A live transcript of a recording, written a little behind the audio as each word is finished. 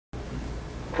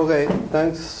Okay,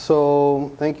 thanks.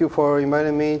 So thank you for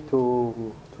inviting me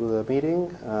to the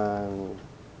meeting.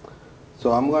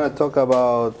 So I'm going to talk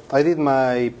about, I did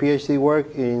my PhD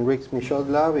work in Rick's Michaud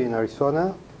lab in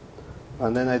Arizona.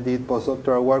 And then I did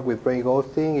postdoctoral work with Ray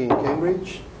Goldstein in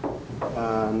Cambridge.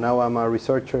 Now I'm a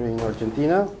researcher in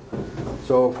Argentina.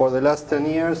 So for the last 10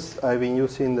 years, I've been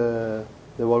using the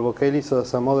Volvocine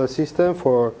as a model system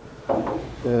for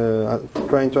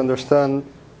trying to understand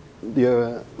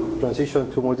the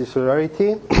transition to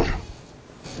multicellularity.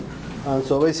 And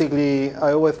so basically,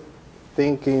 I always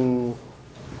think in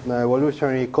an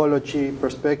evolutionary ecology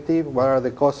perspective, what are the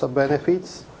costs and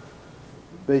benefits?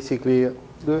 Basically,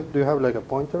 do you have like a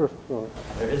pointer? Or?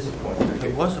 There is a pointer.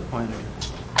 There was a pointer.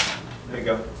 There you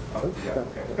go. Oh, yeah,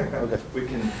 okay. Okay. We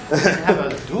can have a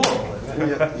duel.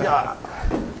 Yeah.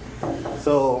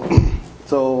 So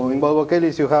in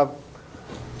Volvocine, you have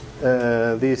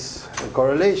this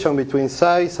correlation between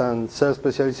size and cell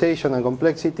specialization and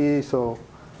complexity. So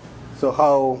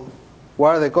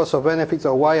what are the costs of benefits,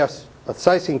 or why as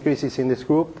size increases in this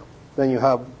group, then you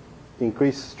have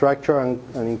increased structure and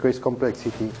increased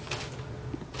complexity.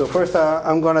 So first,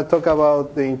 I'm going to talk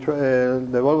about the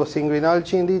Volvocine green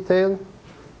algae in detail,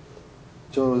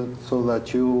 so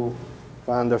that you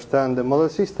can understand the model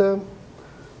system.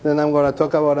 Then I'm going to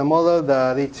talk about a model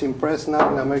that it's impressed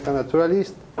now in American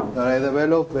Naturalist that I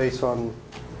developed based on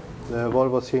the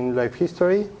Volvocine life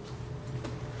history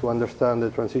to understand the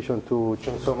transition to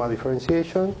chonsoma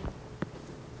differentiation.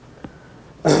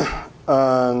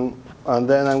 And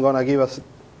then I'm going to give us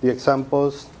the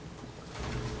examples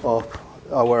of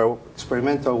our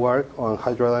experimental work on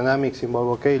hydrodynamics in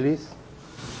Volvocine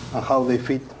and how they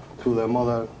fit to the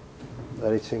model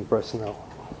that is impressed now.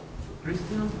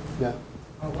 Cristian? Yeah.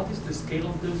 What is the scale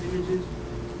of those images?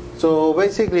 So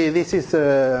basically, this is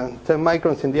 10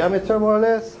 microns in diameter, more or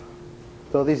less.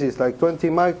 So this is like 20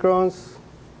 microns.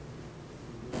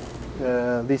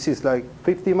 This is like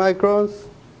 50 microns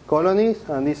colonies,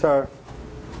 and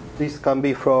these can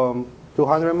be from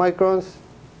 200 microns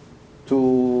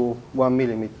to 1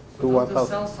 millimeter. So does the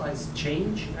cell size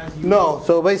change as you... No,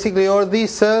 so basically all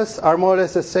these cells are more or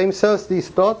less the same cells,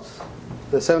 these dots,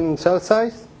 the same cell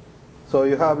size. So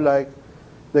you have like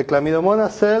the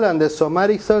Chlamydomonas cell and the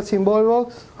somatic cells in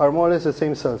Volvox are more or less the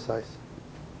same cell size.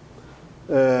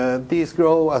 These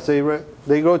grow as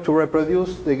they grow to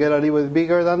reproduce. They get a little bit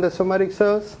bigger than the somatic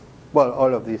cells. Well,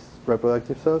 all of these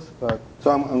reproductive cells.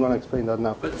 So I'm going to explain that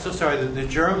now. But so sorry, the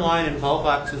germ line in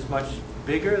Volvox is much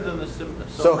bigger than the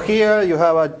So here you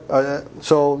have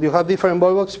you have different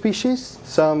Volvox species.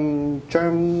 Some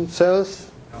germ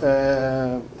cells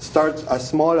start as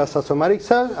small as a somatic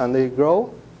cell and they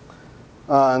grow.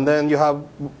 And then you have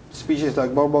species like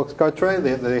Volvox carteret.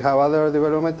 They have other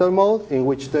developmental modes in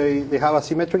which they have a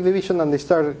symmetric division and they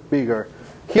start bigger.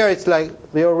 Here it's like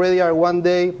they already are 1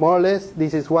 day, more or less.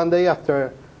 This is 1 day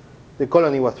after the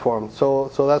colony was formed. So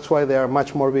that's why they are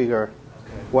much more bigger.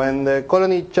 Okay. When the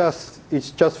colony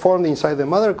is just formed inside the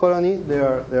mother colony, they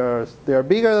are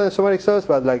bigger than the somatic cells,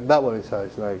 but like double in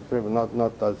size, like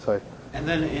not that size. And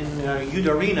then in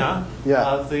Eudarina,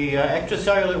 Yeah. the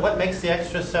extracellular, what makes the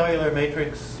extracellular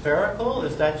matrix spherical?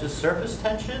 Is that just surface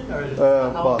tension, or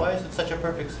why is it such a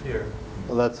perfect sphere?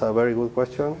 Well, that's a very good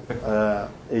question.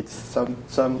 It's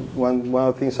one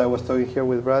of the things I was talking here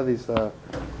with Brad is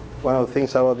one of the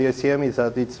things about the ICM is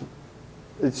that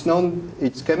it's known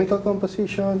its chemical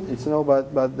composition. It's known,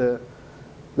 but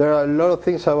there are a lot of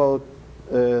things about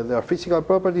their physical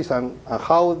properties and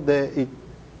how the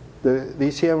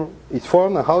ECM is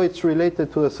formed and how it's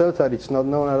related to the cells that it's not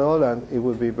known at all, and it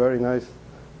would be very nice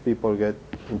if people get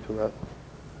into that.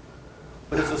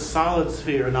 But it's a solid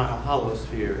sphere, not a hollow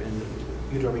sphere in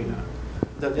Eudarina.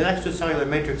 The extracellular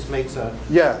matrix makes a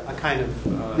kind of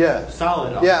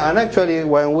solid object. Yeah, and actually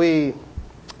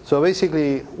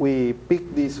basically we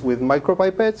pick this with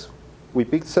micropipettes. We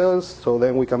pick cells, so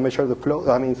then we can measure the flow.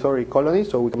 Colonies,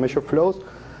 so we can measure flows.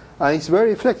 And it's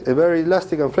very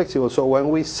elastic and flexible. So when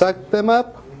we suck them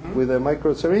up with the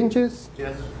micro syringes,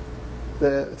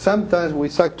 sometimes we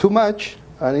suck too much,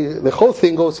 and the whole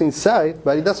thing goes inside,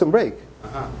 but it doesn't break.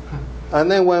 And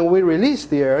then when we release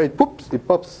the air, it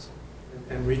pops.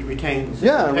 And retains.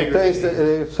 Yeah, and retains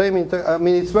the same.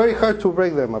 It's very hard to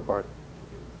break them apart.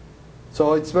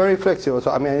 So it's very flexible.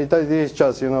 So it is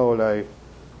just like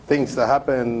things that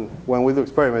happen when we do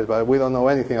experiments, but we don't know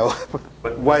anything about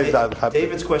why is that happening.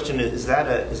 David's question is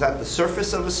that the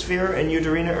surface of a sphere in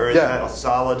Eudarina, or is that a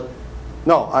solid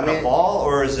a ball,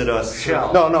 or is it a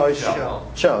shell? No, it's shell.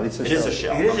 It's a shell. It is a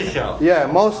shell. It is a shell. Yeah,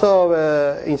 most of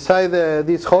inside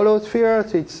these hollow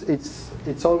spheres,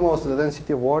 it's almost the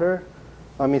density of water.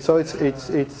 So it's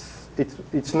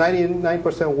it's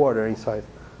 99% water inside.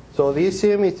 So the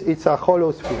ECM it's a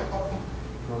hollow sphere.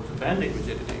 Well, it's a banding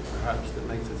rigidity, perhaps, that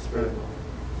makes it spherical,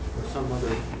 or some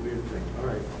other weird thing. All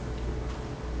right.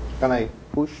 Can I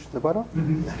push the button?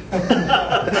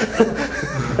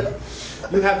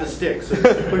 You have the stick, so you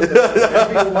can push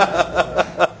whatever you want.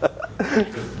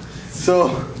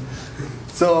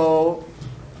 So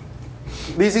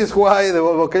this is why the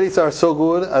Volvocales are so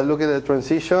good at looking at the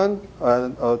transition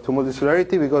to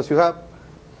multicellularity, because you have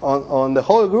on the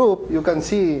whole group you can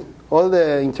see all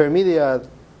the intermediate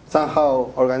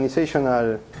somehow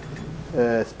organizational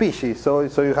species. So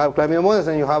you have Chlamydomonas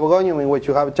and you have Gonium, in which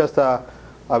you have just a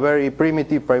very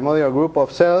primitive primordial group of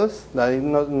cells that is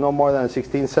no more than a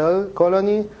 16-cell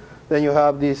colony. Then you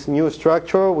have this new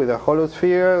structure with a hollow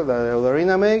sphere that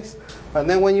Eudorina makes. And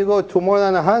then when you go to more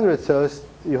than 100 cells,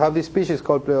 you have this species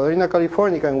called Pleodorina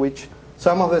californica, in which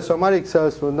some of the somatic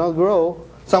cells will not grow.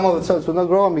 Some of the cells will not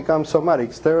grow and become somatic,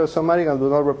 stereosomatic, and do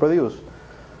not reproduce.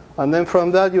 And then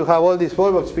from that you have all these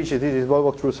Volvox species. This is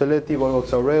Volvox ruselleti,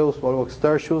 Volvox aureus, Volvox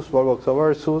tertius, Volvox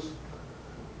aversus.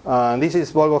 And this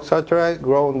is Volvox satellite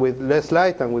grown with less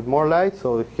light and with more light.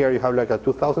 So here you have like a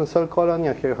 2,000 cell colony,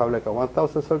 and here you have like a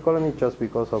 1,000 cell colony, just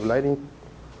because of lighting,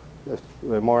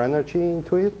 more energy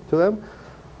into them.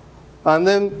 And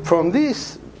then from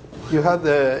this, you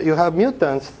have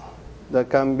mutants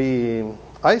that can be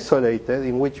isolated,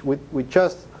 in which with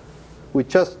just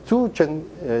two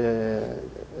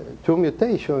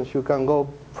mutations you can go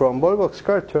from Volvox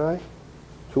carteri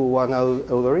to an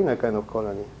Eudorina kind of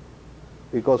colony,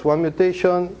 because one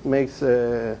mutation makes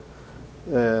the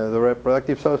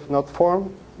reproductive cells not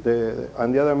form,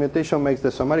 and the other mutation makes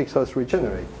the somatic cells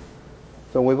regenerate.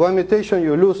 So with one mutation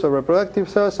you lose the reproductive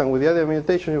cells, and with the other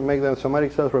mutation you make the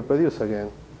somatic cells reproduce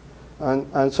again.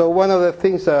 And so one of the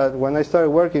things that when I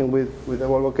started working with the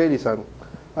Volvocales,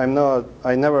 and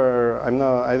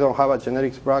I don't have a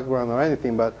genetics background or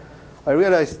anything, but I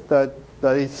realized that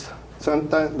it's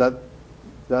sometimes that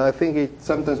I think it's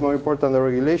sometimes more important the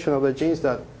regulation of the genes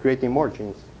than creating more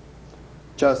genes.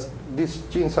 Just these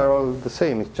genes are all the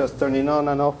same. It's just turning on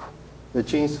and off the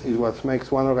genes is what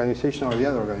makes one organization or the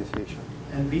other organization.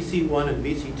 And BC1 and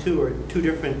BC2 are two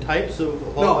different types of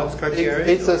Volvox carteri?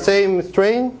 It's the same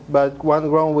strain, but one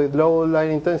grown with low light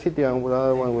intensity and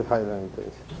another one with high light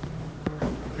intensity.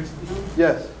 Cristian?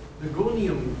 Yes. The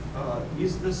gonium,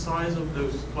 is the size of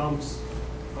those clumps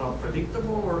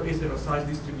predictable, or is there a size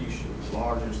distribution,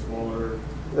 larger, smaller?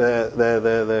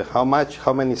 How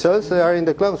many cells there are in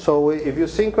the clump? So if you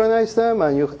synchronize them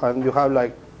and you have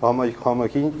like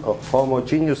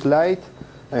homogeneous light,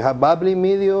 and you have bubbling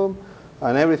medium,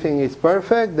 and everything is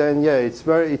perfect, then yeah, it's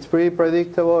pretty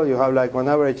predictable. You have like on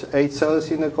average 8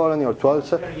 cells in the colony or 12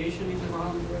 cells. Variation is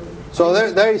around there. So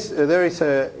there is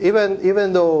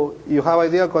even though you have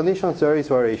ideal conditions, there is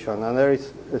variation, and there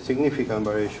is a significant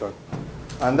variation,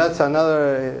 and that's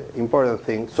another important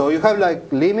thing. So you have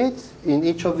like limits in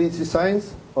each of these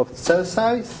designs of cell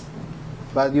size,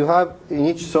 but you have in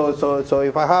each. So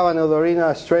if I have an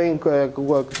Eudorina strain,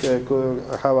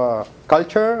 have a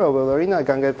culture of Eudorina, I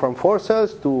can get from 4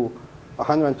 cells to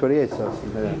 128 cells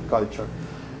in the culture.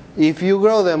 If you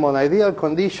grow them on ideal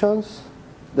conditions,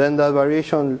 then that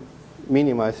variation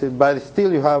minimizes. But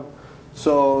still, you have.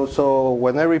 So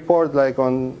when I report like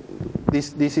on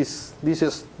this is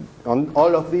on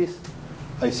all of these,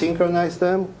 I synchronize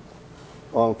them.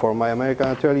 For my American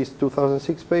Naturalist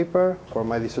 2006 paper, for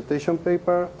my dissertation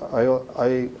paper,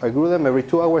 I grew them every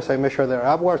 2 hours. I measure their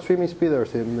upward swimming speed, their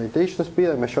sedimentation speed,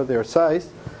 I measure their size.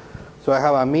 So I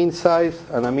have a mean size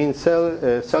and a mean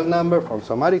cell number from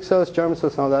somatic cells, germ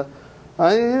cells, and all that.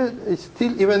 And it's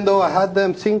still, even though I had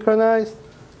them synchronized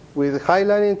with high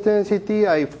light intensity,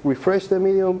 I refreshed the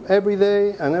medium every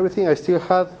day and everything, I still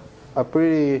had a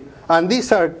pretty... And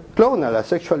these are clonal,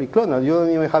 sexually clonal. You don't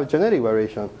even have genetic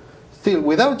variation. Still,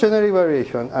 without genetic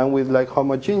variation and with like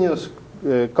homogeneous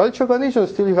culture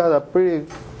conditions, still you had a pretty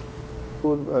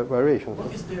good variation.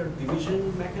 What is their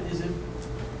division mechanism?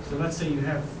 So let's say you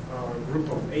have a group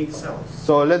of 8 cells.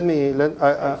 So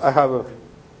I have a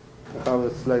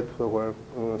slide where I'm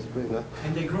going to explain that.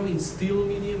 And they grow in still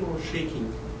medium or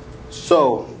shaking?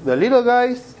 So the little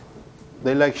guys,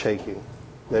 they like shaking.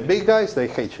 The big guys, they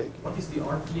hate shaking. What is the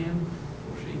RPM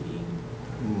for shaking?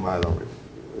 I don't really.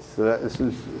 It's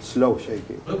slow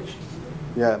shaking. Slow shaking.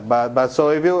 Yeah, but so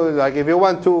if you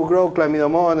want to grow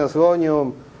Chlamydomonas,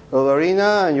 Gonium,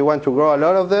 Eudorina, and you want to grow a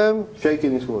lot of them,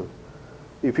 shaking is good.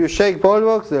 If you shake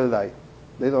Volvox, they'll die.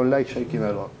 They don't like shaking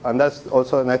at all. And that's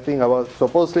also a nice thing about,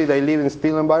 supposedly they live in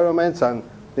still environments and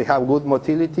they have good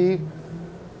motility.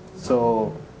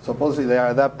 So supposedly they are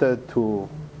adapted to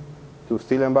to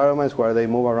still environments where they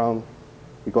move around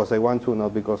because they want to,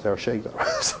 not because they're shaken.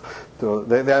 So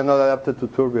they are not adapted to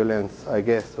turbulence, I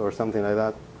guess, or something like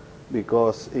that.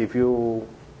 Because if you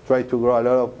try to grow a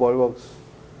lot of Volvox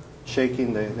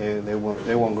shaking, they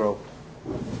won't grow.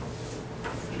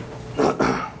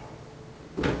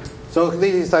 So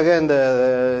this is again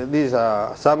this is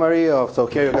a summary of. So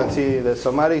here you can see the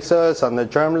somatic cells and the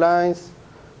germ lines.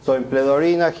 So in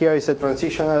Pleurina, here is a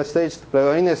transitional stage.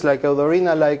 Pleurina is like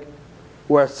Eudorina, like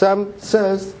where some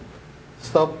cells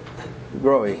stop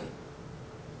growing.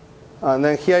 And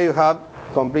then here you have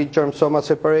complete germ-soma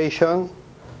separation.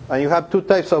 And you have two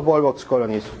types of Volvox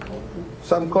colonies.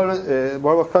 Some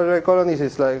Volvox colonies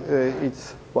is like,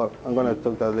 well, I'm going to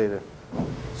talk that later.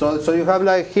 So you have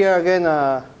like here again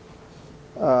a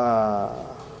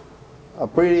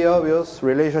pretty obvious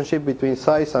relationship between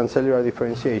size and cellular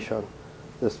differentiation.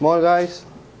 The small guys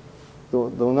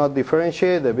do not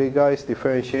differentiate, the big guys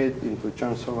differentiate into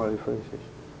germ-soma differentiation.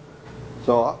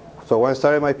 So when I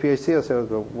started my PhD, I said,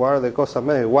 what are the causes of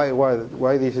measure?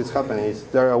 Why this is happening? Is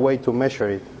there a way to measure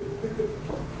it?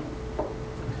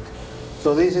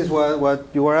 So this is what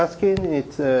you were asking.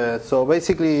 It's, so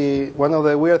basically, one of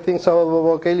the weird things about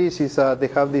Volvocalis is that they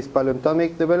have this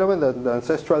paleontologic development, the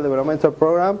ancestral developmental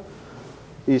program,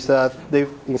 is that they,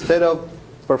 instead of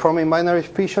performing binary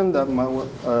fission,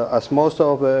 as most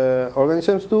of the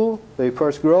organisms do, they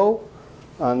first grow,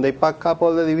 and they pack up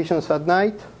all the divisions at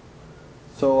night.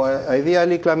 So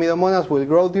ideally, chlamydomonas will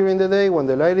grow during the day when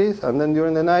the light is, and then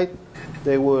during the night,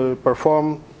 they will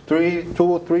perform 2,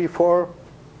 3, 4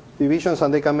 divisions,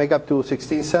 and they can make up to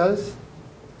 16 cells.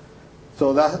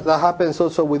 So that happens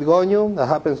also with gonium. That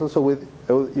happens also with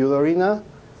Eudorina.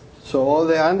 So all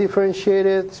the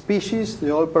undifferentiated species,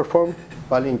 they all perform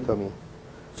palintomy.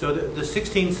 So the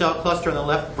 16-cell cluster on the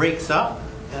left breaks up,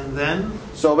 and then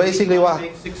so basically what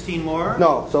make 16 more?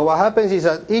 No. So what happens is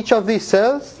that each of these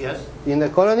cells in the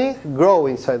colony grow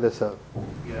inside the cell.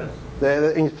 Yes.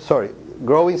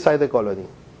 Grow inside the colony.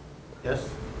 Yes.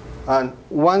 And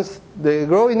once they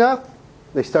grow enough,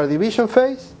 they start division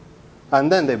phase,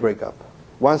 and then they break up.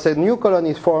 Once a new colony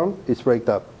is formed, it's break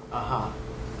up.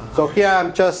 So here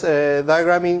I'm just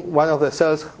diagramming one of the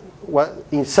cells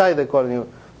inside the colony.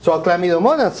 So a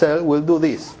chlamydomonas cell will do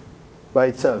this by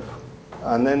itself,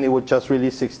 and then it would just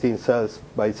release 16 cells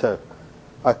by itself.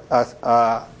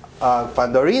 A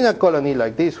Pandorina colony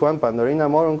like this one, Pandorina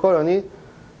moron colony,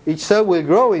 each cell will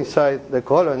grow inside the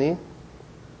colony.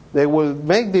 They will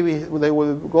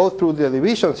go through the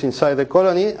divisions inside the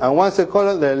colony, and once the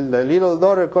little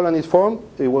daughter colony is formed,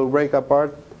 it will break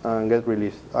apart and get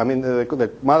released. I mean,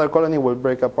 the mother colony will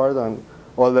break apart, and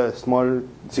all the small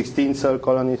 16-cell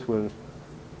colonies will.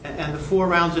 And the 4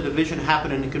 rounds of division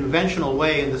happen in a conventional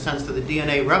way, in the sense that the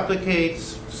DNA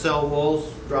replicates, cell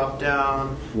walls drop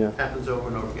down, happens over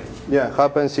and over again. Yeah,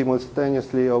 happens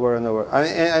simultaneously over and over.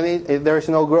 I mean, there is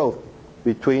no growth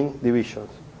between divisions.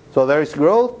 So there is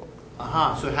growth.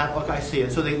 So okay, I see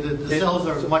it. So the cells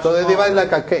are much so they smaller. divide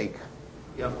like a cake.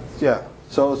 Yep. Yeah.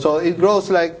 So it grows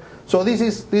like. So this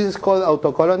is called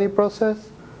autocolony process,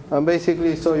 and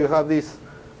basically, so you have this.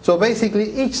 So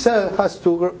basically, each cell has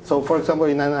to grow. So for example,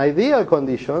 in an ideal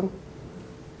condition,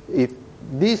 if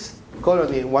this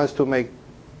colony wants to make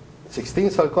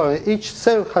 16-cell colony, each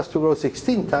cell has to grow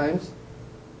 16 times,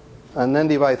 and then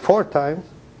divide 4 times,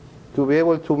 to be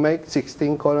able to make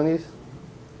 16 colonies.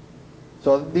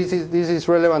 So this is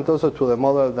relevant also to the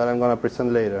model that I'm going to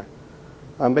present later.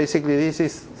 And basically this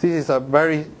is a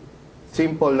very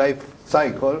simple life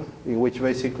cycle in which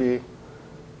basically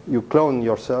you clone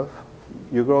yourself.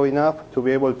 You grow enough to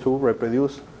be able to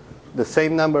reproduce the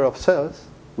same number of cells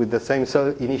with the same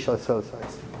initial cell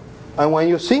size. And when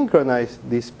you synchronize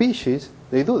these species,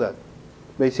 they do that.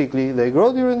 Basically, they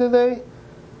grow during the day,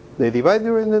 they divide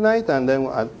during the night, and then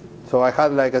so I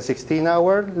had like a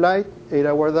 16-hour light,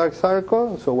 8-hour dark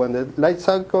cycle. So when the light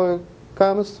cycle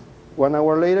comes, 1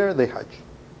 hour later, they hatch.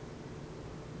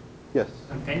 Yes?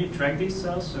 And can you track these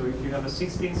cells? So if you have a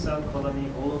 16-cell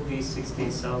colony, all of these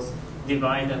 16 cells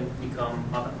divide and become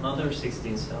another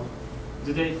 16 cells.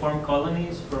 Do they form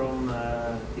colonies from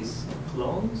these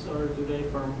clones, or do they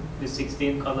form the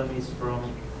 16 colonies from...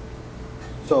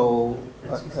 So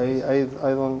I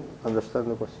don't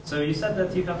understand the question. So you said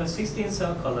that you have a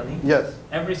 16-cell colony. Yes.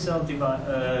 Every cell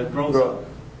grows up.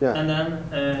 Yeah. And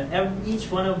then each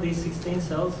one of these 16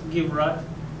 cells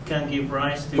can give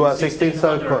rise to a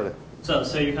 16-cell colony. So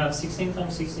you have 16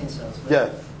 times 16 cells.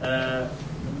 Right? Yeah.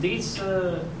 These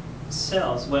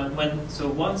cells, so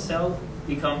one cell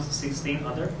becomes 16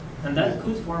 other? And that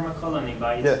could form a colony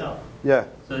by itself. Yeah.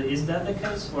 So is that the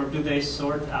case, or do they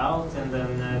sort out and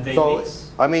then they mix?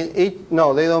 I mean,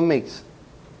 no, they don't mix.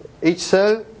 Each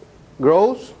cell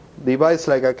grows, divides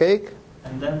like a cake,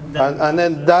 and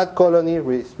then that colony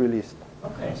is released.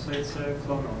 Okay, so it's a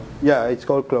clonal. Yeah, it's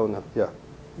called clonal. Yeah,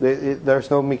 there's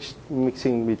no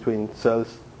mixing between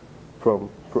cells.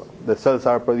 The cells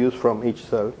are produced from each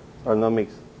cell, are not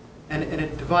mixed. And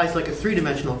it divides like a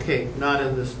three-dimensional cake, not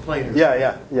in this planar.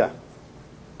 Yeah.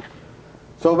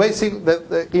 So basically,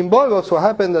 in Volvox, what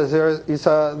happened is there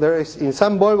is in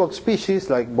some Volvox species,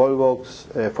 like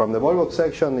Volvox from the Volvox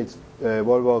section, it's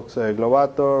Volvox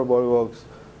globator, Volvox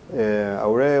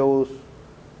aureus,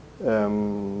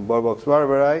 Volvox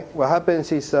barberi. What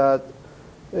happens is that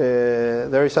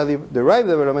there is a derived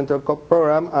developmental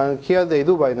program, and here they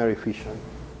do binary fission.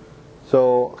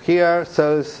 So here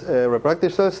cells,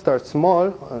 reproductive cells start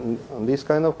small on these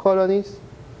kind of colonies,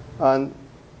 and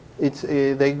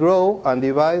they grow and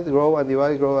divide, grow and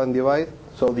divide, grow and divide.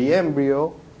 So the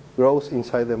embryo grows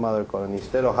inside the mother colony.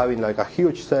 Instead of having like a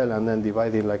huge cell and then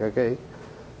dividing like a cake,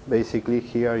 basically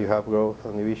here you have growth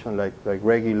and division like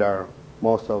regular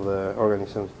most of the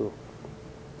organisms do.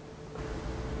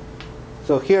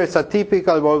 So here is a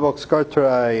typical Volvox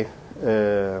carteri,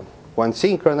 one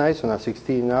synchronized on a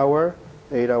 16-hour,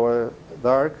 8-hour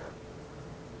dark.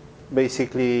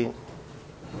 Basically,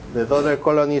 the daughter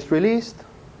colony is released.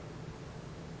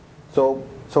 So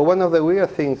one of the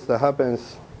weird things that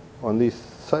happens on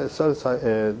this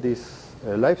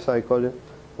life cycle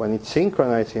when it's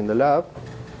synchronized in the lab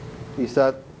is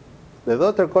that the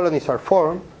daughter colonies are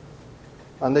formed,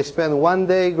 and they spend 1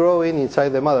 day growing inside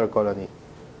the mother colony.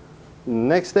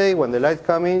 Next day, when the light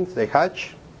comes in, they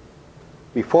hatch.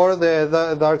 Before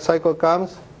the dark cycle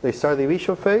comes, they start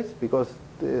division phase, because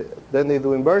then they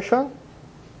do inversion,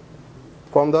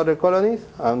 form daughter colonies,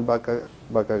 and back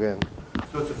again.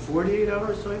 So it's a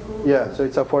 48-hour cycle? Yeah, so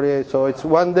it's a 48. So it's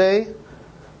 1 day.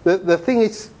 The thing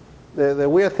is, the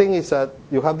weird thing is that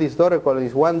you have these daughter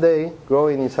colonies 1 day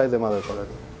growing inside the mother colony,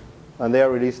 and they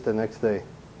are released the next day.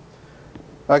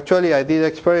 Actually, I did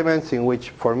experiments in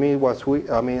which, for me,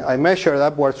 I measured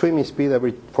upward swimming speed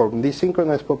from these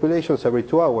synchronized populations every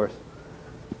 2 hours.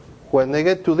 When they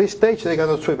get to this stage, they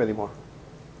cannot swim anymore.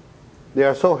 They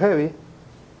are so heavy,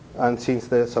 and since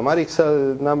the somatic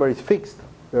cell number is fixed,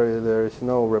 there is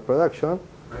no reproduction.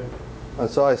 Right. And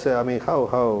so I said,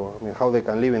 how they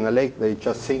can live in a lake? They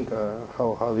just sink.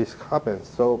 How this happens?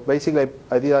 So basically,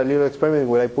 I did a little experiment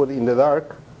where I put in the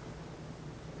dark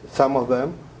some of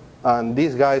them, and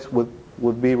these guys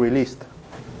would be released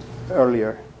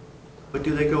earlier. But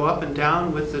do they go up and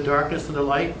down with the darkness and the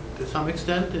light to some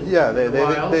extent? Yeah, they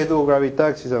do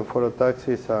gravitaxis and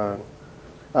phototaxis.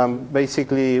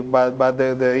 Basically, but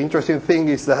the interesting thing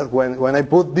is that when I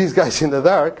put these guys in the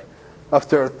dark,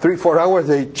 after 3-4 hours,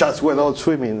 they just went out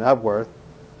swimming upward.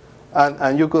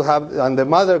 And you could have, and the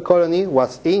mother colony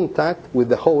was intact with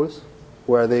the holes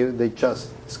where they just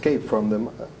escaped from them.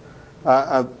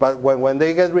 But when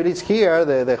they get released here,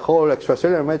 the whole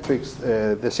extracellular matrix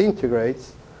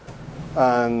disintegrates,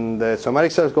 and the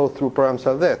somatic cells go through programmed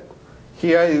cell death.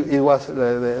 Here, it was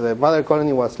the mother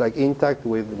colony was like intact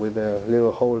with the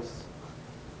little holes.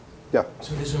 Yeah.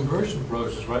 So this inversion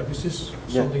process, right? Is this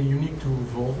something unique to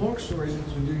Volvox, or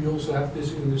do you also have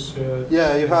this in this?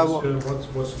 Yeah, you have.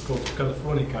 What's it called?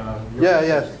 Californica.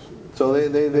 Yeah. So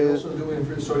they also do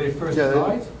inversion. So they first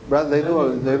divide. Brad, they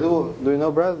do. Do you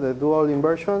know, Brad? They do all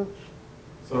inversion.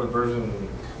 So inversion.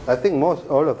 I think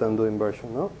all of them do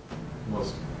inversion, no?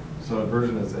 Most. So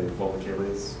inversion is a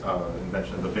Volvocine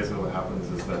invention. But basically, what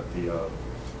happens is that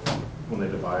when they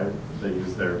divide, they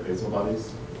use their basal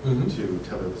bodies to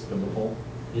tether the spindle pole.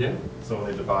 Yeah. So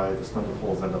when they divide, the spindle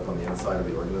poles end up on the inside of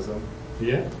the organism.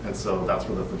 Yeah. And so that's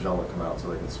where the flagella come out, so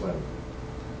they can swim.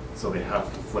 So they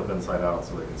have to flip inside out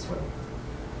so they can swim.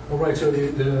 All right. So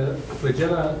the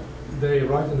flagella, they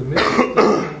arrive in the middle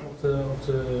of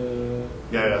the.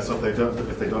 Yeah. So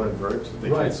if they don't invert, they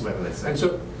can't swim and they sink.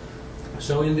 And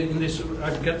so in this,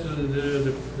 I forget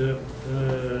the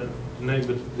name,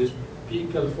 but this P.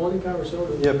 californica or so.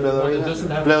 Yeah,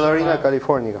 Pleurina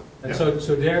californica. And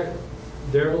so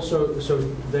they're also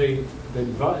they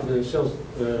divide, the cells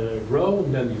grow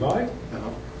and then divide,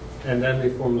 and then they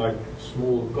form like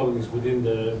small colonies within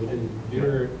the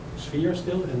bigger sphere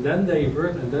still, and then they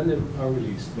invert and then they are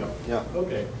released. Yeah.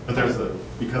 Okay. But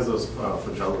because those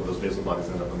flagella, those basal bodies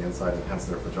end up on the inside, and hence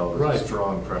their flagella, there's a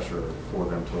strong pressure for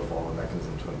them to evolve a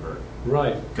mechanism to invert.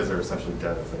 Right. Because they're essentially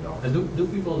dead if they don't. And do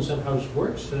people understand how this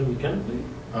works mechanically?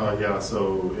 Yeah.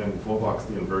 So in Volvox,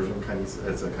 the inversion kinesin,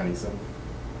 it's a kinesin.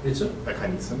 It's a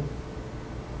kinesin.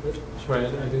 Sorry, I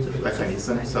didn't.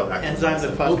 Kinesin, so enzyme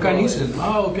that kinesin.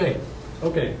 Oh, okay.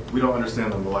 Okay. We don't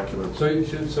understand the molecular. So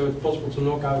it's possible to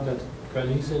knock out that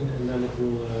kinesin and then it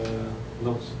will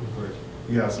not convert.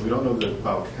 Yeah, so we don't know the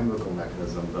biochemical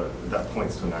mechanism, but that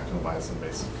points to an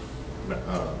actinomyosin-based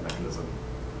mechanism.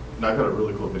 And I've got a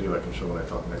really cool video I can show when I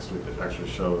talk next week that actually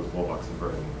shows Volvocine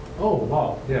burning. Oh,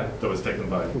 wow, yeah. That was taken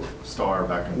by Starr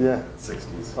back in the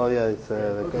 60s. Oh, yeah, it's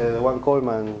the one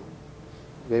Coleman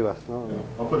gave us, no? Yeah.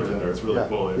 I'll put it in there, it's really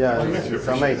cool. It makes you it's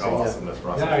appreciate amazing, how awesome this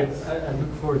process is. Yeah, I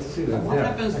look forward to see that. What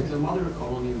happens to the mother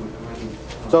colony when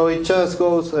so it just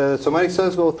goes, somatic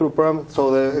cells go through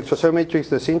so the extracellular matrix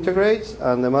disintegrates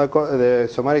and the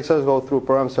somatic cells go through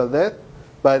programmed cell death,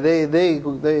 but they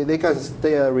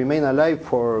can remain alive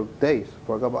for days,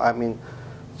 for a couple, I mean,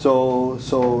 so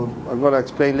I'm going to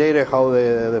explain later how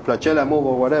the flagella move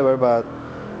or whatever,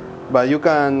 but you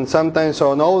can sometimes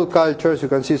on old cultures you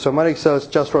can see somatic cells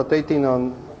just rotating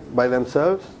by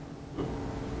themselves,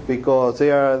 because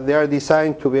they are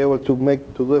designed to be able to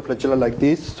do a flagella like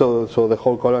this, so the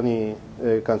whole colony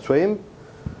can swim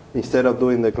instead of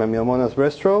doing the chlamydomonas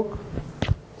breaststroke.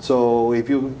 So if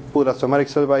you put a somatic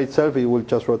cell by itself, it will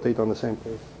just rotate on the same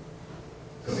place.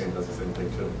 Gonium does the same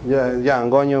thing too. Yeah,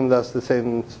 and Gonium does the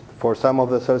same for some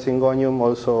of the cells in Gonium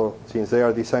also, since they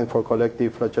are designed for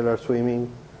collective flagellar swimming.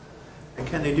 And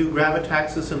can they do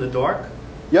gravitaxis in the dark?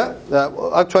 Yeah,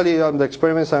 actually on the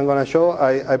experiments I'm going to show,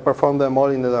 I performed them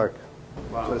all in the dark.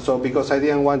 Wow. So because I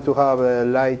didn't want to have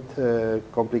light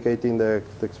complicating the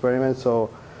experiment, so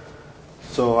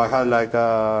I had like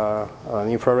an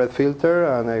infrared filter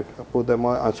and I put them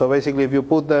on. And so basically if you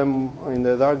put them in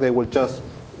the dark, they will just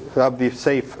have this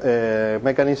safe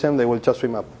mechanism, they will just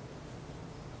swim up.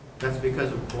 That's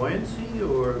because of buoyancy,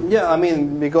 or? Yeah, I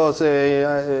mean, because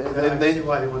I see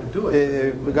why they want to do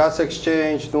it. Gas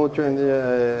exchange, nutrient,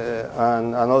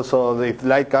 and also if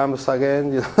light comes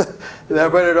again,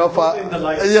 they're better off. The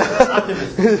light.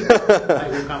 Light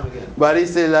will come again. But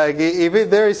it's like if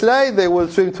there is light, they will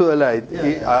swim to the light.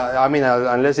 Yeah. I mean,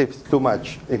 unless it's too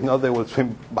much. If not, they will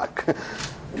swim back.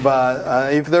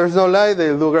 But if there's no light,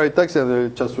 they'll do gravitaxis and they'll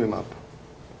just swim up.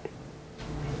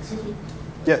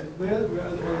 Yeah. Where are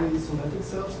all these somatic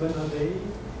cells? When are they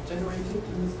generated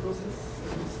in this process?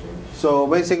 So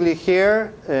basically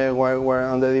here, where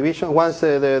on the division, once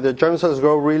the germ cells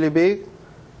grow really big,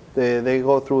 they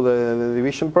go through the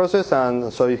division process,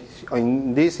 and so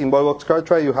in Volvox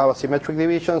culture you have asymmetric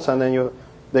divisions, and then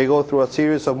they go through a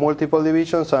series of multiple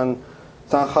divisions, and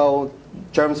somehow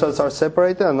germ cells are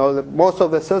separated, and most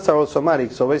of the cells are all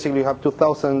somatic. So basically you have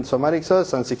 2,000 somatic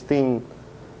cells and 16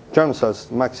 germ cells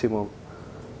maximum.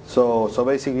 So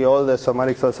basically all the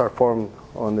somatic cells are formed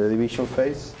on the division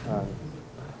phase.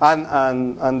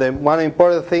 And the one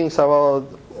important thing about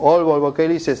all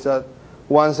Volvocalis is that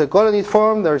once the colony is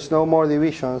formed, there's no more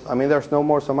divisions. I mean, there's no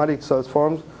more somatic cells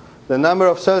formed. The number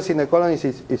of cells in the colonies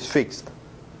is fixed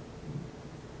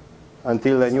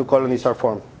until the new colonies are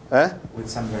formed. With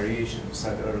some variation, you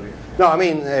said earlier. No, I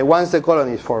mean, once the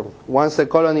colony is formed. Once the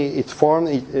colony is formed,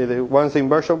 once the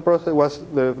inversion process, once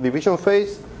the division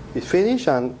phase is finished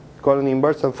and colony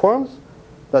inverts and forms,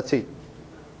 that's it.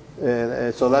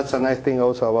 So that's a nice thing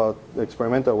also about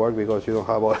experimental work, because you don't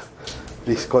have all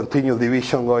this continual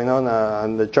division going on,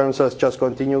 and the germ cells just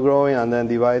continue growing and then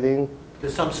dividing.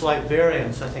 There's some slight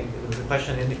variance, I think, was the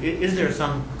question. Is there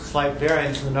some slight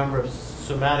variance in the number of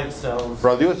somatic cells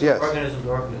produced? Yes. Organism to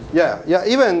organism. Yeah.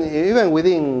 Even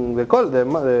within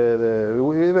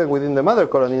even within the mother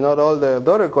colony, not all the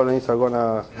daughter colonies are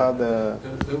gonna have the.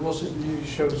 You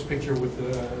showed this picture with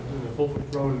the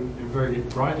Volvocine in very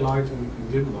bright light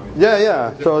and dim light.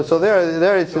 Yeah. So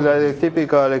there is like a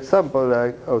typical example.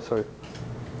 Like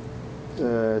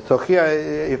so here,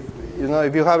 if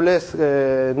you have less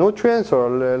nutrients or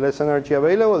less energy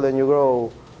available, then you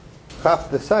grow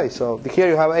half the size. So here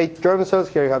you have 8 germ cells,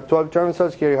 here you have 12 germ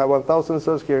cells, here you have 1,000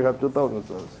 cells, here you have 2,000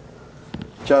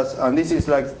 cells. And this is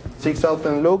like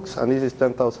 6,000 looks, and this is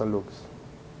 10,000 looks.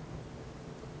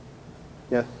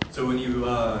 Yes. So when you,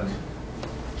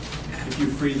 if you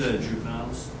free the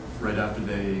juveniles right after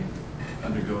they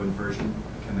undergo inversion,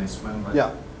 can they swim?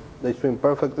 Yeah, they swim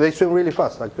perfect. They swim really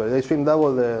fast, actually. They swim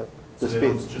double the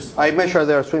speed. I measure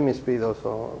their swimming speed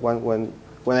also.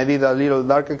 When I did a little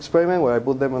dark experiment where I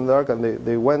put them in the dark and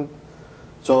they went,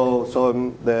 so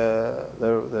the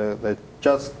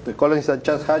colonies that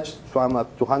just hatched swam at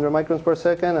 200 microns per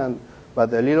second, but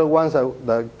the little ones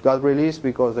that got released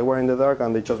because they were in the dark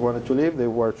and they just wanted to leave, they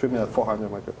were swimming at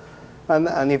 400 microns.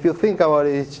 And if you think about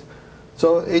it,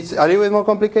 so it's a little bit more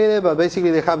complicated, but basically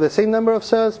they have the same number of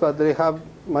cells, but they have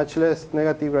much less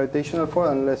negative gravitational force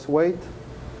and less weight.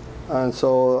 and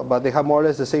so, but they have more or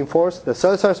less the same force. The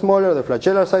cells are smaller, the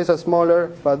flagellar size are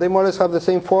smaller, but they more or less have the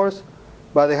same force,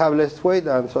 but they have less weight,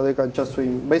 and so they can just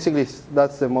swim. Basically,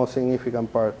 that's the most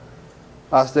significant part.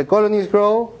 As the colonies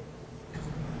grow,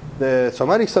 the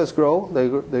somatic cells grow. They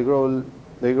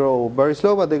grow very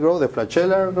slow, but they grow. The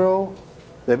flagellar grow.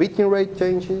 The beating rate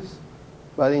changes,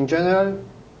 but in general,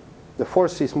 the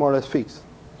force is more or less fixed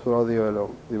throughout the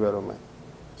development.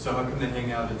 So how come they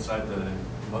hang out inside the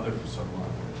mother for so long?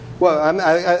 Well,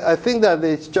 I think that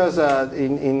it's just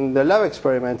in the lab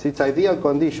experiments, it's ideal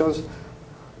conditions.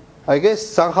 I guess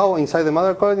somehow inside the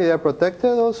mother colony they are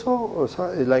protected also, or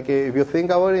so, like if you think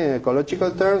about it in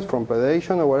ecological terms, from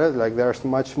predation or whatever, like they're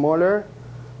much smaller.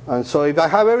 And so if I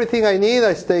have everything I need,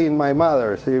 I stay in my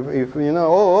mother. So if you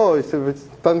know, if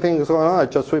something's going on, I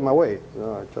just swim away. You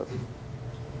know,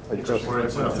 I just point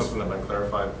out something that might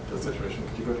clarify the situation.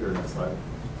 Could you go to your next slide?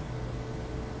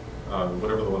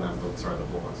 Whatever the one has the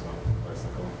Volvocine life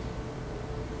cycle.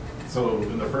 So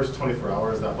in the first 24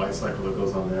 hours, that life cycle that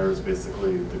goes on there is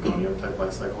basically the gonium type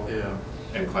life cycle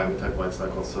and climate type life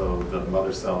cycle. So the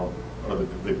mother cell, or the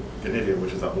gonidia,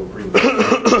 which is that little green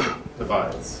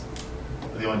divides.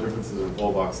 The only difference is in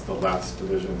Volvox, the last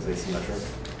division is asymmetric.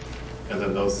 And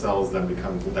then those cells then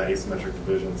become, that asymmetric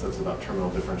division sets about terminal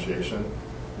differentiation,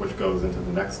 which goes into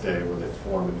the next day where they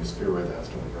form a new spheroid that has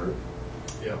to invert.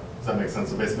 Yeah. Does that make sense?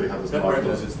 So basically, you have this. That part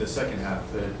does. It's the second half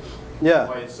that.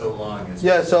 Why it's so long.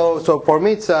 So for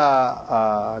me, it's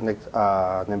how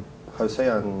to say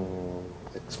an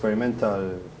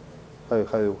experimental.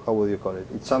 How would you call it?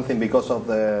 It's something because of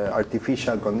the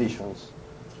artificial conditions.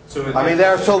 So I mean, they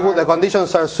are so good. The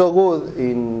conditions are so good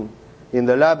in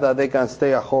the lab that they can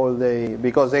stay a whole day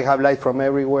because they have light from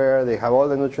everywhere. They have all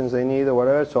the nutrients they need or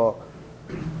whatever.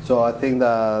 So I think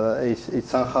that it's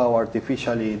somehow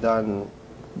artificially done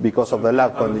because of the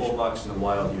lab conditions. Volvox in the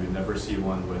wild, you would never see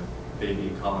one with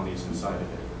baby colonies inside of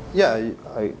it. Yeah,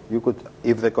 you could,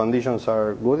 if the conditions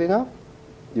are good enough,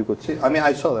 you could see. I mean,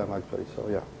 I saw them actually. So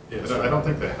yeah. I don't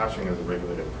think that hatching is a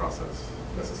regulated process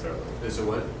necessarily. Is it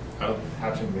what?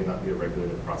 Hatching may not be a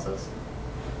regulated process.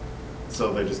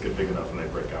 So they just get big enough and they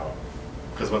break out.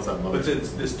 Because once that mother. But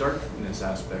this darkness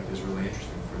aspect is really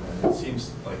interesting for them. It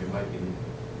seems like it might be,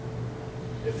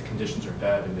 if the conditions are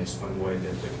bad and they swim away,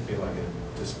 that there could be like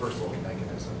a dispersal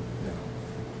mechanism.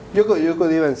 You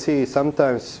could even see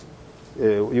sometimes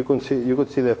you could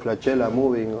see the flagella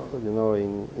moving, you know,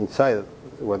 inside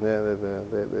when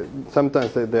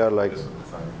sometimes they are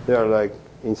like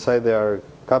inside their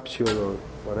capsule or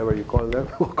whatever you call them.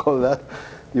 Call that.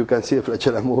 You can see the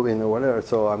flagella moving or whatever.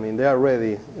 So I mean, they are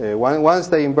ready. Once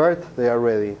they invert, they are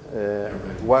ready.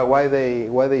 Why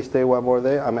they stay one more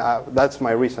day? I mean, that's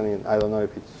my reasoning. I don't know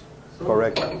if it's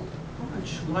correct. How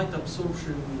much light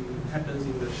absorption happens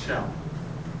in the shell?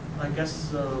 I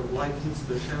guess light hits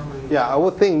the shell. Yeah, I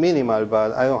would think minimal,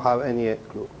 but I don't have any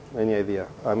clue, any idea.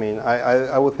 I mean,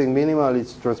 I would think minimal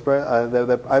is transparent.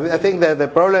 I think that the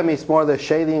problem is more the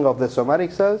shading of the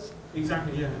somatic cells.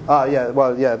 Exactly. Yeah. Yeah.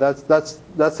 Well, yeah.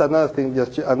 That's another thing.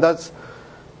 And that's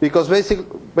because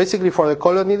basically for the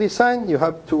colony design, you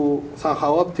have to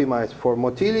somehow optimize for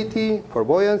motility, for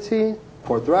buoyancy,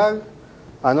 for drag,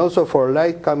 and also for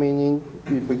light coming in,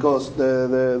 because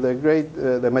the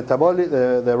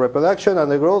reproduction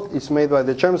and the growth is made by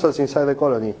the germ cells inside the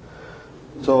colony.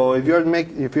 So if you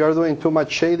are doing too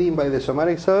much shading by the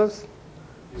somatic cells,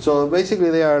 so basically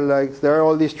there are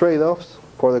all these trade-offs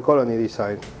for the colony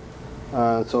design.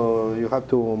 So you have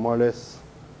to more or less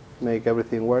make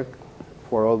everything work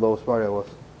for all those variables.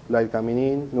 Light coming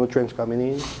in, nutrients coming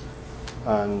in,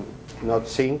 and not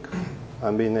sink,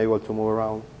 and being able to move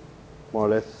around, more or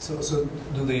less. So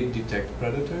do they detect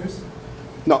predators?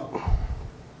 No.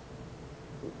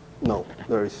 No,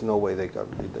 there is no way they can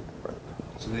detect predators.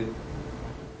 So do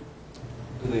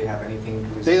they have anything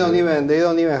to They don't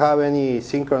even have any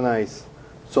synchronized.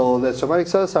 So the somatic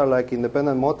cells are like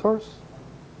independent motors.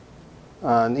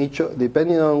 And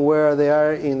depending on where they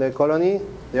are in the colony,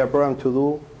 they are programmed to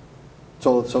do.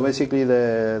 So basically,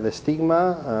 the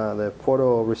stigma, the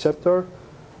photoreceptor,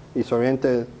 is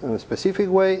oriented in a specific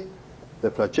way. The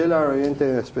flagella are oriented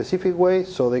in a specific way,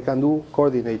 so they can do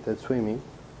coordinated swimming.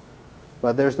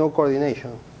 But there's no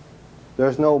coordination.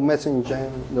 There's no messenger.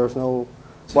 There's no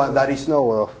that is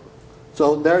known of.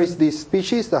 So there is these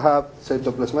species that have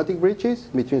cytoplasmatic bridges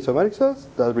between somatic cells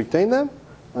that retain them,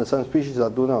 and some species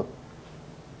that do not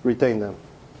retain them,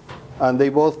 and they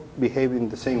both behave in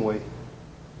the same way,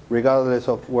 regardless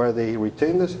of where they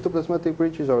retain the cytoplasmatic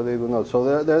bridges or they do not.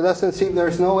 So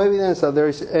there's no evidence that there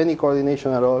is any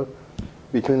coordination at all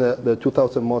between the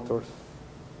 2,000 motors.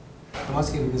 I'm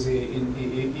asking because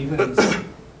even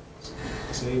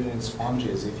say even in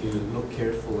sponges, if you look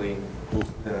carefully,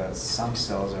 some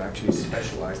cells are actually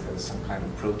specialized as some kind of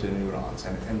protoneurons,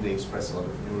 and they express a lot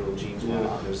of neural genes while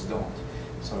others don't.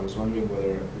 So I was wondering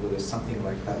whether something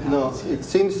like that happens. No, it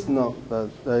seems no, but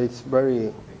it's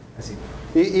very. I see.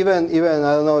 Even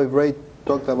I don't know if Ray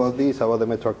talked about this, about the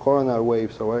metrocoronal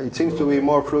waves, or it seems to be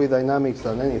more fluid dynamics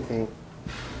than anything.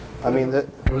 I mean, it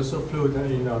was so fluid that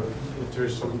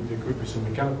there could be some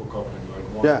mechanical coupling, like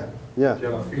one. Yeah. You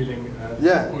have a feeling,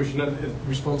 push, and it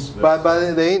responds to that.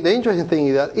 But the interesting thing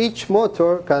is that each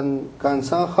motor can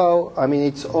somehow, I mean,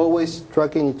 it's always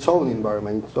tracking its own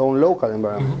environment, its own local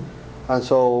environment. Mm-hmm. And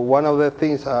so one of the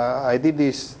things, I did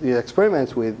these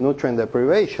experiments with nutrient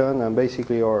deprivation, and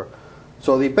basically,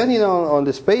 so depending on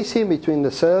the spacing between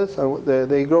the cells,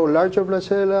 they grow larger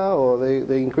flagella, or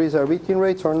they increase their beating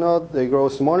rates or not, they grow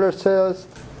smaller cells.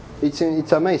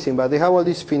 It's amazing, but they have all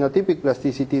this phenotypic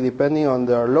plasticity depending on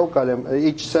their local,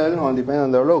 each cell depending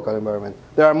on their local environment.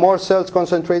 There are more cells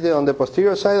concentrated on the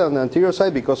posterior side than the anterior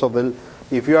side because of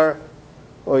if you are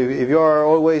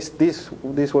always this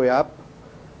way up.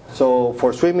 So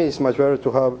for swimming, it's much better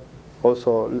to have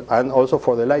also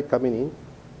for the light coming in,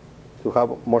 to have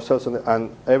more cells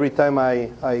and every time I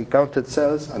counted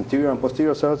cells, anterior and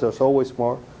posterior cells, there's always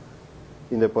more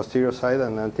in the posterior side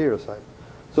than the anterior side.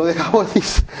 So they have all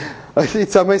these.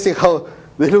 It's amazing how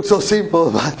they look so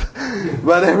simple,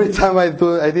 but every time I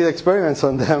did experiments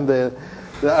on them,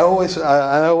 I always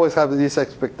have these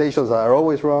expectations that are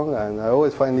always wrong, and I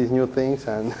always find these new things,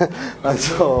 and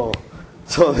so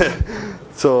for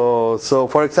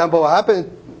example, what happened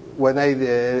when I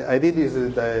did this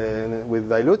with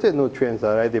diluted nutrients,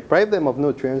 that I deprived them of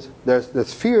nutrients, the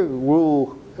sphere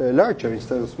grew larger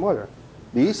instead of smaller.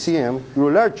 The ECM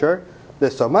grew larger. The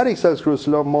somatic cells grew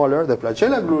smaller, the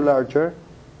flagella grew larger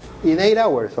in 8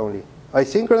 hours only. I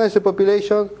synchronized the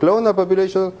population, cloned the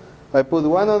population, I put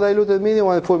one undiluted medium,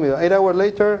 one full medium. 8 hours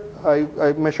later, I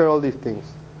measured all these things.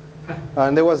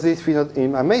 And there was this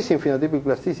amazing phenotypic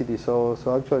plasticity, so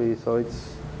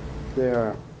it's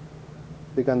there.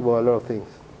 They can do a lot of things.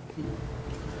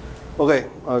 Okay,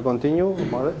 I'll continue.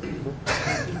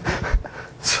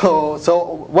 So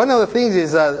one of the things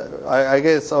is that I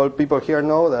guess all people here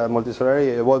know that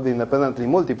multicellularity evolved independently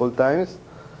multiple times,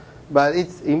 but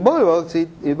it's in Volvox, it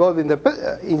evolved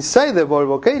inside the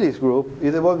Volvocalis group,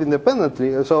 it evolved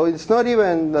independently. So it's not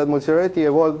even that multicellularity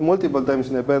evolved multiple times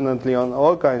independently on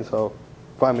all kinds of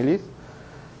families,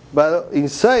 but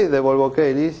inside the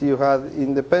Volvocalis you had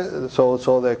so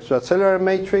the extracellular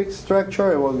matrix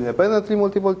structure evolved independently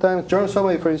multiple times, germ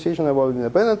soma differentiation evolved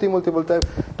independently multiple times,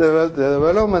 the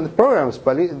development programs,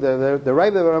 the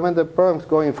derived developmental programs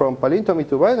going from palintomy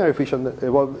to binary fission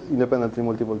evolved independently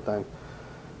multiple times.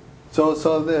 So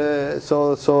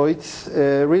it's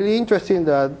really interesting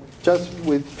that just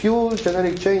with few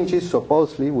genetic changes,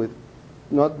 supposedly with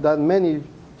not that many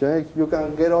genetics, you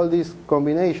can get all these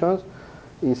combinations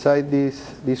inside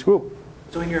this group.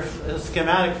 So in your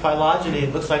schematic phylogeny,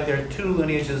 it looks like there are two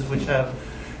lineages which have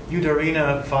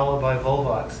Eudarina followed by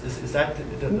Volvox. Is that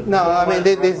no? I mean,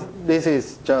 this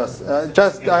is just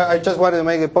I just wanted to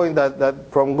make a point that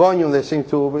from Gonium there seems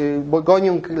to be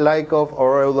Gonium-like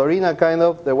or Eudarina kind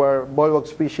of. There were Volvox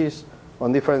species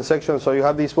on different sections. So you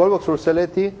have this Volvox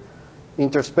russelletii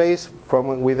interspace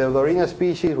with Eudarina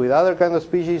species, with other kind of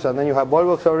species, and then you have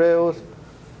Volvox aureus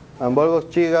and Volvox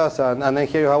gigas, and then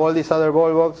here you have all these other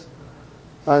Volvox.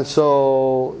 And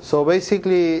so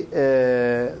basically,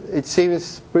 it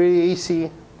seems pretty easy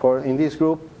in this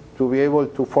group to be able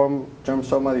to form germ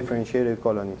soma differentiated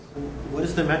colonies. What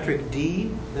is the metric D?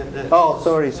 Oh,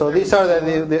 sorry. So these are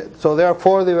so there are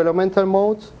 4 developmental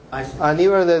modes. And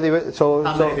even so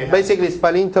basically it's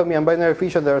palintomy and binary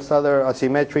fission. There's other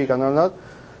asymmetric and all that.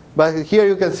 But here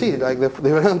you can see like the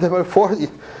developmental 4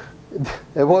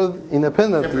 evolved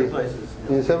independently. Separate places.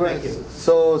 In separate.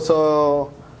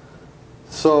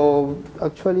 So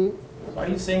actually. Are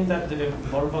you saying that the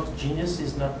Volvox genus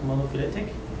is not monophyletic?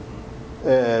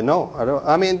 No, I don't.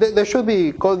 I mean, they should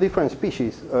be called different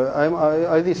species.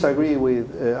 I disagree with.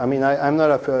 I mean, I'm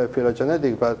not a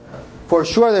phylogenetic, but for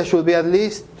sure there should be at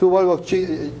least 2 Volvox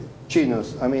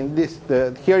genus. I mean,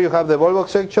 here you have the Volvox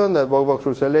section, the Volvox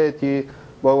russelletii,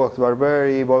 Volvox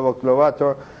barberi, Volvox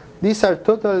lobator. These are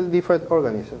totally different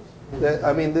organisms.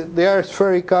 I mean, they are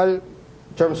spherical,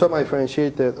 germ soma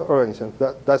differentiated organisms.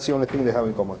 That's the only thing they have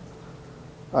in common.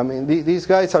 I mean, these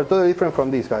guys are totally different from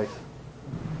these guys.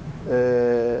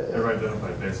 They're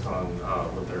identified based on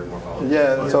what their morphology is.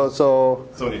 Yeah, like. So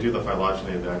when you do the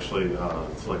phylogeny, they actually, so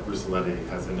like russelletii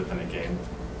has independent gain.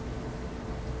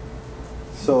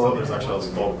 So there's actually all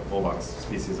these Volvox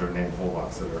species are named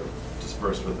Volvox that are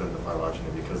dispersed within the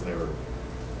phylogeny because they were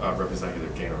represent either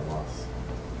gain or loss.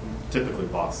 Typically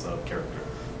loss of character.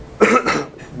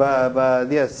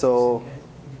 but yes, so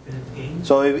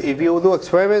if you do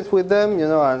experiments with them, you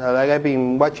know, and like I've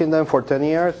been watching them for 10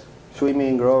 years,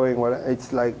 swimming, growing,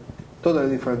 it's like totally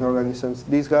different organisms.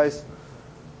 These guys,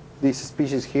 these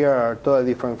species here are totally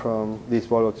different from these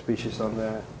Volvox species on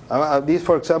there. These,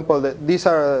 for example, these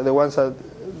are the ones that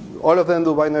all of them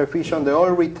do binary fission. They all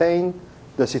retain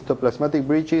the cytoplasmatic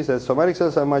bridges. The somatic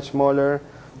cells are much smaller.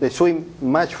 They swim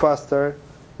much faster.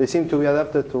 They seem to be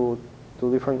adapted to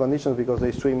different conditions because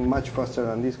they swim much faster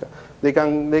than these guys.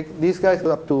 These guys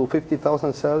go up to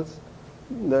 50,000 cells.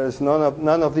 There's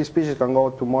none of these species can go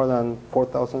to more than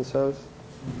 4,000 cells.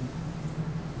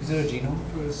 Is there a genome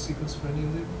for a sequence for any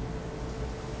of them?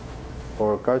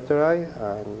 For Carteri,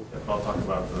 and I'll talk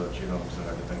about the genomes and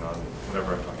everything on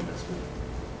whenever I'm talking next week.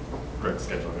 Greg's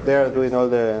schedule. They are doing all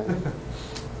the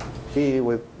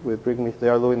with Rick, they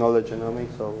are doing all the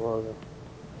genomics of all the.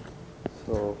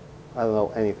 So I don't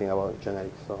know anything about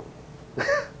genetics. So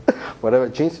whatever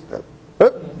genes.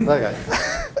 Okay.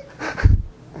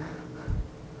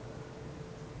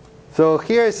 So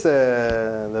here's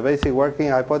the basic working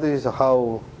hypothesis of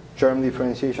how germ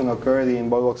differentiation occurred in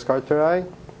Volvox carteri.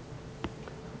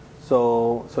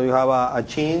 So you have a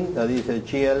gene that is a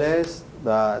GLS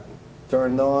that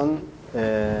turned on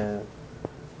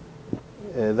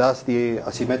that's the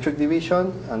asymmetric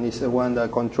division, and it's the one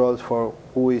that controls for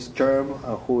who is germ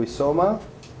and who is soma.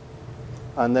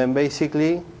 And then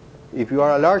basically, if you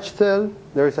are a large cell,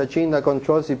 there is a gene that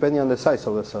controls depending on the size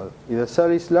of the cell. If the cell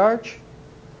is large,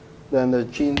 then the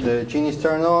gene is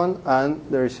turned on, and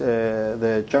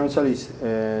the germ cell is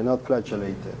not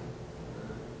flagellated.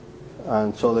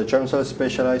 And so the germ cell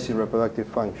specializes in reproductive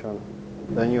function.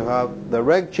 Then you have the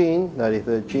reg gene, that if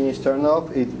the gene is turned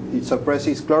off, it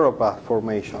suppresses chloroplast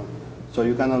formation, so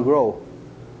you cannot grow.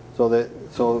 So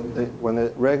when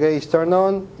the reg A is turned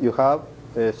on, you have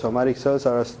somatic cells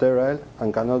that are sterile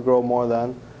and cannot grow more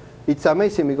than. It's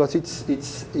amazing because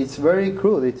it's very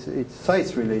crude. It's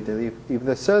size related. If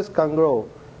the cells can grow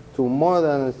to more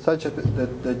than such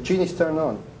the gene is turned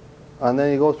on, and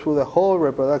then it goes through the whole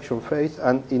reproduction phase,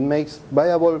 and it makes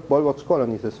viable Volvox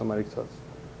colonies, the somatic cells.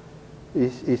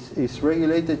 Is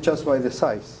regulated just by the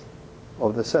size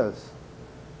of the cells.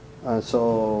 And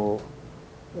so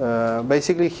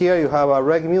basically here you have a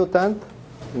reg mutant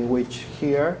in which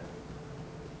here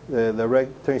the reg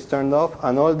is turned off,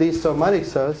 and all these somatic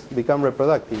cells become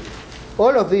reproductive.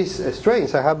 All of these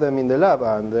strains, I have them in the lab,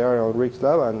 and they are on Rick's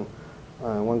lab,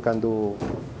 and one can do.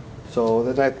 So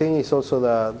the nice thing is also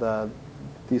that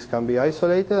these can be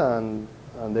isolated, and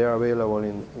they are available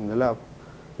in the lab.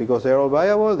 Because they're all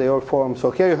viable, they all form. So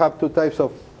here you have two types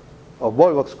of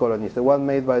Volvox colonies, the one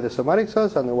made by the somatic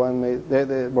cells and the one made,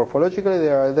 morphologically they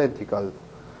are identical.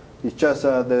 It's just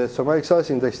the somatic cells,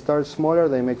 since they start smaller,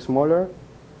 they make smaller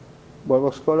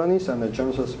Volvox colonies, and the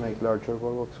germ cells make larger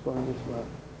Volvox colonies.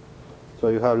 So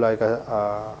you have like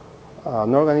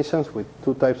an organisms with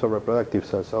two types of reproductive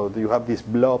cells. So you have these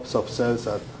blobs of cells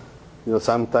that, you know,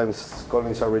 sometimes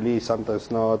colonies are released,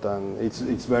 sometimes not, and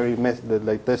it's very messy.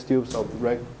 Like test tubes of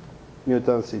reg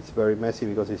mutants, it's very messy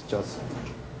because it's just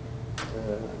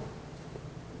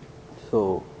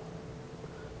so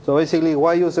basically,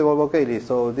 why use the Volvocale?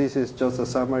 So this is just a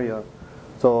summary.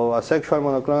 So asexual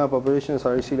monoclonal populations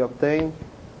are easily obtained.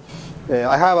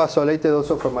 I have isolated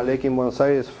also from a lake in Buenos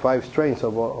Aires 5 strains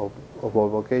of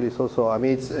Volvocales also. I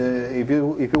mean, it's, if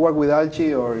you work with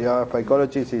algae or you are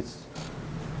phycologists,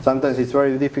 sometimes it's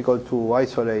very difficult to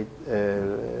isolate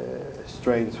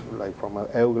strains like from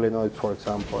euglenoids, for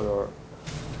example, or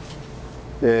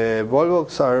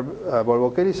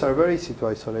Volvocales are very easy to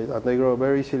isolate, and they grow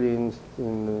very easily in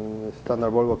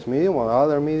standard Volvox medium or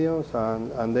other mediums,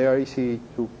 and they are easy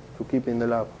to keep in the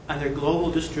lab. And their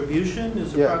global distribution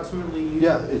is approximately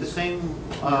the same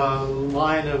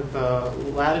line of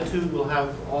latitude will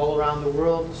have all around the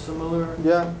world similar?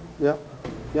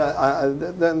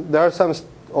 Then there are some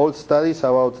old studies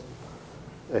about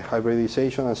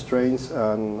hybridization and strains,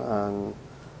 and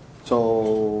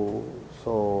so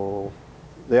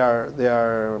they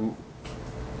are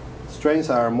strains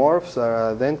are morphs,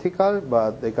 are identical,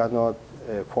 but they cannot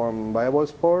form viable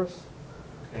spores.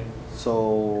 Okay.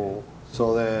 So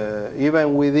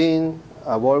even within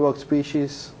a Volvox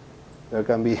species, there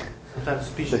can be sometimes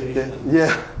speciation.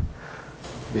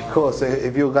 Because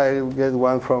if you get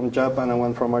one from Japan and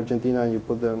one from Argentina and you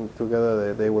put them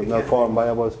together, they would not form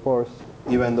viable spores,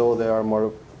 even though they are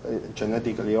more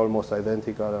genetically almost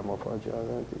identical and morphologically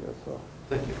identical. So.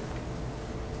 Thank you.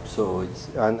 So it's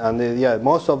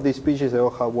most of these species, they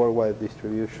all have worldwide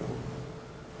distribution.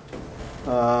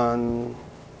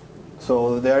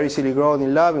 So they are easily grown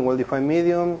in lab in well-defined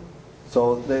medium.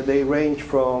 So they range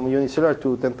from unicellular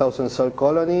to 10,000 cell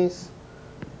colonies.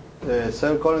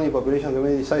 Cell colony population,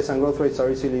 community size, and growth rates are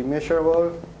easily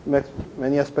measurable.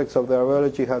 Many aspects of their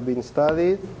biology have been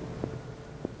studied.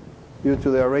 Due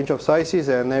to their range of sizes,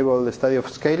 they enable the study of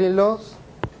scaling laws.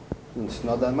 It's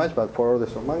not that much, but for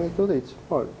orders of magnitude, it's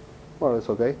more or less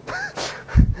okay.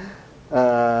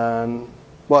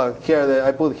 Well, here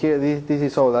I put here, this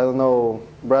is all. I don't know,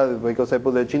 Brad, because I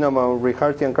put the genome of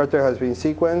Riharty and Carter has been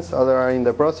sequenced. Others are in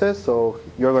the process, so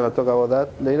you're going to talk about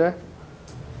that later.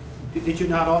 Did you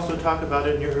not also talk about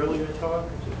it in your earlier talk?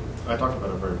 I talked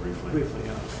about it very briefly. Briefly,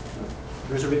 yeah.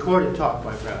 There's a recorded talk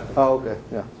by Brad. Oh, okay,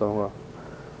 yeah. So.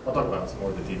 I'll talk about some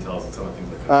more of the details and some of the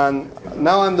things And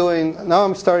now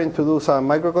I'm starting to do some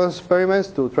microcosm experiments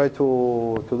to try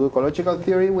to do ecological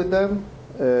theory with them.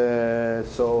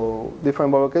 So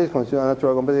different volcanoes consider a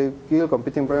natural competitive gill,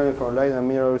 competing primarily for light and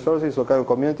mineral resources. So kind of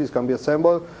communities can be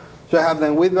assembled. So I have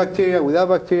them with bacteria, without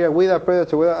bacteria, with a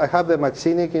predator. I have them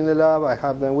axinic in the lab. I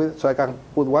have them with, so I can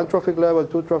put 1 trophic level,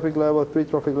 2 trophic level, 3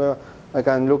 trophic level. I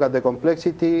can look at the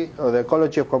complexity or the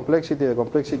ecology of complexity. The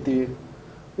complexity.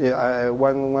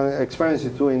 One experience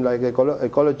is doing like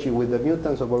ecology with the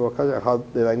mutants of Volvocine, how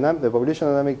the population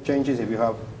dynamic changes if you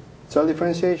have cell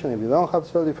differentiation, if you don't have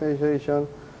cell differentiation.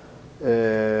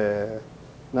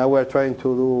 Now we're trying to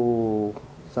do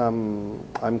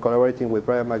I'm collaborating with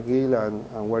Brian McGill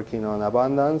and working on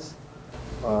abundance.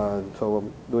 So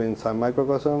I'm doing some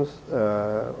microcosms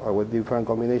with different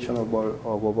combination of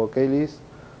Volvocalis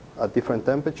at different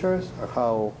temperatures,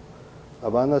 how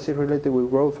abundance is related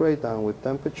with growth rate and with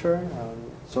temperature.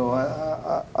 So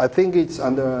I think it's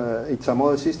a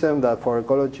model system that for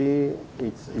ecology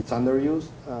it's underused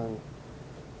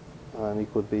and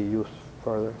it could be used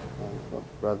further.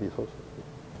 Brad is also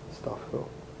stuff.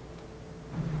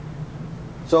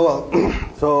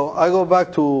 So I go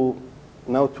back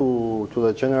now to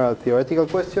the general theoretical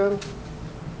question.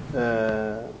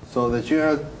 So the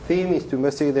general theme is to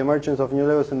investigate the emergence of new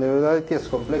levels in the individuality as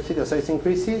complexity as size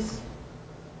increases.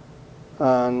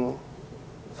 And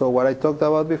so what I talked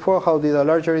about before, how did a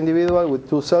larger individual with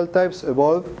 2 cell types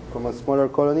evolve from a smaller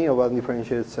colony of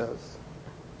undifferentiated cells?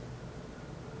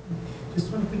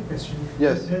 Just one quick question.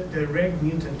 Yes. The reg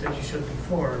mutant that you showed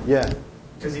before, yeah.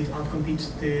 Does it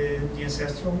outcompete the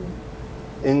ancestral?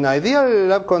 In ideal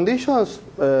lab conditions,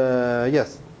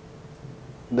 yes.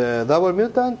 The double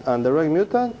mutant and the reg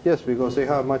mutant, yes, because they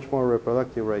have much more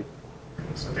reproductive rate.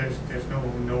 So there's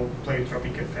no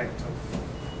pleiotropic effect of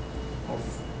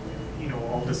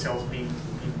all the cells being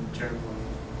germinal.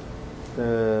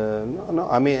 No.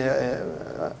 I mean,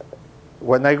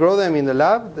 when I grow them in the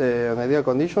lab, in ideal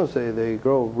conditions, they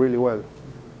grow really well.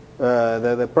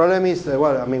 The problem is, then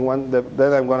I'm going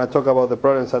to talk about the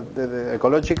problems that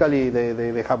ecologically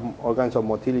they have all kinds of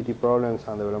motility problems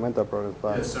and developmental problems.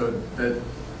 Yeah, so that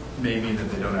may mean that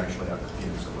they don't actually have to feed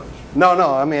them so much.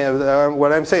 No. I mean,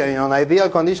 what I'm saying, on ideal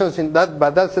conditions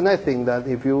but that's the nice thing, that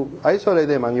if you isolate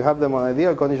them and you have them on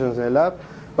ideal conditions in the lab,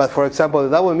 but for example, the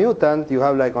double mutant, you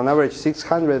have like on average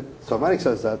 600 somatic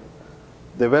cells that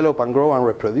develop and grow and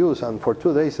reproduce, and for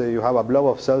 2 days you have a blob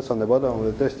of cells on the bottom of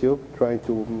the test tube trying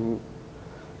to.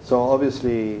 So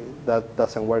obviously that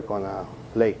doesn't work on a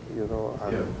lake,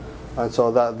 and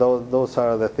so those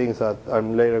are the things that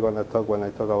I'm later going to talk when I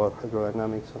talk about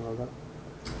hydrodynamics and all that.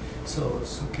 So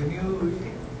can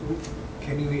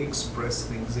you express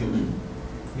things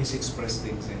misexpress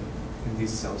things in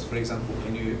these cells? For example,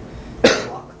 can you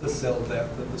block the cell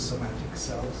death of the somatic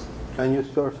cells? Can you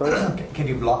sorry? Can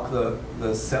you block the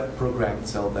programmed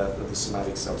cell death of the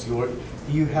somatic cells?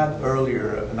 You had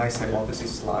earlier a nice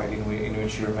hypothesis slide in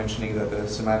which you were mentioning that the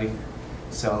somatic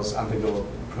cells undergo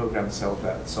programmed cell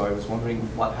death. So I was wondering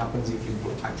what happens if you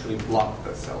actually block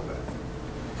the cell death.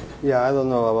 Yeah, I don't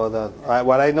know about that.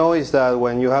 What I know is that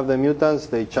when you have the mutants,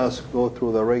 they just go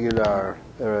through the regular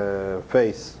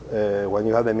phase. When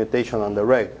you have the mutation on the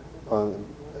reg, on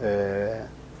the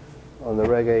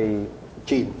reg A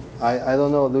gene. I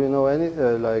don't know. Do you know any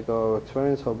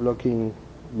experience of blocking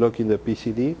the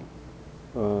PCD? We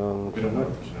don't know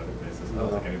what the genetic basis. I don't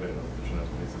think anybody knows what the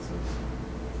genetic basis is.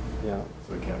 Yeah.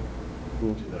 So we can't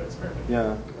do that experiment.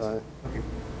 Yeah. Okay.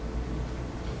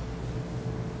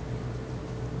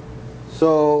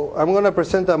 So I'm going to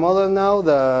present a model now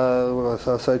that,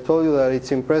 as I told you, that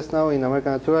it's impressed now in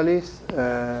American Naturalists.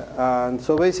 And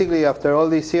so basically, after all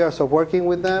these years of working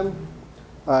with them,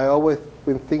 I always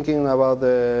been thinking about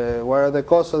what are the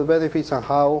costs and benefits and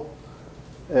how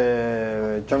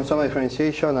germ-soma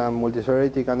differentiation and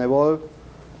multicellularity can evolve.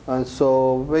 And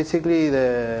so basically,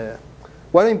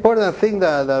 one important thing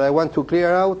that I want to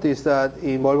clear out is that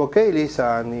in Volvocalis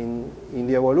and in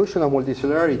the evolution of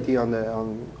multicellularity on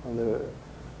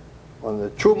the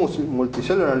true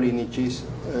multicellular lineages,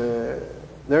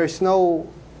 there is no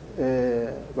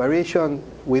variation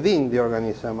within the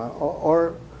organism,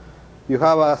 or you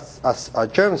have a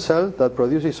germ cell that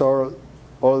produces all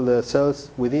the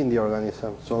cells within the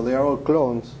organism. So they are all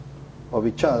clones of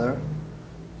each other.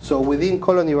 So within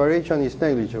colony variation is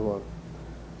negligible.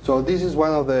 So this is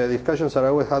one of the discussions that I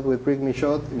always had with Rick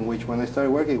Michaud, in which when I started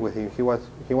working with him, he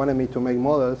wanted me to make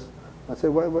models. I said,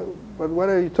 what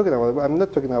are you talking about? I'm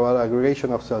not talking about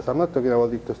aggregation of cells. I'm not talking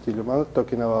about dictostelium. I'm not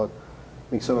talking about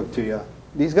myxobacteria.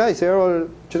 These guys, they're all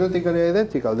genetically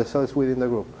identical, the cells within the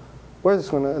group.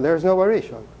 There's no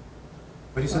variation.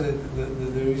 But you said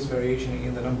that there is variation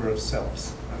in the number of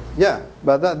cells. Right? Yeah,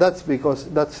 but that's because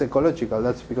that's ecological.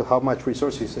 That's because how much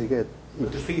resources they get.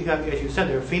 But as you said,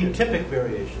 there are phenotypic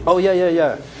variations. Oh, yeah.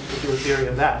 If you were theory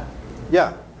of that.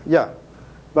 Yeah.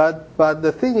 But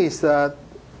the thing is that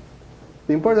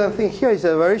the important thing here is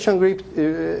that variation group,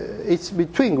 it's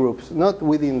between groups, not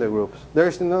within the groups.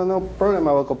 There's no problem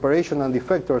about cooperation and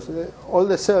defectors. All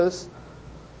the cells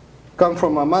come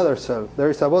from a mother cell. There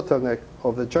is a bottleneck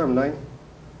of the germline.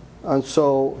 And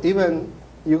so even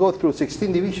you go through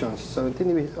 16 divisions, 17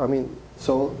 divisions. I mean,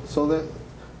 so the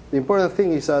important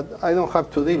thing is that I don't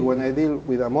have to deal, when I deal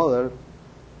with a model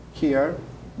here,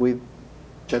 with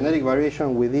genetic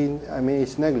variation within, I mean,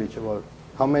 it's negligible.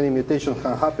 How many mutations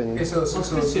can happen? Okay, so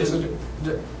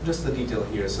just the detail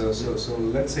here. So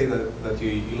let's say that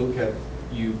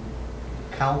you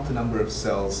count the number of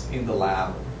cells in the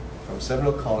lab from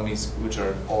several colonies which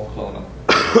are all clonal.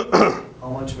 How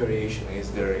much variation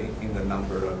is there in the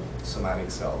number of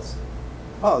somatic cells?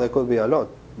 Oh, there could be a lot,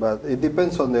 but it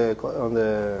depends on the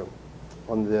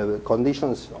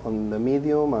conditions, on the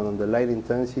medium and on the light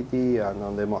intensity and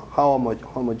on how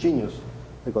homogeneous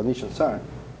the conditions are.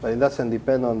 But it doesn't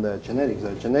depend on the genetics.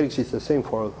 The genetics is the same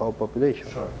for the whole population.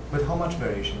 Sure. But how much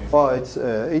variation is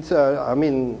there? I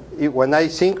mean, when I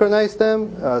synchronize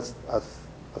them as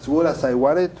good as I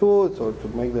wanted to, so to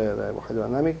make the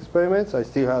hydrodynamic experiments, I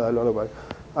still had a lot of.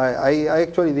 I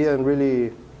actually didn't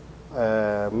really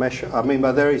measure. I mean,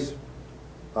 but there is.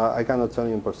 I cannot tell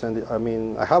you in percentage. I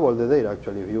mean, I have all the data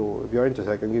actually. If you're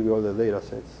interested, I can give you all the data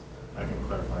sets. I can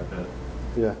clarify a bit.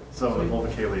 Yeah. So the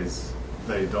Volvocales,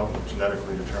 they don't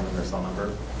genetically determine their cell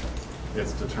number.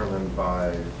 It's determined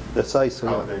by the size,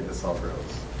 how big the cell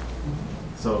grows.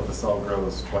 So if the cell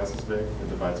grows twice as big, it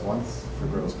divides once. If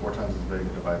it grows 4 times as big,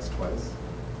 it divides twice.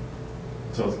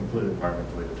 So it's completely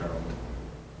environmentally determined.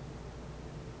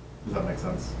 Does that make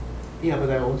sense? Yeah, but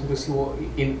I wanted to see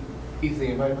if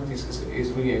the environment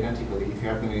is really identical, if you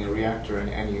have them in a reactor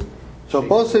and you...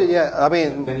 Supposedly, yeah, I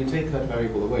mean... Then you take that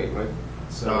variable away, right?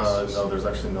 So no, there's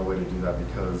actually no way to do that,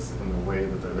 because in the way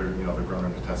that they're grown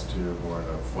in a test tube or in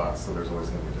a flask, so there's always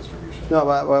going to be distribution. No,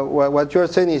 but what you're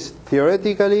saying is,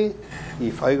 theoretically,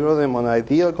 if I grow them on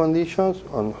ideal conditions,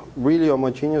 on really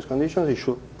homogeneous conditions, it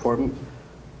should, for me,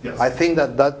 yes. I think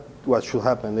that what should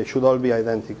happen. They should all be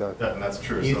identical. Yeah, and that's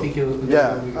true. You think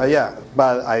yeah,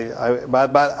 but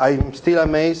I'm still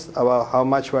amazed about how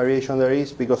much variation there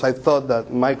is, because I thought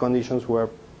that my conditions were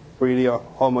pretty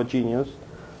homogeneous,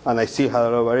 and I still had a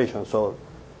lot of variation. So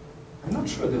I'm not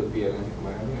sure they would be identical.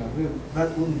 I mean,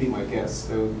 that wouldn't be my guess.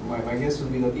 So my guess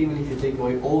would be that even if you take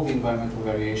away all the environmental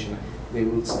variation, they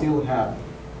will still have,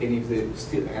 and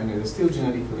they're still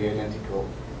genetically identical,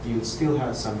 you would still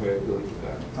have some variability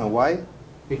there. And why?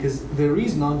 Because there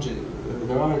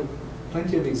are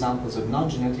plenty of examples of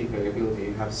non-genetic variability.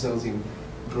 You have cells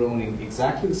grown in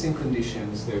exactly the same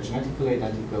conditions, they're genetically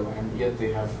identical, and yet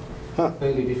they have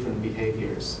fairly different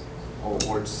behaviors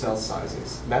or cell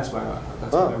sizes. That's what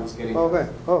I was getting at. Okay.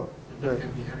 Oh, okay.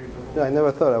 Yeah, I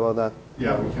never thought about that.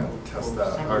 Yeah, we can't test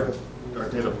that. Our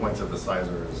data points at the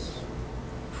sizer is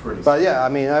pretty. But yeah, I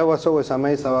mean, I was always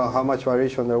amazed about how much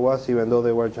variation there was, even though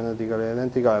they were genetically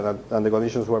identical and the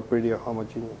conditions were pretty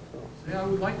homogeneous. So. Yeah, I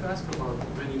would like to ask about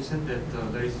when you said that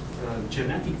there is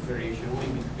genetic variation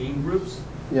only between groups.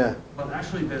 Yeah. But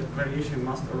actually, that variation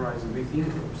must arise within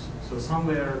groups. So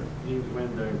somewhere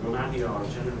when the gonadia are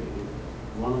generated,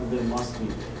 one of them must be,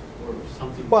 or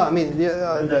something. Well, I mean,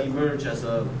 yeah, they emerge as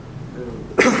a.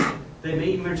 They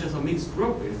may emerge as a mixed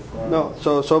group if... No,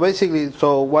 so basically,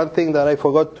 one thing that I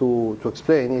forgot to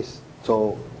explain is,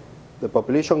 so the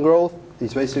population growth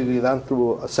is basically done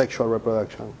through a sexual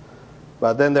reproduction.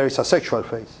 But then there is a sexual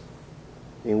phase,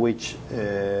 in which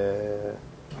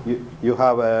you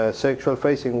have a sexual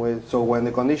phase in which, so when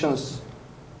the conditions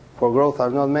for growth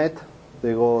are not met,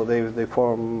 they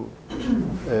form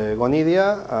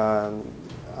gonidia,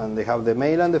 and they have the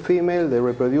male and the female. They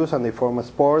reproduce and they form a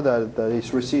spore that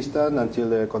is resistant until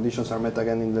the conditions are met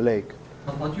again in the lake.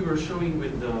 But what you were showing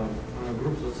with the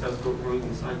groups of cells growing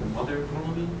inside the mother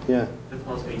colony, yeah, that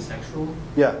was asexual?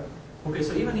 Yeah. Okay,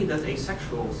 so even in that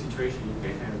asexual situation, you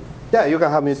can have... Yeah, you can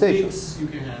have mutations. Sticks, you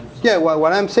can have... Yeah,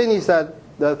 what I'm saying is that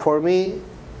for me,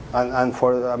 and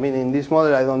for, I mean, in this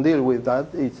model, I don't deal with that.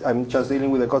 I'm just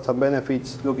dealing with the costs and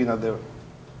benefits, looking at the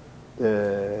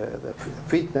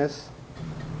fitness.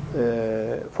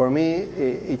 For me,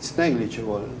 it's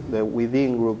negligible, the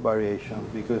within group variation,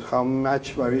 because how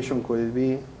much variation could it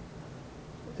be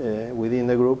within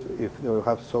the group if you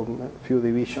have so few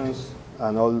divisions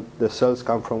and all the cells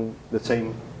come from the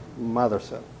same mother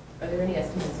cell? Are there any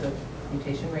estimates of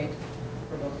mutation rate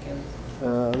for Volvocines?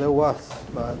 There was,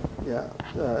 but yeah,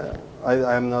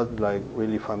 I'm not like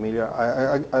really familiar.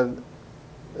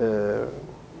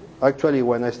 Actually,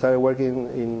 when I started working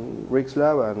in Rick's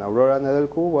lab and Aurora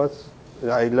Nedelcu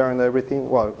I learned everything.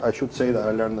 Well, I should say that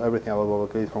I learned everything about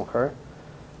Volvocines from her.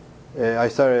 I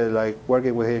started like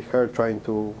working with her, trying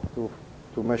to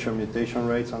measure mutation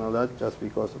rates and all that, just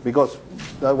because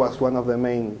that was one of the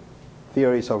main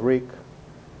theories of Rick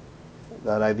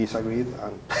that I disagreed,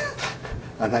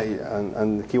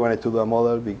 and he wanted to do a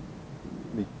model,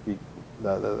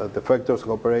 the factors,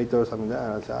 operators. I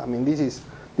mean, this is.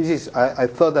 I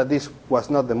thought that this was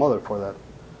not the model for that.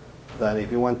 That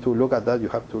if you want to look at that, you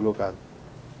have to look at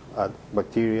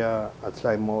bacteria, at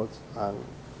slime molds, and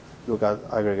look at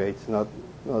aggregates. Not.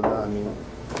 I mean,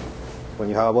 when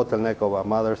you have a bottleneck of a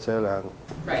mother cell and.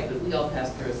 Right, but we all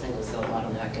pass through a single cell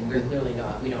bottleneck, and we're clearly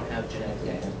not. We don't have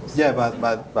genetically identical cells. Yeah,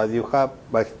 but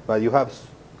you have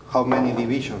how many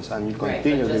divisions, and you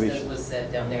continue division. Right, but just as was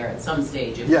said down there, at some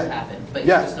stage it will happen, but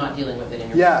you're just not dealing with it in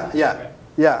your process.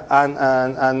 Yeah, and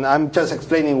I'm just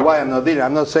explaining why I'm not dealing.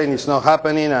 I'm not saying it's not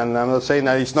happening, and I'm not saying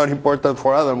that it's not important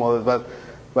for other models,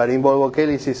 but in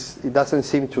Volvocines it doesn't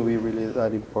seem to be really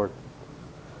that important.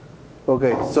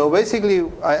 Okay, so basically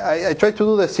I try to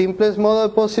do the simplest model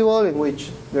possible, in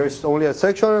which there is only a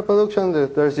sexual reproduction,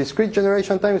 there's discrete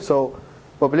generation time, so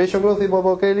population growth in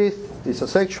Volvocines is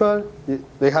asexual.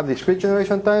 They have discrete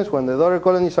generation times. When the daughter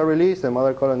colonies are released, the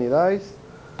mother colony dies.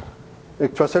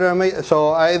 Extracellular, so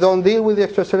I don't deal with the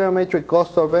extracellular matrix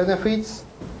cost or benefits.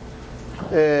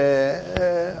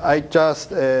 I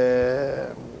just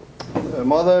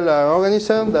model an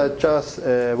organism that just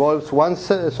evolves one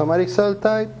somatic cell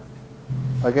type.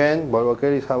 Again,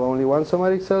 Volvocines have only one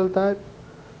somatic cell type.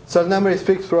 Cell number is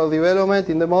fixed throughout development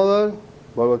in the model.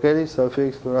 Volvocines cell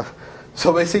fixed throughout.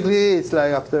 So basically, it's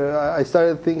like after I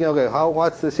started thinking, okay,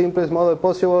 what's the simplest model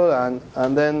possible, and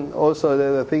then also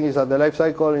the thing is that the life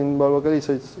cycle in Volvocines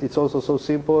it's also so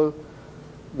simple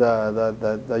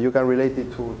that you can relate it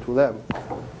to them.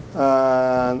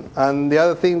 And the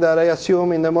other thing that I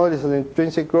assume in the model is the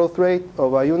intrinsic growth rate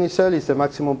of a unicell is the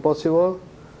maximum possible,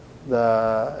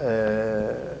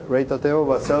 the rate of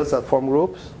the cells that form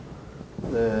groups,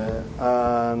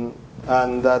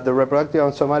 and that the reproductive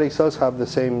and somatic cells have the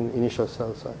same initial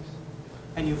cell size.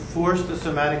 And you force the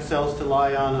somatic cells to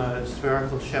lie on a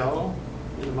spherical shell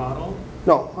in the model?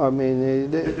 No, I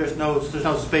mean there's no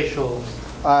spatial.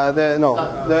 There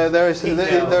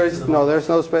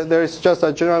is just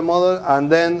a general model, and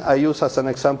then I use as an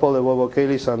example the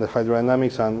Volvocines and the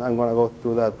hydrodynamics, and I'm going to go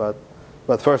through that.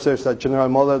 But first, there's a general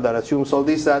model that assumes all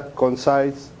this that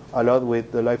coincides a lot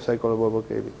with the life cycle of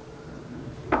Volvocines.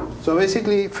 So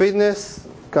basically, fitness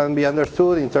can be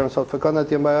understood in terms of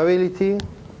fecundity and viability.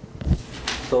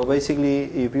 So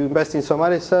basically, if you invest in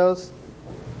somatic cells,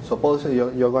 suppose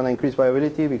you're going to increase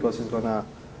viability because it's going to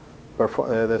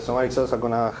the somatic cells are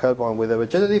going to help on with the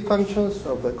vegetative functions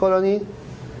of the colony.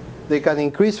 They can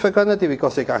increase fecundity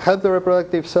because they can help the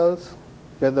reproductive cells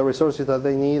get the resources that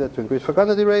they need to increase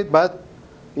fecundity rate. But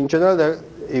in general,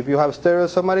 if you have sterile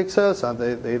somatic cells and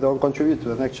they don't contribute to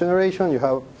the next generation, you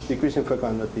have decreasing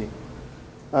fecundity.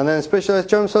 And then specialized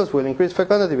germ cells will increase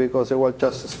fecundity because they will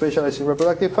just specialize in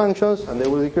reproductive functions, and they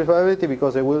will decrease viability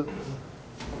because they will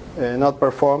not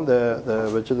perform the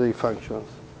vegetative functions.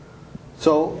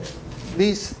 So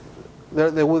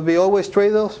there will be always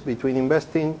trade-offs between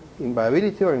investing in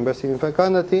viability or investing in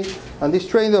fecundity, and these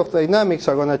trade-off dynamics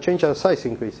are going to change as size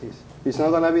increases. It's not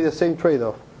going to be the same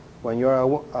trade-off when you're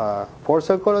a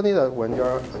 4-cell colony that when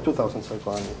you're a 2,000-cell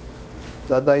colony.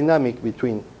 That dynamic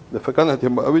between the fecundity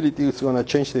and viability is going to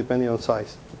change depending on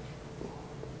size.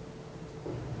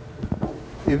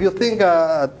 If you think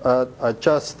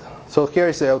so here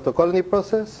is the autocolony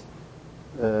process.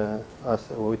 As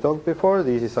we talked before,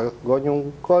 this is a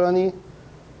gonium colony.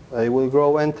 It will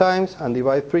grow n times and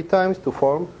divide 3 times to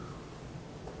form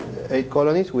 8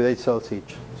 colonies with 8 cells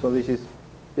each. So this is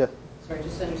Yes. Sorry,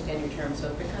 just to understand your term. So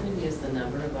fecundity is the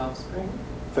number of offspring?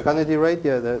 Fecundity rate,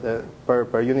 yeah, the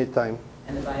per unit time.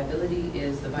 And the viability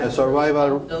is the viability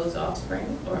survival, of those offspring?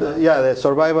 Yeah, the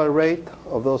survival rate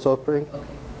of those offspring.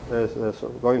 Okay.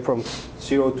 Going from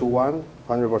 0 to 1,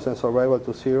 100% survival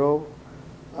to 0.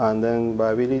 And then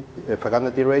viability,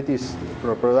 fecundity rate is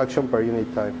reproduction per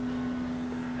unit time.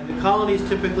 And the colonies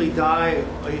typically die,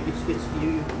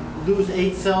 you lose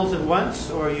 8 cells at once,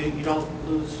 or you don't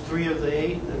lose 3 of the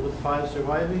 8 with 5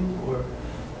 surviving, or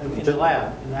in the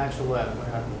lab, in the actual lab, what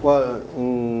happens? Well,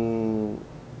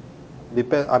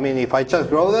 I mean, if I just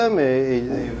grow them,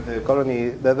 the colony,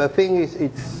 the thing is,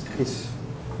 it's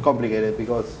complicated,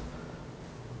 because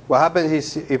what happens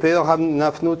is if they don't have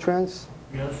enough nutrients,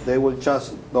 they will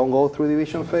just don't go through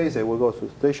division phase, they will go to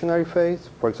stationary phase,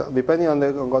 for example, depending on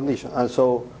the condition. And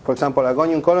so, for example, a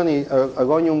gonium colony, a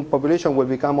gonium population will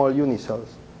become all unicells,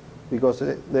 because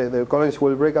the colonies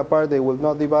will break apart, they will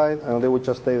not divide, and they will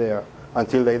just stay there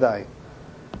until they die.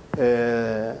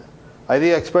 I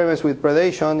did experiments with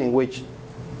predation in which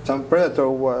some predator,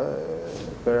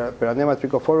 Peranema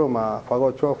trichophorum, a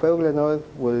phagotroph euglenoid,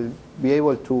 will be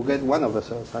able to get one of the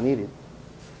cells and eat it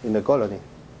in the colony.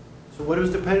 So what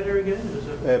was the predator again?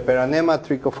 Peranema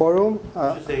trichophorum.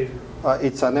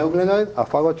 It's an euglenoid, a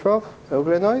phagotroph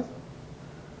euglenoid.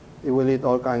 It will eat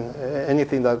all kinds,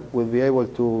 anything that will be able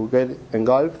to get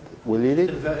engulfed will eat it.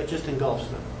 It just engulfs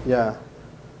them. Yeah.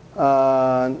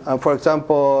 And for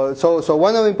example, so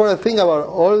one of the important things about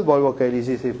all Volvocalyces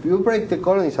is if you break the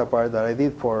colonies apart, that I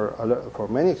did for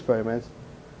many experiments,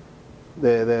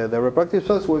 the reproductive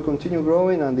cells will continue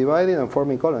growing and dividing and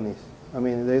forming colonies. I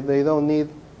mean, they don't need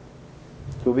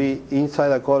to be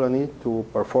inside a colony to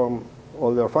perform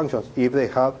all their functions if they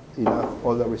have enough,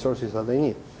 all the resources that they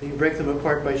need. So you break them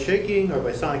apart by shaking or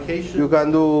by sonication? You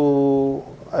can do,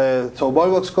 so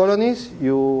Volvox colonies,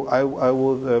 I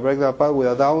would break them apart with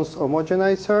a Downs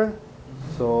homogenizer.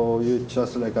 So you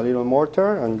just like a little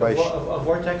mortar and by a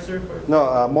vortexer? No,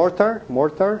 a mortar,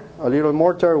 a little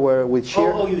mortar where with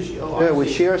shear, with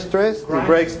shear stress, it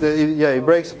breaks it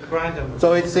breaks.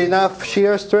 So it's enough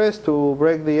shear stress to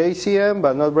break the ACM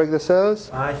but not break the cells.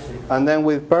 I see. And then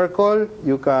with Percol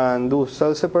you can do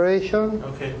cell separation.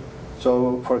 Okay.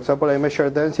 So for example, I measure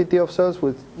density of cells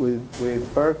with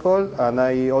Percol, and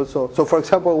I also, so for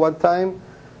example, one time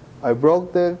I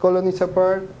broke the colonies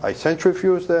apart, I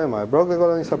centrifuged them, I broke the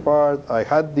colonies apart, I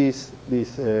had this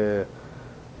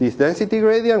density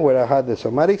gradient where I had the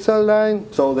somatic cell line,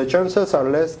 so the germ cells are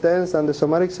less dense than the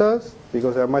somatic cells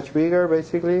because they're much bigger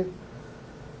basically.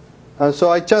 And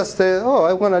so I just said, oh,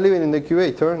 I want to leave it in the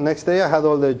incubator. Next day I had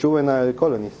all the juvenile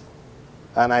colonies.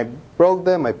 And I broke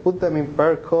them, I put them in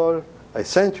Percol, I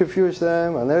centrifuged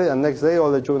them, and next day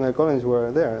all the juvenile colonies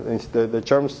were there. The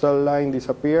germ cell line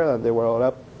disappeared and they were all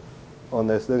up on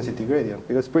this density gradient,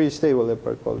 because it's pretty stable, the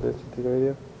Percol density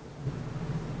gradient.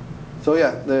 So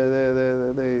yeah,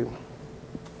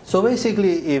 so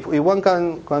basically, if one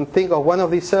can think of one of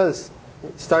these cells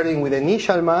starting with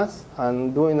initial mass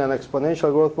and doing an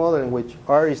exponential growth model in which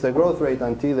R is the growth rate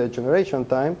until the generation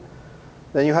time,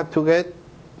 then you have to get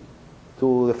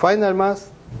to the final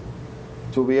mass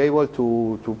to be able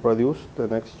to produce the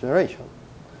next generation.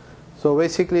 So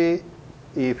basically,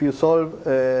 if you solve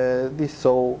this,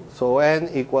 so n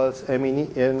equals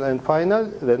n final,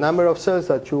 the number of cells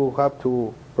that you have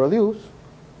to produce,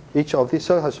 each of these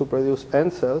cells has to produce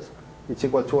n cells, it's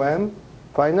equal to m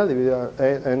final divided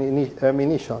by m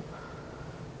initial.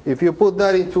 If you put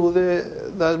that into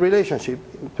that relationship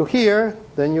to here,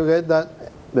 then you get that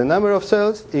the number of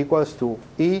cells equals to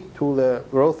e to the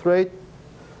growth rate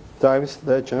times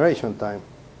the generation time.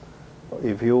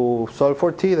 If you solve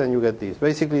for t, then you get this.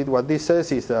 Basically, what this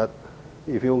says is that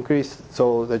if you increase,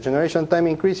 so the generation time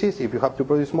increases if you have to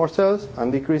produce more cells,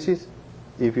 and decreases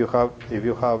if you have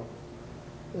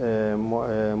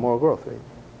more growth rate.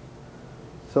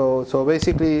 So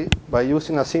basically, by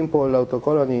using a simple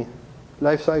autocolony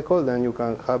life cycle, then you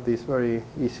can have this very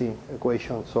easy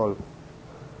equation solved.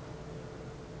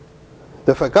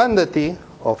 The fecundity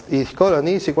of each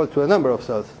colony is equal to the number of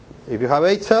cells. If you have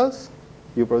 8 cells,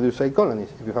 you produce 8 colonies.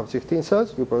 If you have 16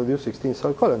 cells, you produce 16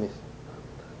 cell colonies.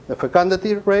 The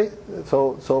fecundity rate,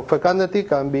 so fecundity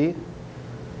can be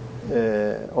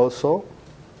also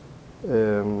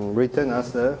written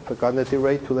as the fecundity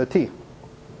rate to the t.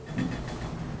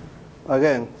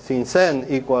 Again, since n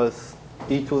equals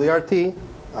e to the rt,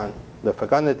 and the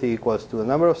fecundity equals to the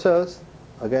number of cells,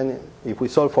 again, if we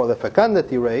solve for the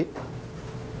fecundity rate,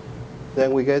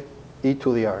 then we get e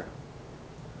to the r.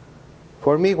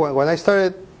 For me, when I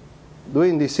started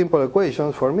doing these simple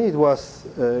equations, for me it was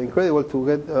incredible to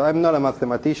get. I'm not a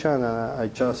mathematician, I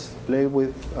just play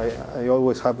with. I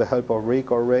always have the help of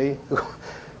Rick or Ray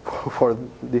for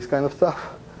this kind of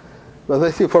stuff. But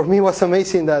basically, for me, it was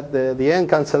amazing that the n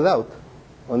canceled out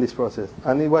on this process,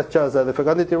 and it was just that the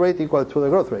fecundity rate equal to the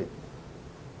growth rate,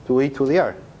 to e to the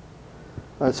r.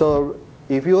 And so,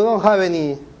 if you don't have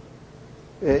any.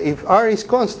 If R is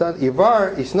constant, if R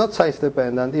is not size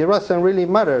dependent, it doesn't really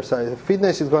matter.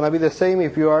 Fitness is going to be the same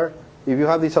if you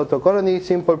have this autocolony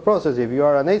simple process. If you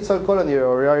are an 8-cell colony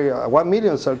or you are a 1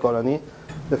 million cell colony,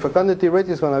 the fecundity rate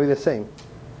is going to be the same.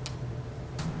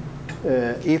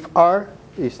 If R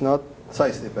is not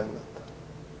size dependent.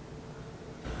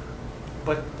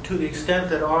 But to the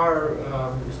extent that R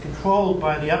is controlled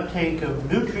by the uptake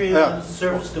of nutrients,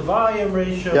 surface to volume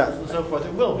ratios, and so forth,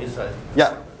 it will be size.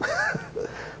 Yeah.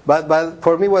 But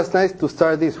for me, it was nice to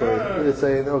start this way. You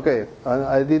say, okay,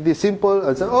 I did this simple.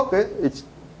 I said, okay, it's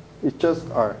just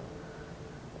R.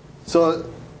 So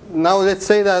now let's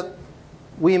say that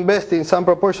we invest in some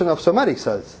proportion of somatic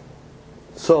cells.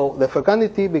 So the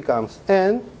fecundity becomes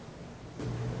N.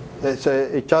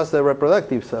 It's just the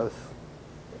reproductive cells,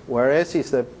 whereas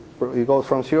it goes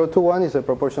from 0 to 1 is the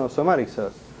proportion of somatic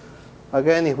cells.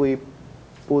 Again, if we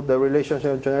put the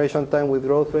relationship of generation time with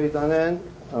growth rate and N,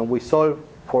 and we solve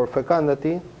for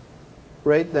fecundity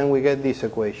rate, then we get this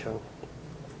equation.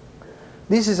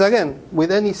 This is, again,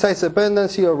 with any size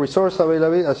dependency or resource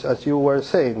availability, as you were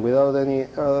saying, without any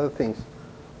other things.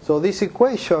 So this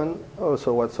equation,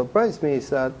 also what surprised me is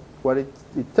that, what it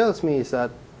tells me is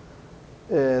that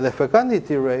the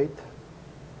fecundity rate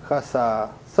has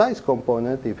a size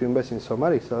component, if you invest in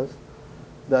somatic cells,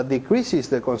 that decreases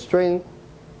the constraint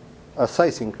as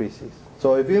size increases.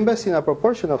 So if you invest in a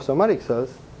proportion of somatic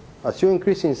cells, as you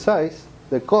increase in size,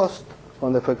 the cost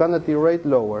on the fecundity rate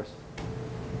lowers.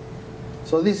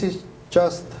 So this is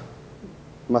just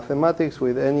mathematics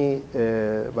with any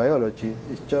biology.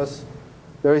 It's just,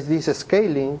 there is this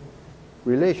scaling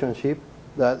relationship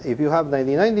that if you have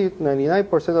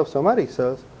 99% of somatic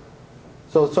cells,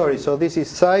 so this is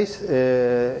size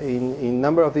in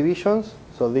number of divisions.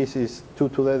 So this is 2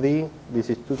 to the D, this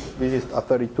is a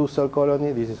 32 cell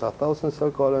colony, this is a 1,000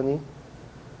 cell colony.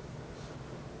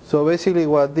 So basically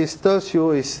what this tells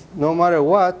you is no matter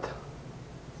what,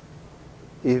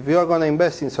 if you are going to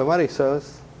invest in somatic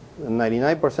cells,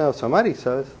 99% of somatic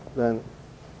cells, then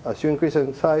as you increase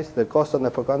in size, the cost on the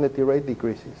fecundity rate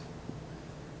decreases.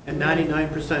 And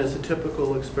 99% is a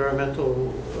typical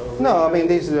experimental. No, I mean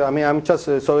I'm just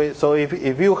so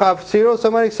if you have 0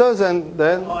 somatic cells, and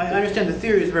then. I understand the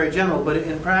theory is very general, but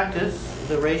in practice,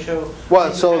 the ratio.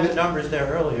 Well, so the numbers there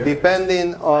earlier.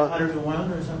 Depending on. 100 to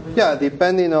 1 or something. Yeah,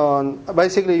 depending on.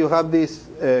 Basically, you have this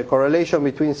correlation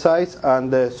between size and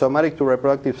the somatic to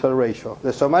reproductive cell ratio.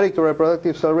 The somatic to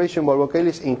reproductive cell ratio in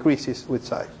Volvocalis increases with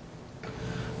size.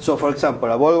 So, for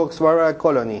example, a Volvox varroa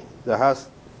colony that has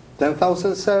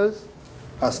 10,000 cells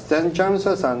has 10 germ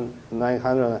cells and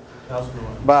 900.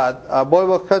 But a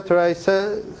Volvox characterized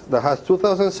cell that has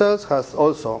 2,000 cells has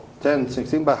also 10,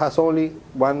 16, but has only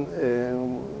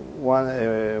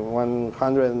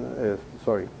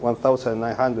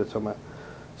 1,900 somatic.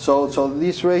 So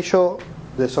this ratio,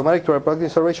 the somatic to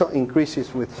reproductive cell ratio,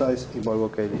 increases with size in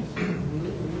Volvocalis.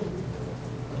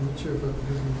 I'm not sure if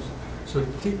so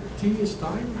T is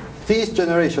time? T is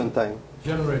generation time.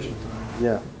 Generation time.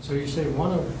 Yeah. So you say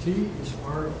 1 over T is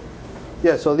R?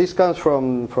 Yeah, so this comes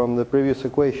from the previous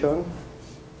equation.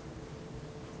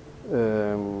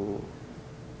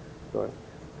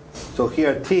 So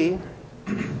here T,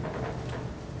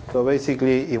 so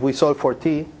basically if we solve for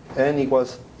T, N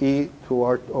equals E to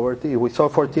R over T. If we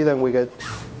solve for T, then we get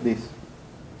this.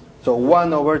 So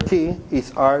 1 over T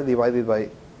is R divided by,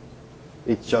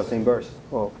 it's just inverse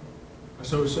of.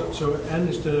 So N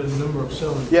is the number of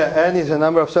cells. Yeah, N is the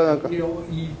number of cells. E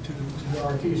to the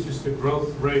RT is just the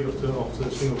growth rate of the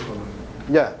single colony.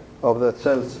 Yeah, of the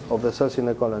cells in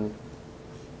the colony.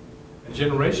 And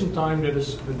generation time, that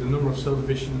is the number of cell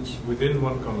divisions within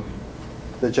one colony.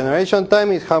 The generation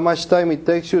time is how much time it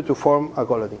takes you to form a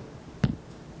colony.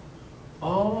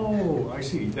 Oh, I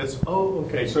see.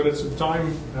 Okay. So that's the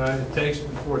time it takes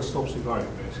before it stops dividing,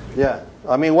 basically. Yeah.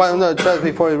 I mean, just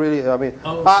before it really. I mean,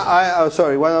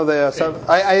 sorry. One of the.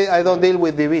 I don't deal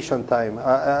with division time.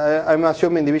 I'm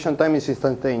assuming division time is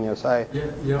instantaneous. I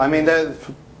mean,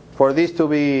 for this to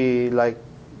be like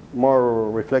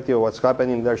more reflective of what's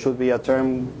happening, there should be a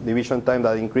term division time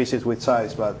that increases with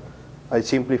size. But I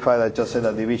simplified. I just said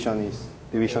that division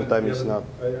time is not.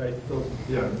 I thought,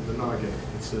 but now again,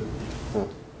 it's a.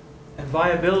 And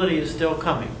viability is still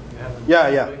coming.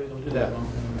 Yeah. We'll do that one.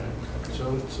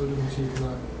 So let me see.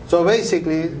 So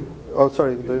basically, oh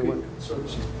sorry.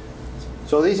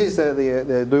 So this is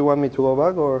the. Do you want me to go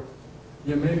back or?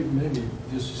 Yeah, maybe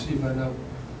just to see by now.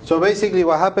 So basically,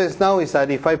 what happens now is that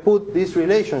if I put this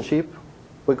relationship,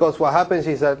 because what happens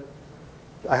is that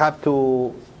I have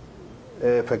to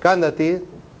fecundity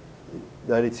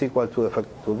that it's equal to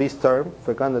this term,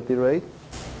 fecundity rate.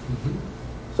 Mm-hmm.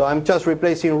 So I'm just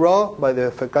replacing rho by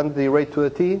the fecundity rate to the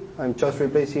t. I'm just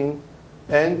replacing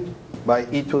n by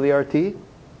e to the rt.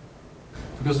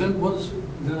 Because then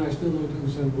I still don't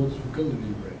understand what's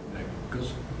fecundity rate.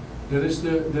 Because that is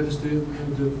the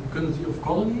fecundity of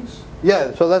colonies.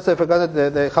 Yeah, so that's the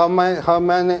fecundity.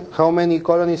 How many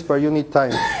colonies per unit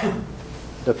time?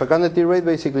 The fecundity rate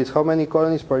basically is how many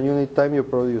colonies per unit time you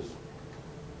produce.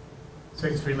 So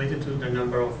it's related to the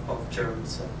number of germ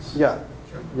cells. Yeah.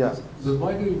 Yeah. But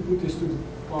why do you put this to the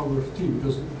power of t?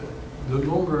 Because the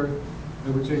longer, I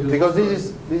would say, because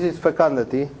this is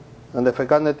fecundity, and the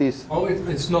fecundity is. Oh,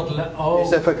 it's not.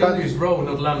 It's fecundity is rho,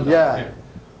 not lambda. Yeah. Okay.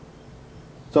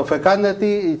 So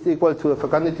fecundity is equal to the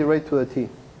fecundity rate to the t,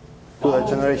 to the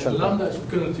generation. Lambda is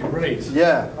fecundity rate.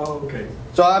 Yeah. Oh, okay.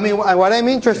 So I mean, what I'm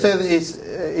interested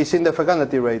is in the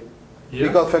fecundity rate,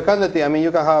 because fecundity. I mean,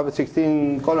 you can have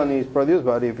 16 colonies produced,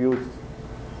 but if you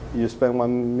spend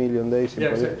 1 million days in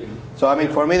exactly. So I mean,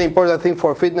 for me, the important thing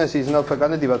for fitness is not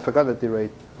fecundity, but fecundity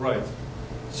rate. Right.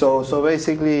 So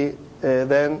basically,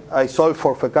 then I solve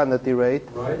for fecundity rate,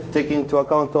 taking into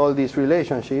account all these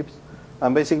relationships,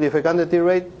 and basically fecundity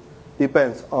rate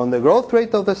depends on the growth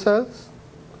rate of the cells,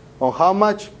 on how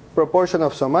much proportion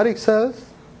of somatic cells,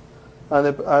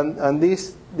 and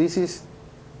this is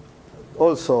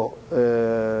also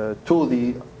to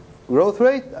the growth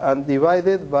rate and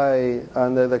divided by,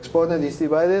 and the exponent is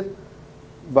divided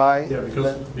by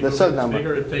the cell number.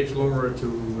 Bigger, it takes longer to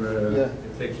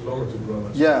it takes longer to grow.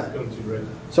 Rate.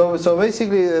 So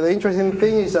basically, the interesting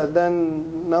thing is that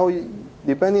then now,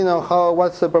 depending on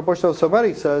what's the proportion of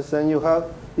somatic cells, then you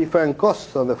have different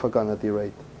costs on the fecundity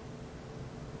rate.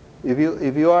 If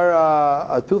you are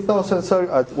a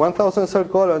 1,000 cell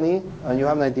colony and you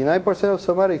have 99% of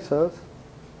somatic cells,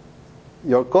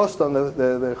 your cost on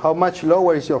the how much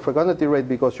lower is your fecundity rate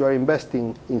because you are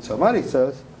investing in somatic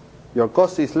cells, your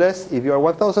cost is less if you are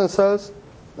 1,000 cells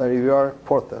than if you are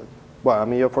 4,000. Well, I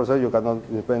mean, your 4 cells you cannot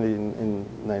spend in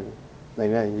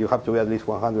 99. You have to be at least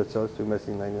 100 cells to invest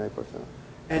in 99%.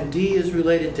 And D is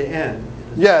related to N.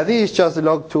 Yeah, D is just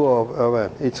log 2 of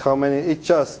N. It's how many. It's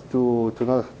just to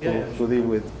deal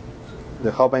with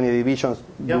how many divisions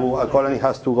a colony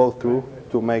has to go through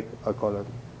to make a colony.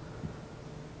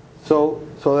 So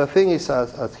the thing is,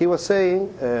 as he was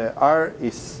saying, R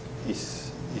is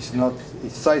not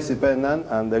size dependent,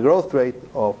 and the growth rate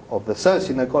of the cells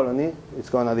in the colony is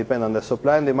going to depend on the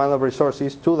supply and demand of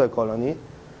resources to the colony,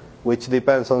 which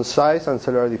depends on size and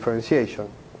cellular differentiation.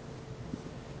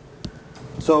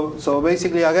 So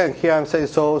basically, again, here I'm saying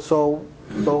so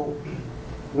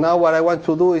now what I want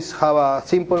to do is have a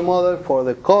simple model for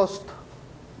the cost,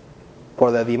 for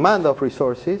the demand of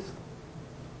resources,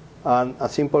 and a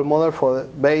simple model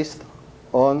based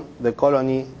on the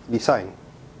colony design.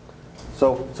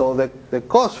 So the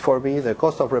cost for me, the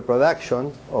cost of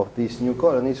reproduction of this new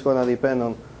colony is going to depend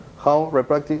on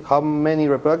how many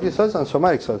reproductive cells and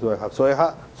somatic cells do I have.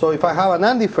 So if I have an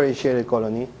undifferentiated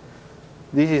colony,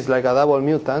 this is like a double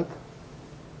mutant,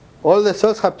 all the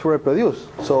cells have to reproduce.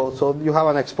 So you have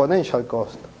an exponential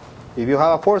cost. If you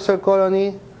have a 4-cell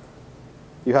colony,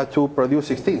 you have to produce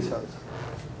 16 cells.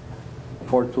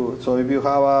 So if you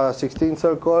have a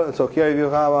 16-cell colony, so here if you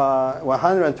have a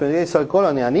 128-cell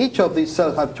colony, and each of these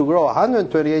cells have to grow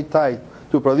 128 times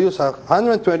to produce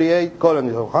 128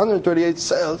 colonies of 128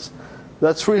 cells,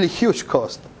 that's really huge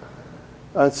cost.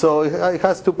 And so it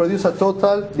has to produce a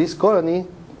total, this colony,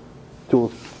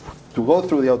 to go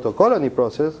through the autocolony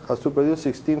process, has to produce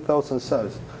 16,000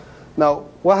 cells. Now,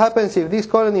 what happens if this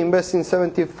colony invests in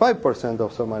 75%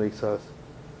 of somatic cells?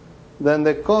 Then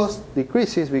the cost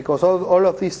decreases because all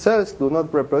of these cells do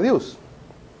not reproduce.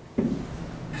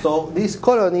 So this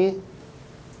colony,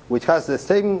 which has the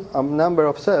same number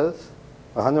of cells,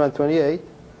 128,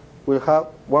 will have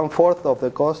 1/4 of the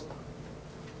cost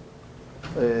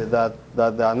that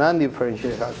the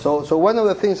non-differentiated has. So one of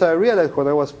the things I realized when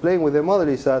I was playing with the model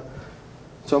is that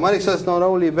somatic cells not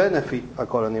only benefit a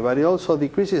colony, but it also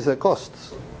decreases the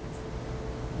costs.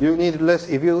 You need less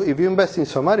if you invest in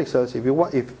somatic cells.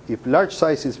 If large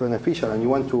size is beneficial and you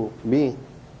want to be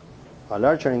a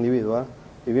larger individual,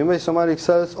 if you invest in somatic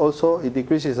cells, also it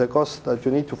decreases the cost that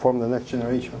you need to form the next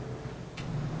generation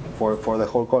for the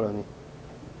whole colony.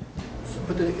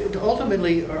 But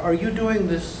ultimately, are you doing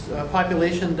this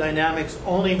population dynamics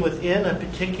only within a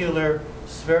particular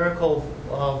spherical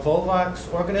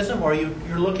Volvox organism, or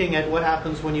you're looking at what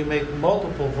happens when you make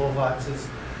multiple Volvoxes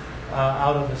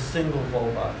out of a single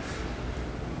Volvox?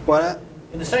 Well,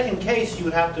 in the second case, you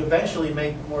would have to eventually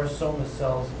make more soma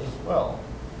cells as well.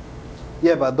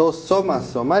 Yeah, but those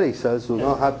somatic cells do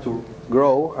not have to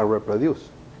grow and reproduce.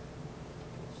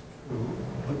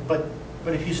 But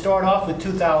if you start off with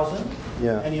 2,000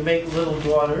 and you make little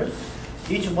daughters,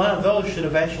 each one of those should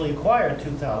eventually acquire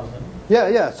 2,000.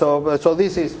 Yeah. So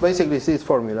this is basically this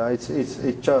formula. It's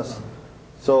just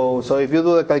so if you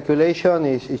do the calculation,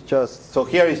 it's just so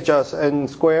here is just n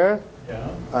squared,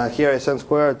 and here is n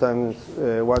squared times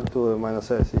 1 to the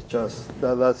minus s. It's just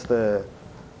that's the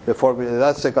formula.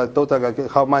 That's the total.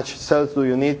 How much cells do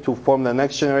you need to form the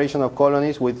next generation of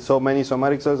colonies with so many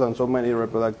somatic cells and so many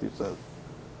reproductive cells?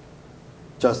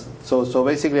 Just so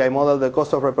basically, I model the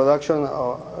cost of reproduction,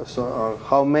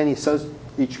 how many cells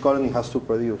each colony has to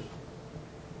produce.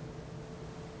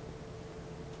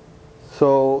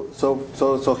 So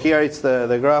here it's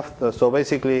the graph. So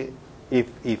basically,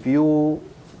 if you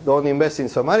don't invest in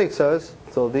somatic cells,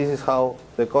 so this is how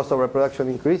the cost of reproduction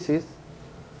increases.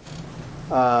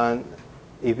 And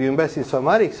if you invest in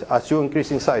somatics, as you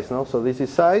increase in size, no? So this is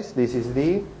size, this is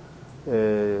d,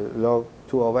 log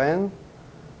 2 of n,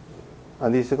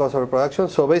 and this is the cost of reproduction.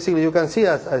 So basically, you can see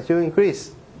as you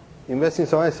increase investing in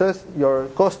somatic cells, your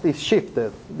cost is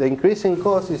shifted. The increasing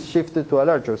cost is shifted to a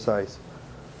larger size.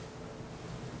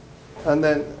 And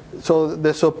then, so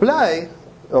the supply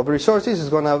of resources is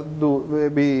going to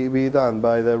be done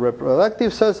by the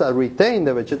reproductive cells that retain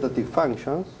the vegetative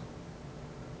functions,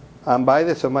 and by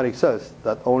the somatic cells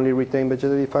that only retain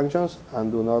vegetative functions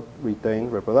and do not retain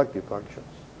reproductive functions.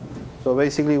 So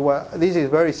basically, this is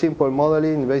very simple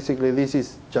modeling. Basically, this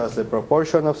is just the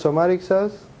proportion of somatic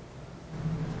cells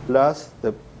plus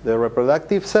the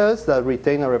reproductive cells that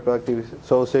retain a reproductive.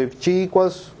 So if G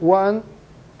equals 1,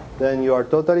 then you are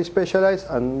totally specialized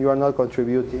and you are not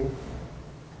contributing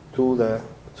to the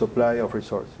supply of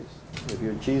resources. If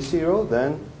your G is 0,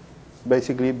 then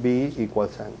basically B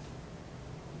equals N.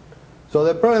 So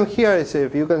the problem here is,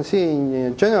 if you can see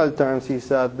in general terms, is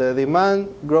that the demand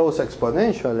grows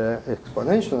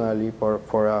exponentially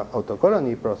for an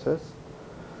autocolony process,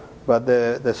 but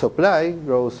the supply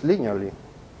grows linearly,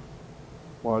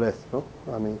 more or less. No,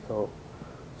 I mean,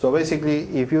 so basically,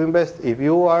 if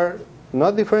you are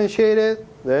not differentiated,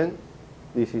 then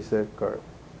this is the curve.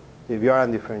 If you are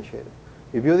undifferentiated,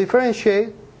 if you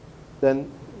differentiate,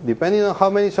 then depending on how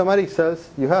many somatic cells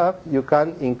you have, you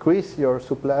can increase your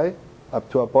supply up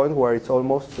to a point where it's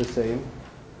almost the same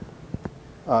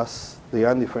as the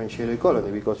undifferentiated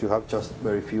colony, because you have just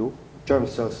very few germ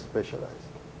cells specialized.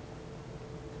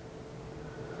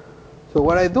 So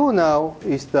what I do now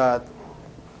is that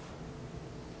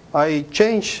I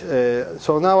change,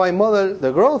 so now I model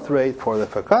the growth rate for the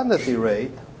fecundity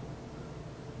rate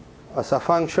as a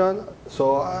function.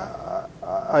 So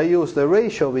I use the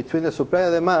ratio between the supply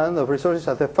and demand of resources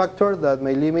as a factor that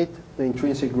may limit the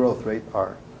intrinsic growth rate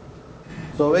R.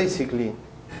 So basically,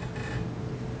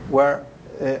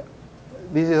 this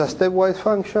is a stepwise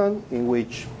function in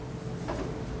which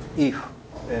if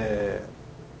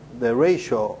the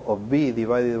ratio of B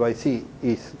divided by C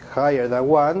is higher than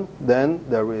 1, then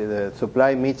the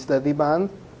supply meets the demand,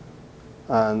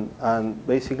 and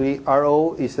basically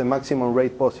RO is the maximum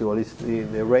rate possible. It's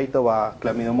the rate of a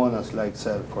Chlamydomonas-like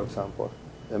cell, for example.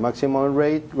 The maximum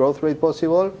growth rate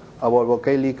possible, a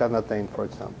Volvocine can attain, for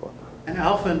example. And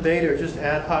alpha and beta are just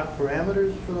ad hoc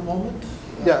parameters for the moment?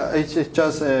 Yeah, it's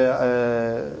just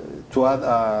to add.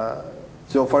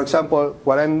 So, for example,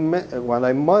 what I'm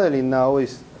modeling now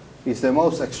is the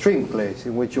most extreme case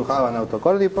in which you have an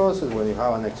autocolony process where you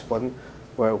have an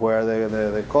where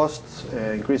the costs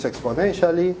increase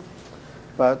exponentially,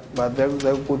 but there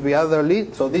could be other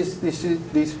leads. So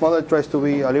this model tries to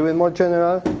be a little bit more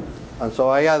general, and so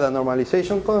I add a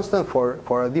normalization constant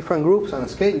for different groups and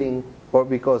scaling.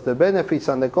 Because the benefits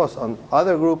and the costs on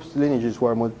other groups, lineages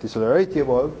where multicellularity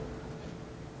evolved,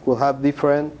 will have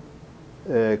different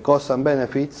costs and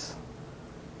benefits.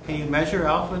 Can you measure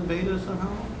alpha and beta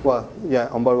somehow? Well, yeah,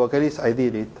 on Volvocelis I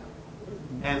did it.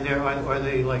 And are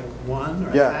they like 1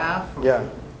 or half? Or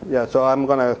Yeah. So I'm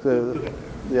gonna,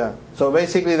 So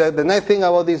basically, the nice thing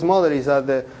about this model is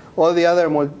that all the other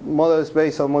models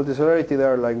based on multicellularity, they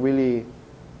are like really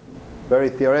very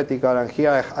theoretical, and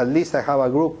here at least I have a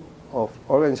group of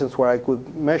organisms where I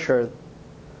could measure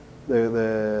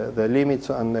the limits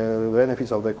and the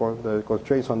benefits of the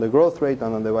constraints on the growth rate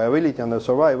and on the viability and the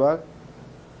survival.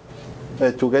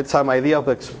 to get some idea of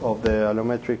the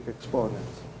allometric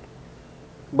exponents.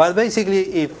 But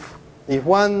basically, if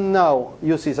one now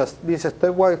uses this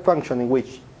stepwise function in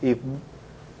which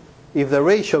if the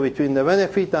ratio between the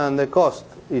benefit and the cost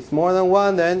is more than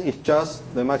 1, then it's just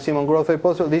the maximum growth rate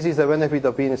possible. This is the benefit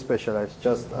of being specialized,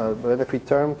 just a benefit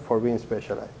term for being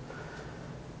specialized.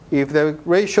 If the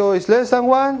ratio is less than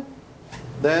 1,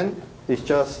 then it's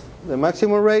just the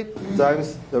maximum rate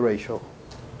times the ratio.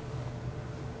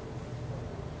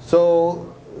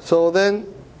 So then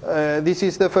this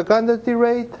is the fecundity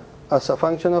rate as a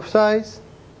function of size.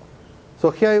 So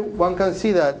here one can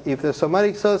see that if the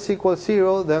somatic cells equal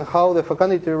 0, then how the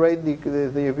fecundity rate,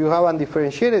 if you have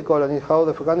undifferentiated colonies, how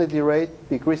the fecundity rate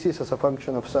decreases as a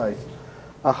function of size.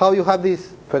 And how you have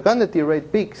this fecundity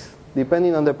rate peaks,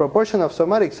 depending on the proportion of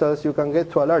somatic cells, you can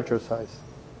get to a larger size.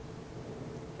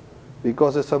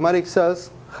 Because the somatic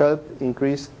cells help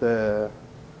increase the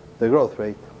growth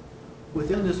rate.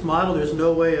 Within this model, there's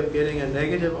no way of getting a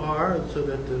negative R so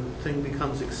that the thing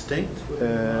becomes extinct?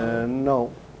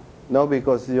 No. No,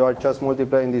 because you are just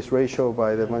multiplying this ratio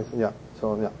by the yeah.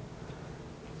 So yeah.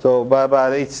 So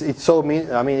but it's so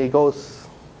mean. I mean it goes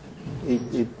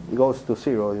to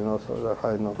 0, you know. So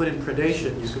I know. Put in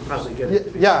predation, you could probably get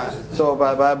it. Yeah. So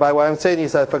but what I'm saying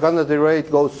is that fecundity rate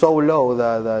goes so low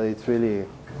that it's really.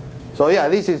 So yeah,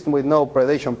 this is with no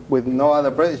predation, with no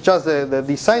other predation. It's just the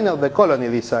design of the colony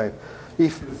design.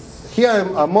 If here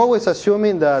I'm always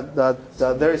assuming that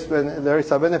there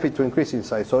is a benefit to increasing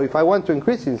size. So if I want to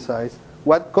increase in size,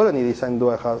 what colony design do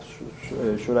I have?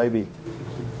 Should I be?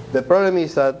 The problem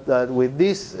is that with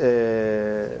this,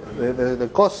 the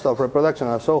cost of reproduction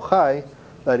are so high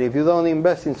that if you don't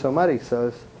invest in somatic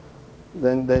cells,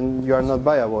 then you are not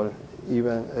viable,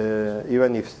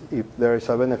 even if there is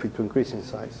a benefit to increase in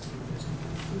size.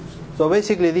 So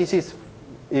basically, this is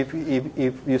if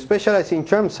you specialize in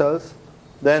germ cells,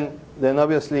 then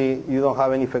obviously you don't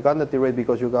have any fecundity rate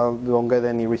because you don't get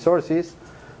any resources.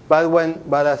 But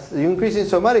as you increase in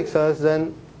somatic cells,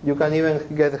 then you can even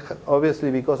get,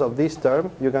 obviously because of this term,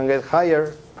 you can get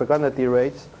higher fecundity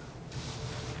rates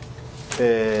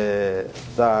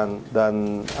than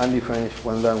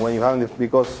undifferentiated when you have,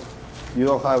 because you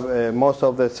don't have most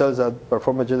of the cells that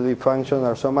perform vegetative function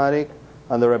are somatic,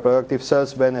 and the reproductive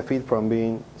cells benefit from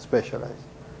being specialized.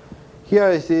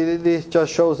 Here, this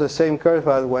just shows the same curve,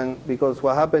 but because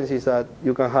what happens is that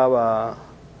you can have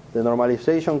the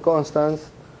normalization constants.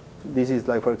 This is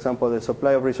like, for example, the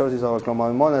supply of resources of a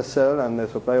chlamydomonas cell, and the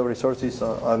supply of resources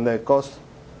and the cost,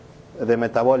 the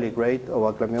metabolic rate of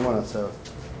a chlamydomonas cell.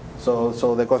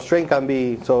 So the constraint can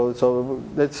be, so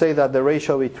let's say that the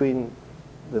ratio between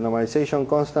the normalization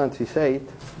constants is 8,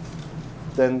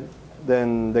 then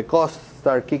the costs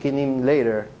start kicking in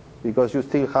later because you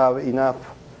still have enough.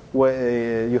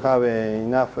 You have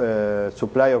enough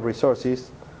supply of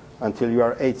resources until you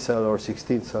are 8-cell or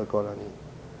 16-cell colony.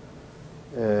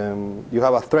 You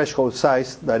have a threshold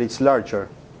size that is larger.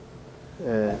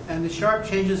 And the sharp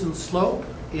changes in slope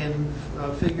in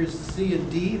figures C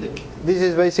and D? This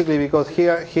is basically because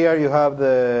here you have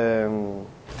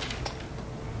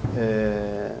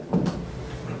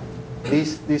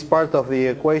this part of the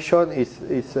equation is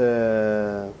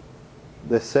the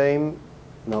same.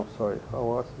 No, sorry. How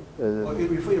was it?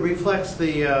 It reflects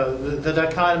the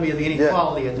dichotomy of the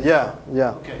inequality at the top.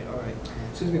 Yeah. Okay, all right.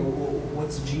 Excuse me,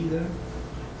 what's G there?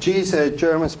 G is a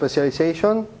germ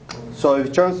specialization. So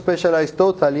if germs specialize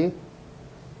totally,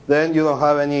 then you don't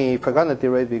have any fecundity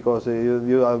rate because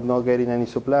you are not getting any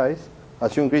supplies.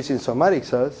 As you increase in somatic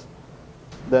cells,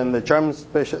 then the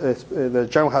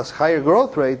germ has higher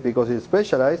growth rate because it's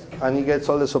specialized, and it gets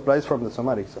all the supplies from the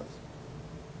somatic cells.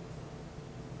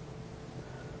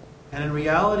 And in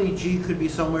reality, G could be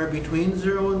somewhere between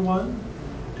 0 and 1,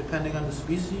 depending on the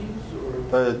species?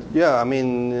 Or? Yeah, I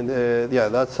mean,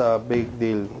 that's a big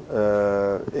deal.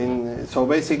 So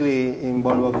basically, in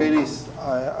Volvocine,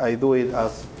 I do it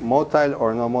as motile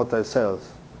or non-motile cells.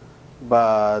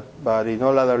 But in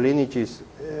all other lineages,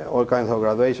 all kinds of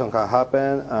graduation can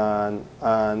happen.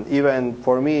 And even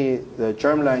for me, the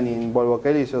germline in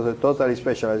Volvocine is totally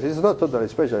specialized. It's not totally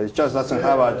specialized. It just doesn't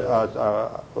have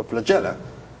a flagella.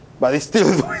 But it's still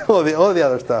doing all the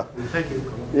other stuff. Thank you.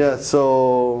 Yeah.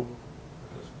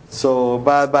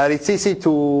 But it's easy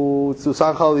to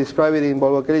somehow describe it in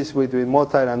Volvocine between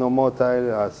motile and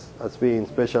non-motile as being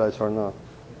specialized or not.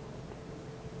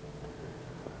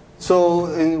 So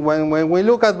when we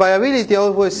look at viability, I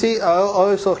always see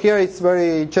also here it's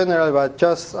very general, but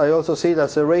I also see it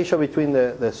as a ratio between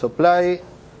the supply,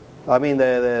 I mean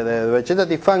the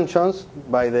vegetative functions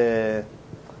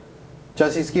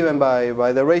just is given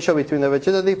by the ratio between the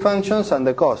vegetative functions and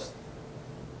the cost.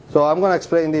 So I'm going to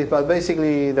explain this, but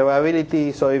basically the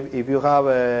viability, so if you have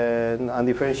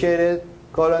undifferentiated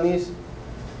colonies,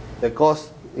 the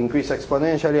cost increase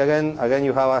exponentially. Again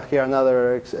you have here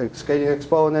another scaling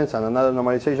exponents and another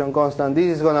normalization constant.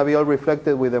 This is going to be all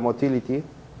reflected with the motility,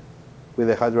 with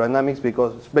the hydrodynamics,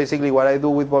 because basically what I do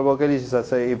with Volvocines is I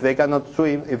say if they cannot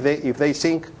swim, if they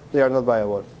sink, they are not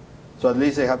viable. So at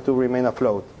least they have to remain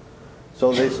afloat.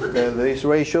 So these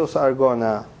ratios are going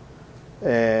to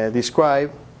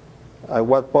describe at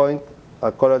what point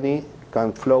a colony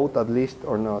can float at least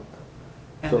or not.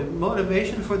 And the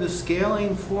motivation for the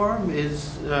scaling form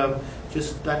is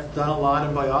just that's done a lot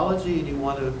in biology, and you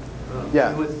want to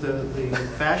play with the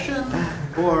fashion,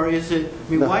 or is it?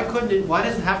 I mean, no. Why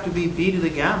does it have to be b to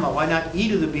the gamma? Why not e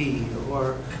to the b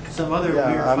or some other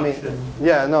weird function?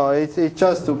 It's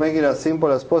just to make it as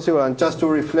simple as possible, and just to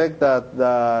reflect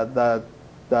that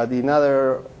in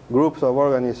other groups of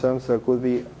organisms there could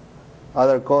be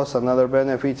other costs and other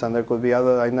benefits, and there could be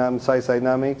other size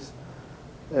dynamics.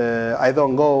 I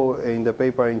don't go in the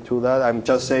paper into that. I'm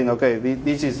just saying, okay,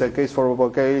 this is the case for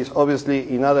Volvocines. Obviously,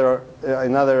 in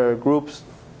other groups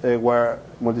where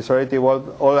multicellularity,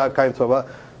 all kinds of.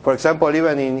 For example,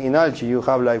 even in algae, you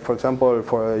have for example,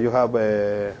 you have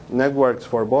networks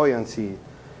for buoyancy,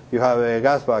 you have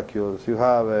gas vacuoles, you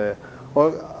have a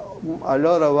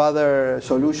lot of other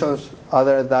solutions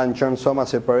other than germ soma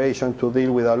separation to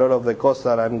deal with a lot of the costs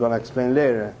that I'm going to explain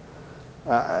later.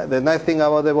 The nice thing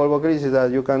about the Volvocines is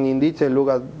that you can in detail look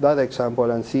at that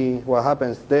example and see what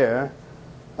happens there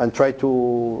and try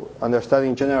to understand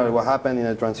in general what happened in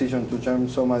the transition to germ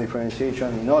soma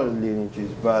differentiation in all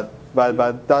lineages. But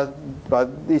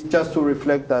it's just to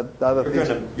reflect that other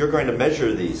things. You're going to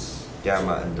measure these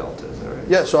gamma and delta, is that right?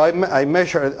 Yeah, so I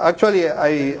measured. Actually,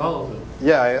 I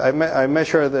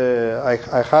measured. I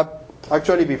had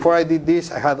actually before I did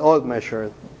this, I had all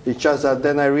measured. It's just that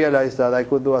then I realized that I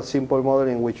could do a simple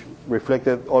modeling which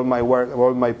reflected all my work,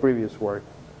 all my previous work.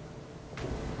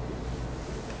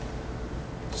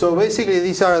 So basically,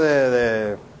 these are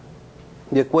the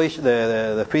equation,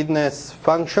 the fitness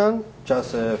function,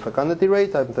 just fecundity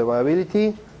rate and the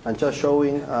viability, and just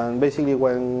showing. And basically,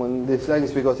 when this line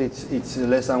is because it's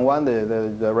less than 1,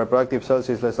 the reproductive cells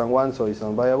is less than 1, so it's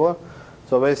unviable.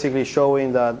 So basically,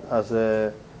 showing that as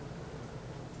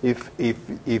if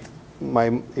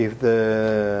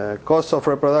the costs of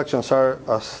reproductions are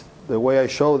as the way I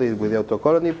showed it with the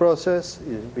autocolony process,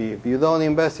 if you don't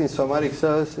invest in somatic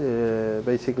cells,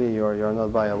 basically you're not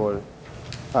viable.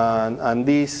 And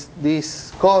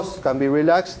these costs can be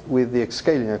relaxed with the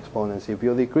scaling exponents. If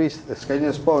you decrease the scaling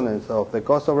exponents of the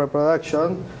cost of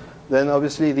reproduction, then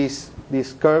obviously these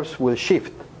curves will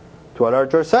shift to a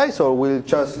larger size, or will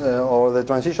just or the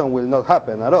transition will not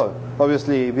happen at all.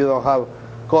 Obviously, if you don't have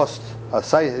cost as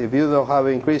size, if you don't have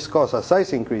increased cost as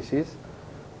size increases,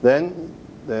 then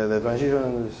the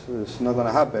transition is not going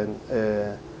to happen.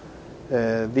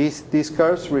 These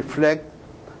curves reflect,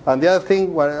 and the other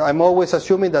thing, I'm always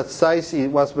assuming that size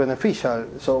was beneficial.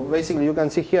 So basically, you can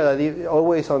see here that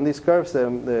always on these curves,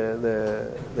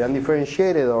 the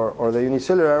undifferentiated or the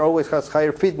unicellular always has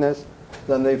higher fitness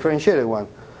than the differentiated one.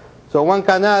 So one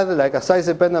can add like a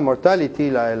size-dependent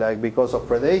mortality, like because of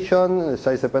predation,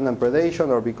 size-dependent predation,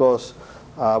 or because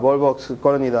Volvox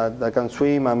colony that can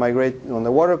swim and migrate on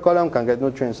the water column can get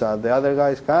nutrients that the other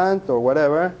guys can't, or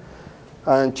whatever.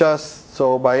 And just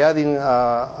so by adding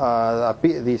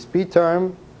this P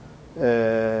term,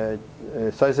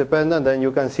 size-dependent, then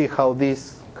you can see how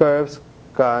these curves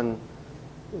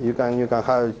you can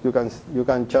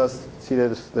just see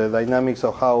the dynamics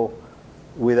of how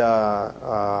with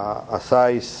a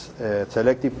size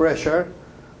selective pressure,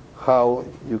 how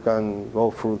you can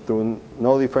go through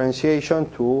no differentiation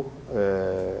to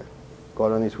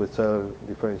colonies with cell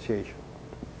differentiation.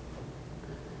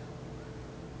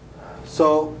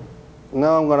 So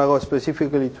now I'm going to go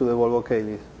specifically to the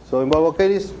Volvocines. So in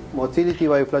Volvocines, motility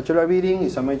by flagellar beating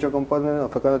is a major component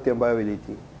of fecundity and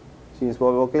viability. Since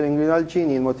Volvocine green algae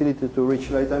need motility to reach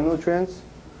lifetime nutrients,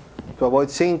 to avoid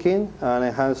sinking and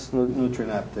enhance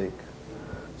nutrient uptake.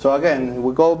 So again,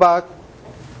 we go back,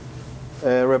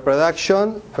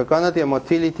 reproduction, fecundity, and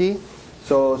motility.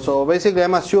 So basically,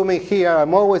 I'm assuming here,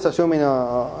 I'm always assuming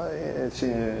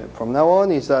from now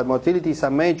on, is that motility is a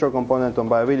major component on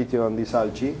viability on this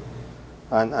algae,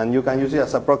 and you can use it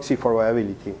as a proxy for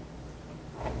viability.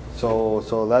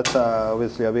 So that's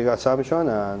obviously a big assumption,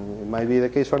 and it might be the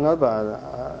case or not, but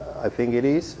I think it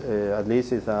is. At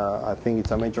least I think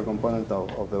it's a major component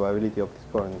of the viability of this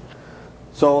colony.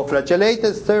 So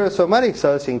flagellated stereosomatic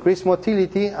cells increase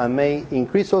motility and may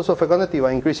increase also fecundity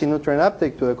by increasing nutrient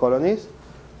uptake to the colonies.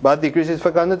 but decreases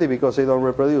fecundity because they don't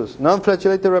reproduce.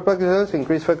 Non-flagellated reproductive cells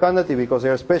increase fecundity because they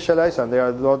are specialized and they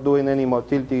are not doing any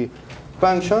motility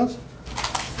functions.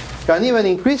 Can even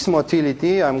increase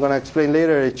motility. I'm going to explain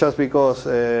later. It's just because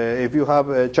if you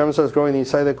have germ cells growing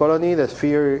inside the colony, the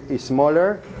sphere is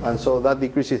smaller, and so that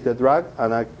decreases the drag,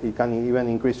 and it can even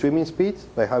increase swimming speeds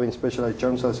by having specialized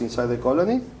germ cells inside the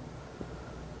colony.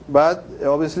 But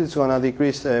obviously it's going to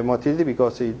decrease motility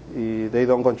because they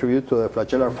don't contribute to the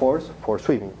flagellar force for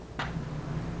swimming.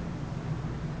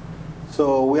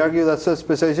 So we argue that cell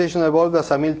specialization evolved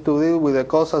as a means to deal with the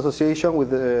cost associated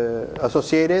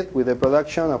with the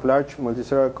production of large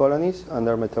multicellular colonies and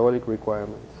their metabolic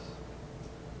requirements.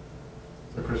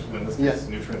 So Cristian, in this case,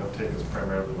 nutrient uptake is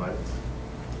primarily light.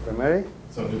 Primary?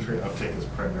 So nutrient uptake is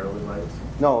primarily light?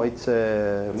 No, it's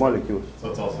molecules. So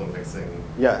it's also mixing?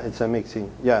 Yeah, it's a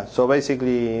mixing. Yeah, so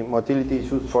basically motility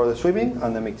is used for the swimming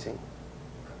and the mixing.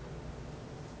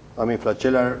 I mean,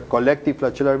 collective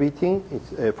flagellar beating,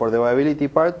 for the viability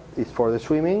part is for the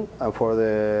swimming, and for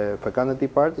the fecundity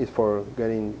part is for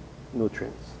getting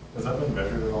nutrients. Has that been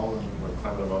measured at all with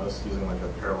climate Buenos using like a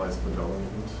paralyzed flagellum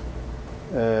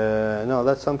unit? No,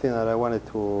 that's something that I wanted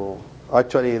to.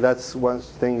 Actually, that's one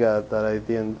thing that I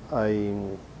didn't.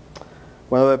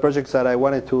 One of the projects that I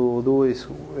wanted to do is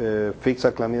fix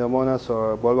a Chlamydomonas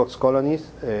or Volvox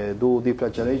colonies, do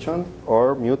deflagellation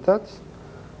or mutats,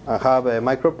 and have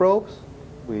microprobes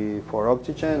for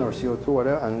oxygen or CO2,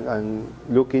 whatever, and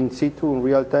look in situ in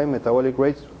real time metabolic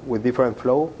rates with different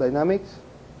flow dynamics.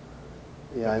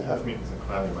 Yeah, KITP meetings in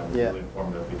climate might be really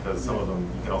informative because some of them,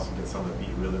 you can also get some that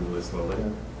beat really, really slowly.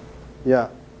 Yeah.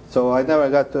 So I never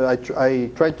got to, I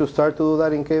tried to start to do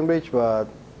that in Cambridge, but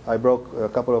I broke a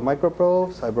couple of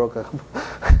microprobes.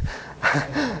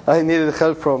 I needed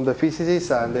help from the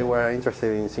physicists, and they were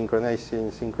interested in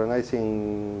synchronizing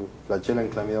flagella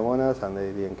and Chlamydomonas, and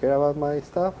they didn't care about my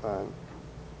stuff,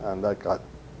 and that got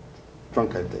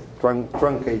truncated.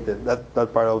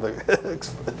 That part of the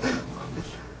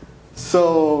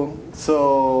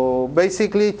So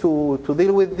basically, to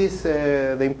deal with this,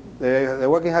 the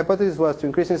working hypothesis was to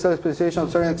increase in cell specialization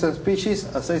of certain cell species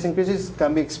as size increases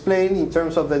can be explained in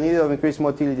terms of the need of increased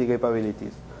motility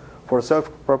capabilities for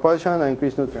self-propulsion and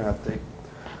increased nutrient uptake.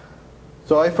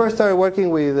 So I first started working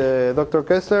with Dr.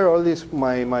 Kessler. All this,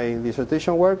 my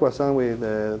dissertation work was done with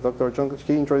Dr. John.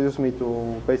 He introduced me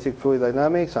to basic fluid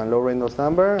dynamics and low Reynolds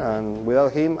number, and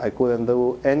without him, I couldn't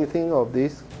do anything of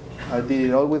this. I did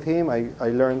it all with him. I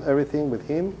learned everything with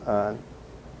him, and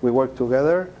we worked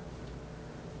together.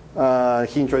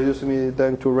 He introduced me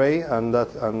then to Ray, and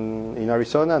in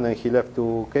Arizona, and then he left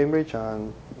to Cambridge,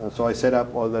 and so I set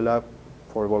up all the lab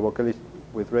for Volvocine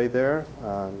with Ray there,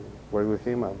 and worked with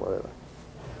him and whatever.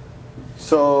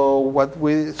 So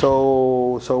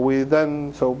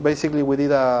basically we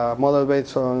did a model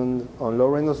based on low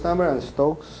Reynolds number and the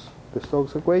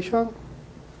Stokes equation.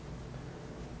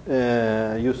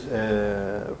 Used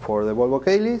for the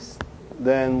Volvocine.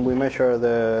 Then we measure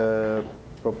the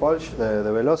propulsion, the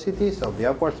velocities of the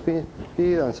upward speed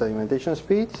and sedimentation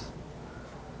speeds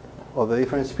of the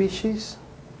different species,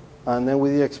 and then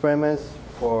we did experiments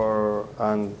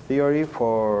and theory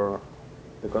for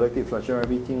the collective flagellar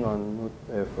beating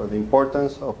for the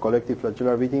importance of collective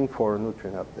flagellar beating for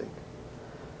nutrient uptake.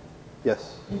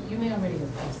 Yes. You may already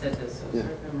have said this, so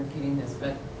sorry if I'm repeating this,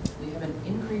 but we have an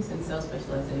increase in cell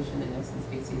specialization in extant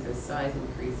species as size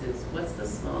increases. What's the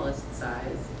smallest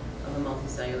size of a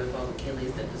multicellular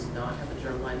Volvocine that does not have a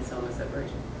germline soma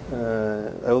separation?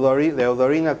 The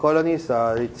Eudorina colonies,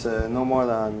 it's no more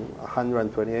than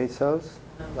 128 cells.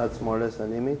 That's more or less the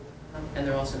limit. And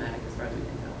they're all somatic as far as we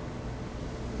can tell.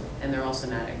 And they're all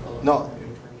somatic, all of No.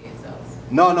 128 cells.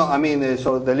 No, I mean,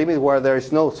 so the limit where there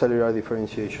is no cellular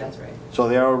differentiation. That's right. So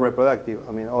they are all reproductive.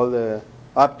 I mean,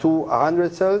 up to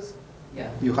 100 cells,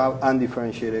 you have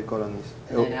undifferentiated colonies.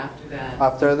 And then after that?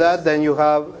 After that, then you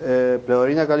have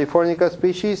Pleurina californica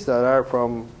species that are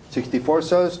from 64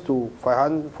 cells to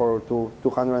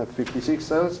 256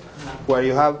 cells, where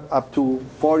you have up to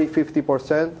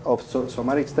 40-50% of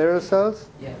somatic sterile cells.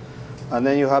 Yeah. And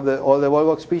then you have all the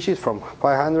Volvox species from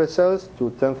 500 cells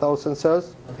to 10,000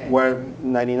 cells, where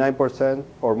 99%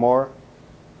 or more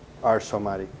are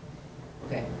somatic.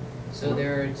 Okay. So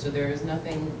there is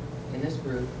nothing in this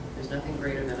group. There's nothing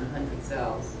greater than 100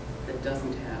 cells that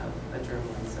doesn't have a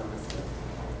germline soma slip.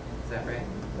 Is that right?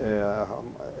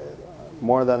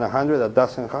 More than 100 that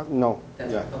doesn't have? No.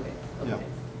 That's right. Okay. Yeah.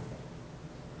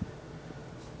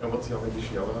 And what's the Algae?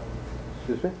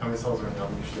 Excuse me? How many cells are in the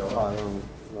Algae?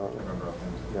 I don't remember.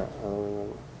 Yeah, I don't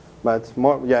remember. But it's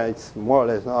more or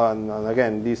less. And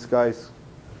again, these guys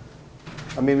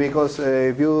I mean, because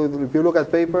if you look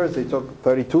at papers, they talk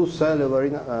 32 cell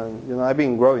Evolutionary, and I've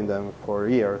been growing them for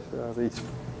years. It's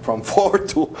from 4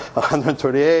 to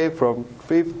 128, from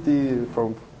 50,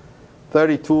 from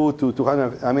 32 to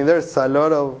 200. I mean, there's a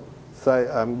lot of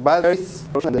but there is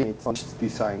on each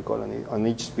design colony on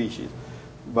each species,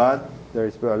 but there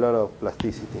is a lot of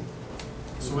plasticity.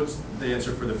 So what's the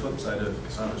answer for the flip side of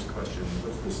Cassandra's question?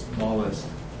 What's the smallest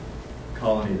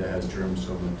colony that has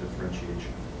germ-soma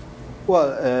differentiation?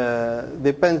 Well,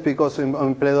 depends, because in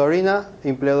Pleurina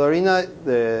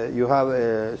you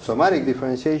have somatic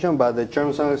differentiation, but the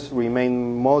germ cells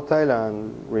remain motile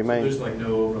and remain. So there's like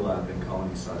no overlap in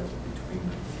colony size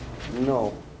between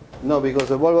them? No, because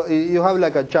the Volvo, you have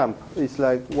like a jump. It's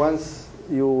like once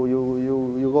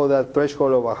you go that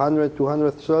threshold of 100,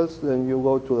 200 cells, then you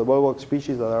go to the Volvo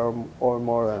species that are or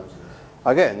more than.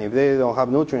 Again, if they don't have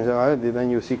nutrients, then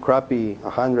you see crappy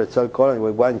 100 cell colony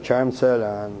with one germ cell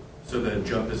and. So the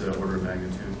jump is an order of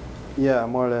magnitude? Yeah,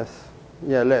 more or less.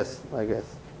 Yeah, less, I guess.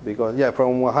 Because, yeah,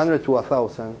 from 100 to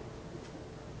 1,000.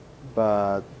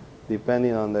 But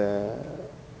depending on the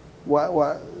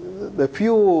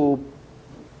few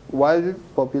wild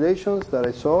populations that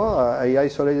I saw, I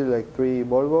isolated like 3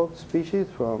 Volvo species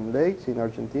from lakes in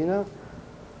Argentina.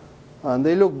 And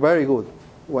they look very good.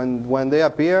 When they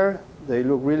appear, they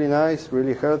look really nice,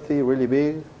 really healthy, really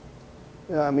big.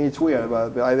 I mean, it's weird,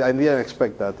 but I didn't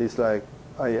expect that. It's like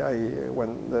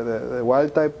when the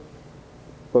wild type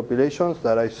populations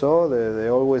that I saw, they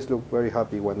always look very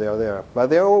happy when they are there. But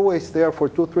they're always there for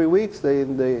 2-3 weeks. They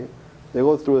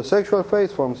go through the sexual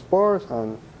phase from spores,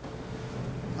 and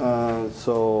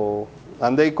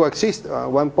they coexist. At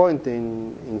one point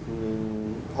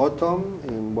in autumn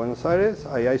in Buenos Aires,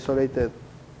 I isolated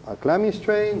a clammy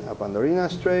strain, a Pandorina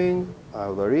strain, a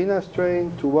Dorina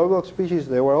strain, 2 Volvox species.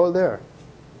 They were all there.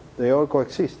 They all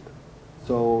coexist.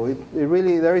 So it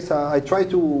really, there is I try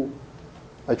to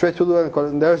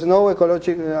do, there's no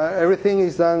ecological, everything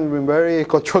is done in very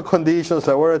controlled conditions,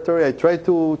 laboratory. I try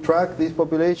to track these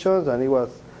populations, and it was,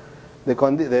 I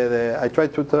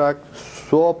tried to track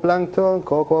zooplankton,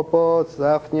 cocopods,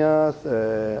 daphnias,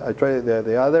 I tried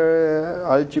the other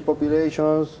algae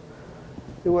populations.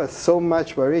 There was so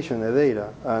much variation in the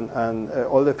data, and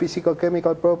all the physical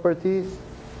chemical properties.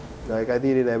 Like I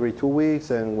did it every 2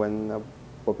 weeks, and when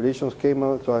populations came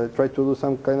out, so I tried to do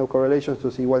some kind of correlations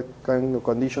to see what kind of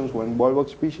conditions when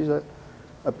Volvox species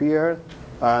appeared,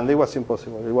 and it was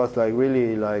impossible. It was like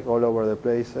really like all over the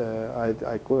place.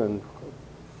 I couldn't.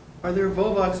 Are there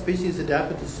Volvox species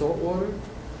adapted to salt water?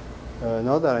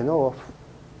 Not that I know of.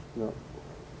 No.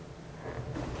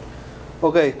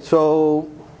 Okay, so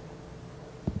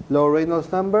low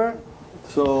Reynolds number.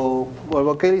 So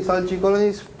Volvocalis algae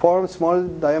colonies form small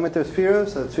diameter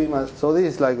spheres that swim as, so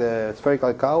this is like the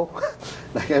spherical cow.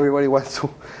 Like everybody wants to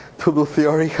do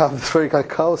theory, have the spherical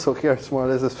cow, so here's more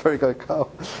or less a spherical cow.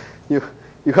 You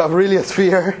have really a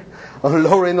sphere on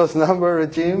low Reynolds number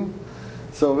regime.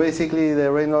 So basically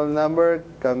the Reynolds number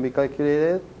can be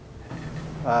calculated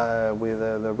with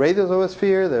the radius of a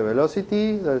sphere, the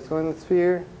velocity that is on the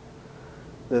sphere,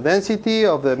 the density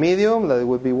of the medium, that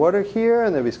would be water here,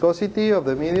 and the viscosity of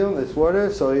the medium, that's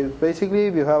water. So basically,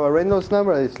 if you have a Reynolds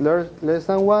number that is less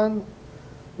than 1,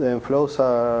 then flows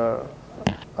are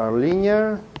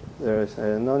linear. There's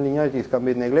non-linearities can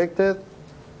be neglected.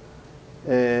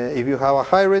 If you have a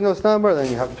high Reynolds number, then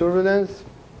you have turbulence.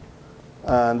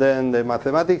 And then the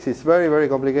mathematics is very, very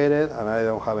complicated, and I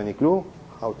don't have any clue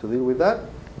how to deal with that.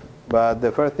 But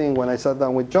the first thing, when I sat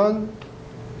down with John,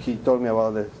 he told me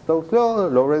about the Stokes law,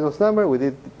 low Reynolds number.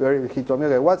 He told me,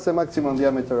 okay, what's the maximum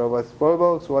diameter of a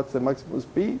Volvox? What's the maximum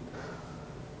speed?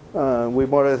 We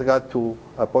more or less got to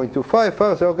a 0.25.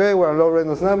 I said, okay, we're on low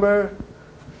Reynolds number,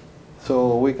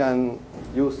 so we can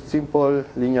use simple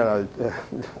linear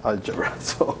algebra.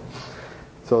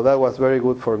 So that was very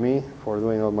good for me for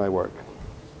doing all my work.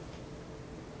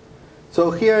 So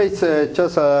here it's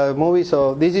just a movie.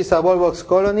 So this is a Volvox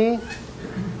colony.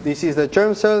 This is the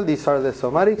germ cell. These are the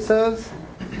somatic cells.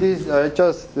 This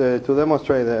just to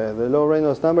demonstrate the low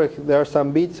Reynolds number. There are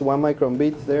some bits, 1 micron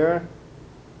bits there,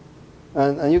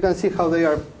 and you can see how they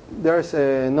are. There's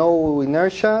no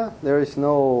inertia. There is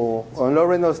no on low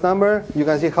Reynolds number. You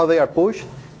can see how they are pushed.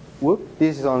 Whoop!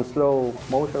 This is on slow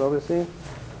motion, obviously.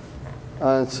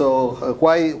 And so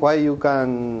why you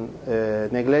can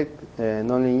neglect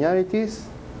non-linearities?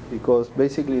 Because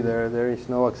basically there is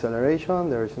no acceleration,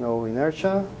 there is no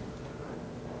inertia.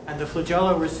 And the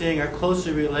flagella we're seeing are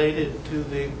closely related to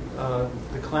the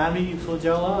clammy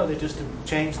flagella. They just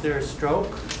changed their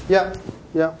stroke. Yeah.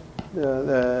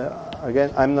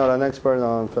 Again, I'm not an expert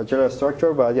on flagellar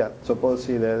structure, but yeah,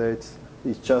 supposedly that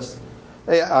it's just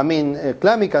I mean,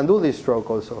 clammy can do this stroke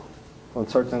also. On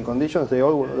certain conditions, they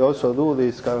also do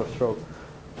this kind of stroke.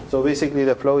 So basically,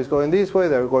 the flow is going this way.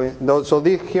 They're going. No, so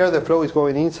here the flow is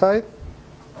going inside.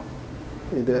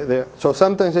 So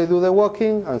sometimes they do the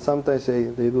walking, and sometimes they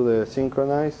do the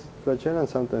synchronized flagella, and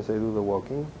sometimes they do the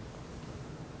walking.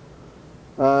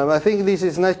 I think this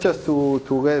is not just to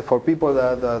get for people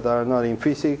that are not in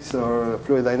physics or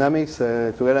fluid dynamics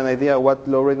to get an idea what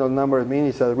low Reynolds number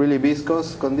means. It's really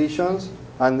viscous conditions,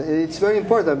 and it's very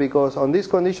important because on these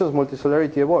conditions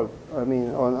multicellularity evolved. I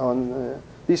mean,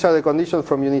 these are the conditions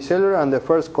from unicellular, and the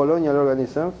first colonial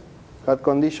organisms had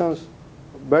conditions,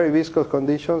 very viscous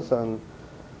conditions, and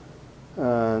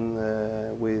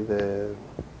with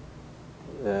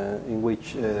in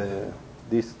which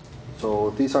this.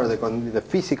 So these are the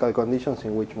physical conditions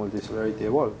in which multicellularity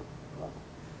evolved.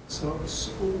 So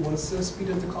what's the speed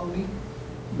of the colony?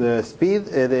 The speed,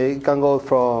 they can go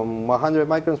from 100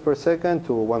 microns per second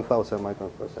to 1,000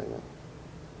 microns per second.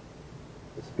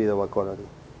 The speed of a colony.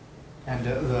 And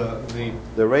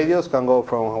the radius can go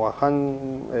from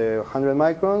 100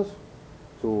 microns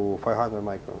to 500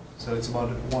 microns. So it's about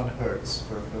 1 hertz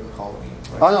for the colony.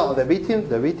 Right? Oh no, the beating.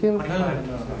 No.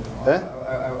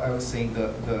 I was saying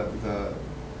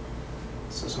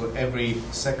so every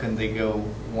second they go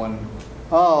 1.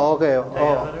 Oh, okay.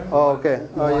 Okay.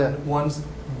 One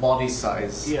body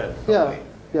size.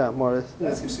 Yeah, more or less.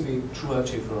 That seems to be true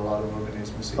actually for a lot of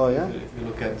organisms. If you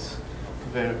look at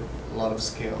a lot of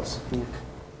scales.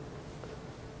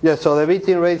 Yeah, so the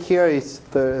beating rate here is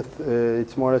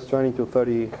it's more or less 20 to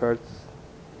 30 hertz.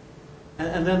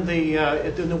 And then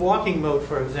in the walking mode,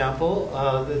 for example,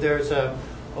 there's a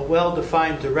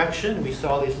well-defined direction. We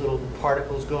saw these little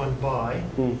particles going by,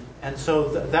 and so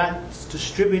that's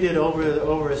distributed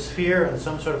over a sphere and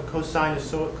some sort of cosine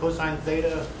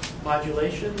theta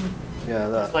modulation.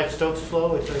 Yeah, it's like Stokes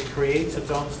flow. It creates its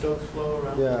own Stokes flow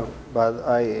around. Yeah, but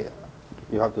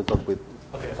you have to talk with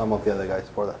some of the other guys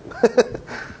for that.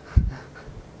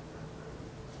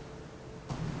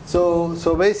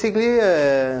 So basically,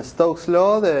 Stokes'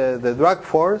 law, the drag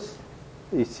force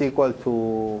is equal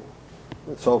to.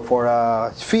 So for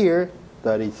a sphere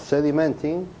that is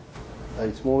sedimenting, that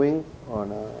is moving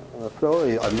on a flow,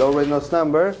 a low Reynolds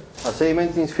number, a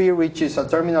sedimenting sphere reaches a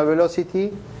terminal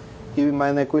velocity given by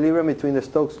an equilibrium between the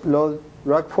Stokes' law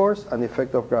drag force and the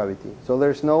effect of gravity. So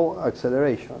there's no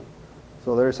acceleration.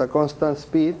 So there's a constant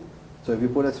speed. So if you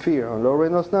put a sphere on low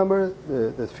Reynolds number,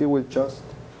 the sphere will just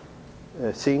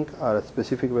sink at a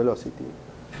specific velocity.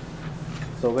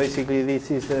 So basically this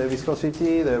is the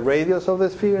viscosity, the radius of the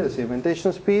sphere, the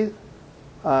sedimentation speed,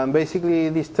 and basically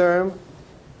this term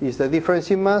is the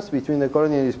difference in mass between the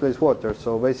colony and displaced water.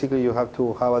 So basically you have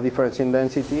to have a difference in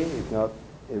density, if not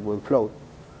it will float.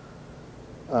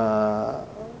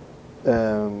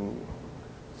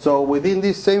 So within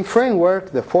this same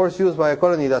framework, the force used by a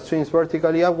colony that swings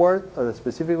vertically upward at a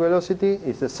specific velocity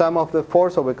is the sum of the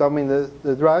force overcoming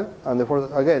the drag and the force.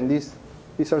 Again, these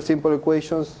are simple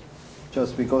equations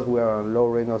just because we are on low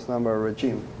Reynolds number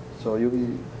regime. So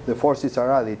the forces are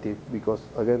additive because,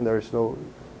 again, there is no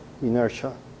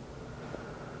inertia.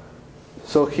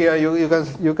 So here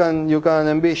you can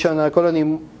envision a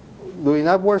colony doing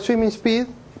upward swimming speed,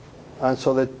 and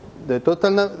so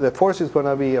the force is going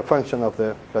to be a function of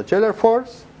the flagellar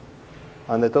force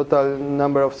and the total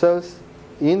number of cells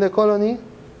in the colony.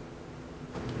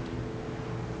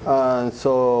 And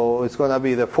so it's going to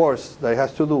be the force that it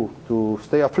has to do to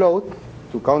stay afloat,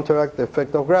 to counteract the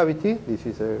effect of gravity. This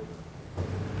is a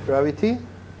gravity.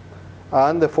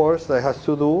 And the force that it has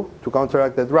to do to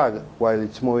counteract the drag while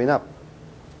it's moving up.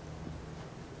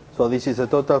 So this is the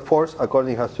total force a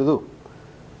colony has to do.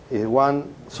 If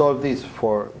one solves this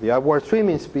for the upward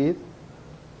swimming speed,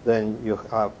 then you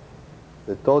have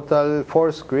the total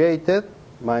force created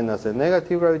minus the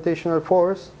negative gravitational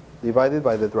force divided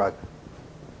by the drag.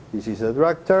 This is a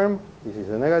drag term, this is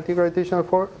a negative gravitational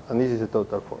force, and this is the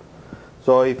total force.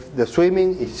 So if the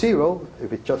swimming is 0,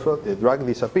 if it's just the drag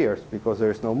disappears because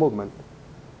there is no movement.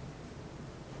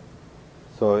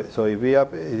 So if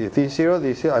this is 0,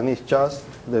 and it's just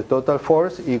the total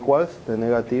force equals the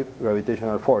negative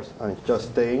gravitational force, and it's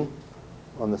just staying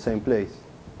on the same place.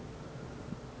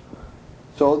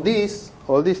 So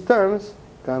all these terms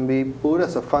can be put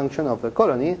as a function of the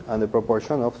colony and the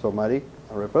proportion of somatic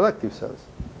and reproductive cells.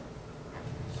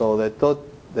 So the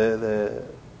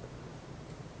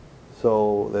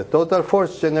total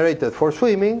force generated for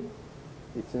swimming,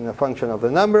 it's in a function of the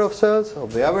number of cells,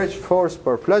 of the average force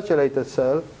per flagellated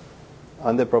cell,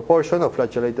 and the proportion of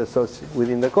flagellated cells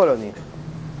within the colony.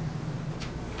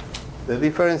 The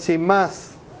difference in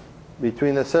mass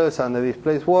between the cells and the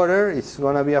displaced water is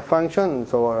going to be a function.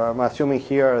 So I'm assuming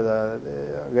here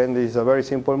that, again, this is a very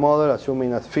simple model,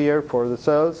 assuming a sphere for the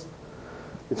cells.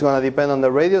 It's going to depend on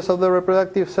the radius of the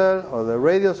reproductive cell, or the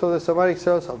radius of the somatic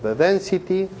cells, of the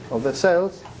density of the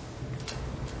cells,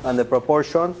 and the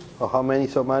proportion of how many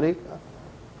somatic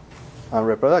and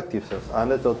reproductive cells,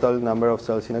 and the total number of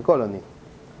cells in a colony.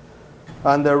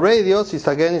 And the radius is,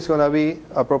 again, is going to be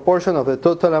a proportion of the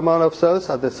total amount of cells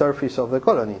at the surface of the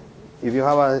colony. If you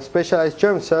have a specialized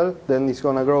germ cell, then it's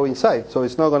going to grow inside, so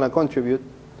it's not going to contribute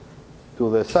to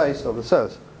the size of the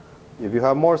cells. If you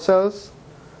have more cells,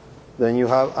 then you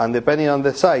have, and depending on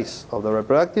the size of the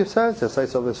reproductive cells, the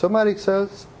size of the somatic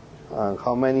cells, and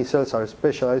how many cells are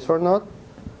specialized or not,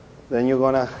 then you're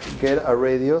going to get a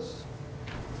radius,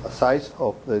 a size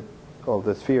of the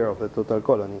sphere of the total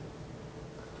colony.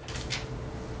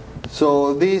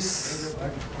 So this,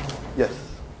 yes.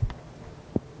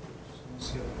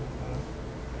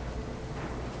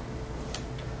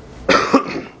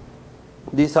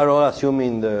 These are all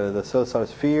assuming the cells are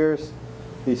spheres.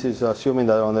 This is assuming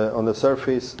that on the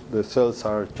surface the cells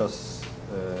are just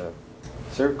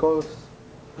circles.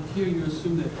 But here you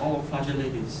assume that all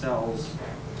flagellated cells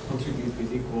contribute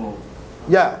with equal.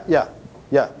 Yeah.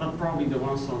 But probably the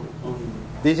ones on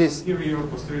this is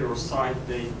posterior side,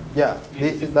 they. Yeah,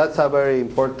 that's a very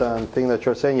important thing that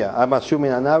you're saying. Yeah, I'm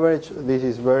assuming an average. This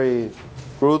is very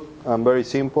crude and very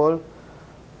simple,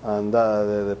 and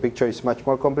the picture is much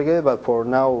more complicated. But for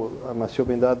now, I'm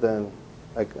assuming that. Then,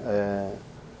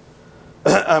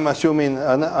 I'm assuming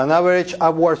an average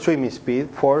upward swimming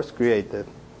speed force created,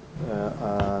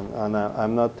 and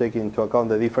I'm not taking into account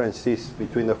the differences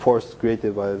between the force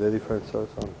created by the different cells.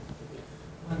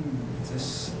 When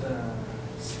this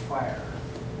sphere,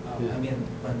 I mean,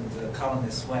 when the colony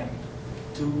swing,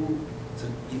 do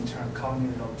the internal colony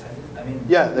rotate? I mean,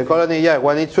 yeah, the colony. Yeah,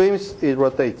 when it swims, it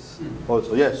rotates.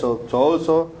 Also, yeah. So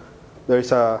also there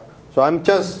is a. So I'm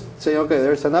just saying, okay,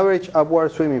 there's an average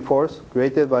upward swimming force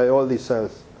created by all these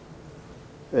cells.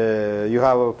 You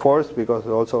have a force because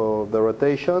also of the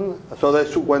rotation. So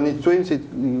that when it swims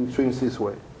this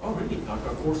way. Oh, really? Like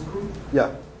a corkscrew?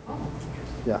 Yeah. Oh.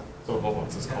 Yeah. So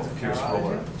Volvocine is called fierce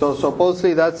roller. So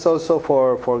supposedly that's also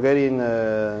for getting,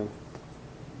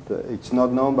 it's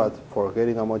not known, but for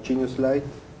getting homogeneous light.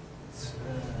 It's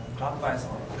clockwise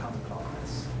or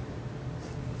counterclockwise?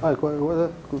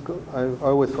 I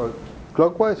always thought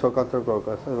clockwise or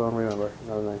counterclockwise. I don't remember.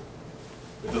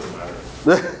 It doesn't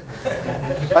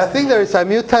matter. I think there is a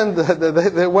mutant.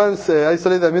 The ones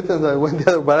isolated the mutants that went the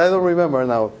other, but I don't remember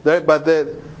now. But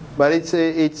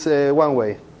it's one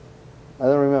way. I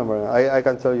don't remember. I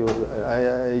can tell you.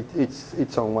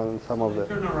 It's on some of the.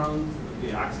 Turn around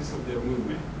the axis of their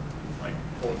movement, like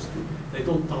corkscrew. They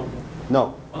don't tumble.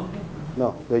 No. Okay.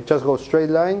 No. They just go straight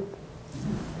line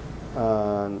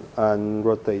and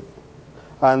rotate.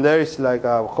 And there is like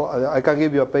I can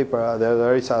give you a paper.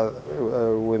 There is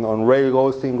on rail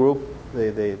ghosting group.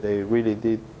 They really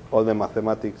did all the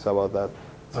mathematics about that,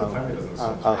 So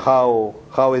and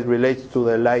how it relates to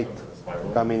the light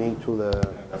coming into the.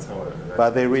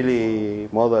 But they really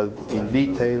modeled in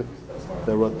detail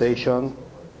the rotation,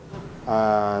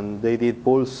 and they did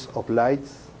pulse of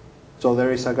lights. So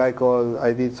there is a guy called.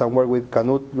 I did some work with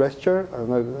Knut Rescher. I don't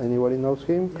know if anybody knows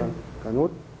him.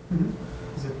 Knut.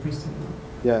 Is it Cristian?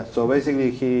 Yeah, so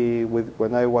basically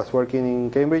when I was working in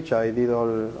Cambridge, I did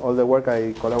all the work,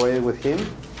 I collaborated with him.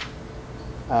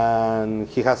 And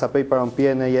he has a paper on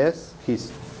PNAS.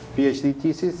 His PhD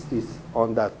thesis is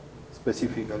on that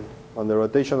specifically, on the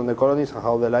rotation of the colonies and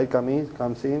how the light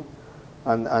comes in.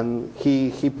 And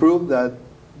he proved that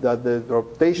the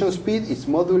rotation speed is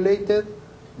modulated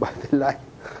by the light.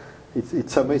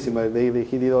 It's amazing.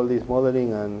 He did all this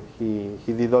modeling and he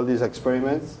did all these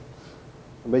experiments.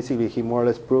 Basically, he more or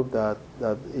less proved that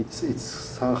it's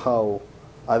somehow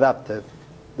adapted.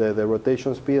 The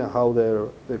rotation speed and how the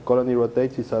colony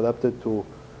rotates is adapted to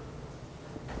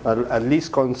at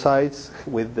least coincides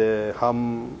with how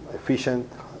efficient.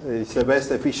 It's the best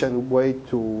efficient way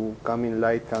to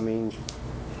light coming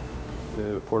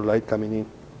in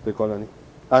the colony,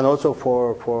 and also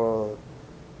for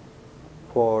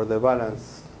the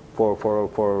balance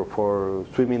for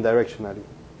swimming directionally.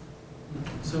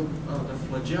 So the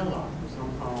flagella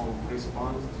somehow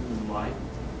responds to light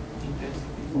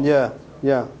intensity?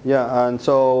 Yeah. And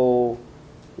so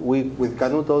with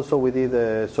Knut also we did,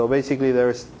 so basically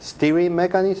there's steering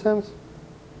mechanisms.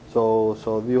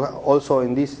 So you also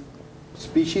in this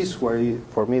species, where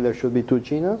for me there should be two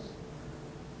genus.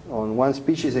 On one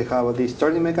species they have this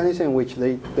turning mechanism in which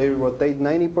they rotate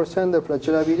 90% the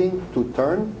flagella beating to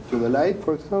turn to the light,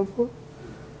 for example.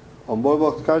 on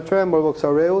Volvox Cartra and Volvox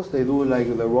aureus, they do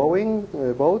like the rowing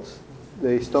boats.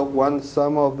 They stop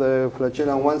some of the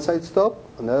flagella on one side stop,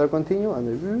 and the other continue, and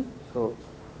they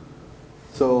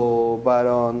but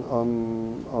on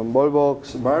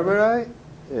Volvox Barberi,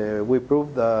 we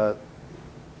proved that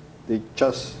they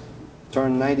just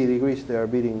turn 90 degrees their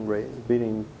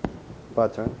beating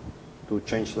pattern to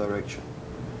change direction.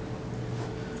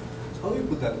 How do you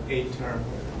put that A term?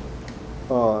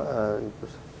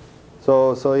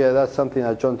 So yeah, that's something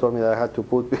that John told me that I had to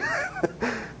put.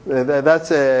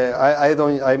 That's I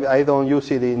don't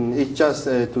use it in. It's just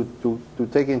to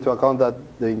take into account that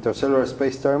the intercellular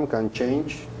space term can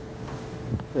change.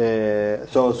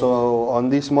 So on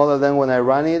this model, then when I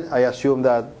run it, I assume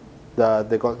that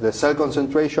the cell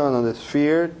concentration on the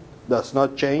sphere does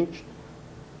not change,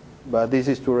 but this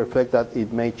is to reflect that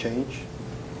it may change,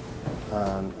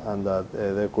 and that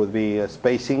there could be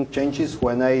spacing changes.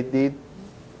 When I did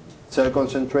cell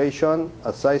concentration,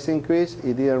 as size increase,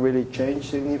 it didn't really change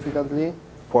significantly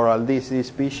for all these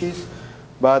species,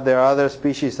 but there are other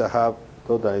species that have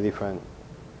totally different.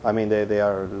 I mean, they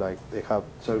have.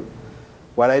 So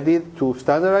what I did to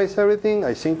standardize everything,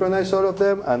 I synchronized all of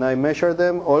them, and I measured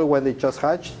them all when they just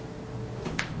hatched.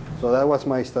 So that was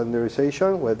my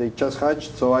standardization, when they just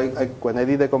hatched. So when I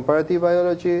did the comparative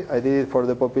biology, I did it for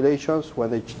the populations when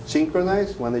they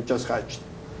synchronized, when they just hatched.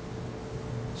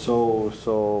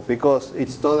 So because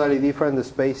it's totally different, the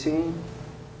spacing,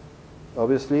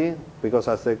 obviously, because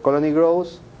as the colony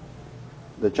grows,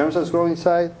 the germ cells grow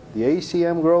inside, the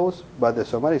ACM grows, but the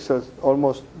somatic cells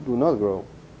almost do not grow.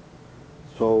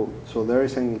 So there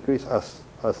is an increase as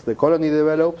the colony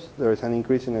develops. There is an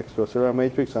increase in extracellular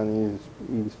matrix and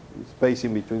in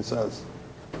spacing between cells.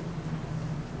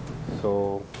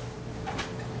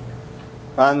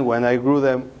 And when I grew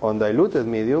them on diluted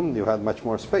medium, you had much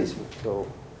more spacing. So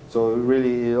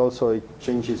really, it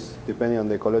changes depending on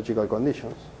the ecological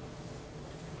conditions.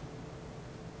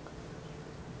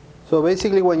 So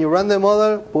basically, when you run the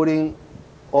model, putting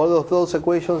all of those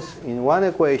equations in one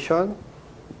equation,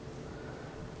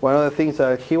 one of the things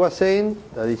that he was saying,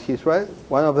 that is he's right,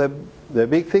 one of the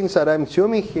big things that I'm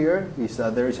assuming here is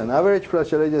that there is an average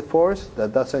flagellated force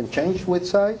that doesn't change with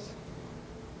size.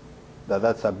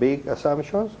 That's a big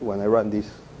assumption when I run these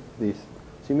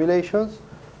simulations.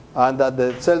 And that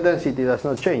the cell density does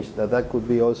not change. That could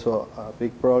be also a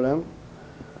big problem.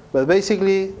 But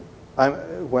basically,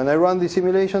 when I run the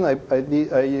simulation,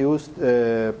 I used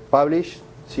published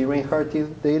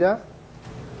C-Reinhardt data.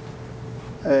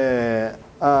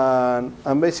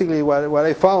 And basically what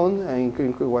I found,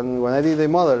 when I did the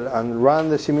model and ran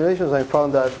the simulations, I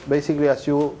found that basically as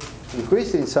you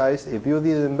increase in size, if you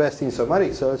didn't invest in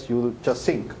somatic cells, you will just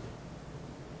sink.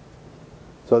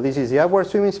 So this is the upward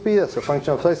swimming speed as a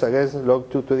function of size against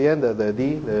log 2 to the end, the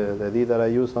D that I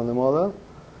used on the model.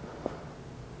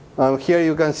 Here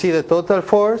you can see the total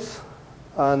force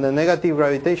and the negative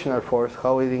gravitational force,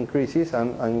 how it increases,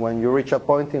 and when you reach a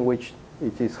point in which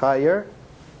it is higher,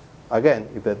 again,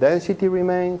 if the density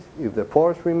remains, if the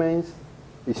force remains,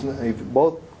 if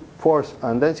both force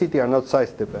and density are not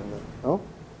size dependent, no?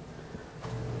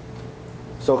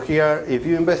 So here, if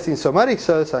you invest in somatic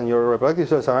cells and your reproductive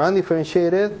cells are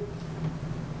undifferentiated,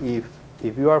 if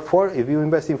you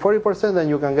invest in 40%, then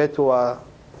you can get to a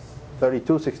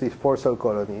 3264 cell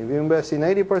colony. If you invest in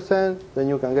 80%, then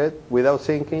you can get, without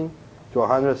sinking, to a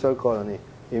 100 cell colony.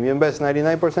 If you invest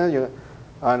 99%,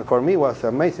 and for me it was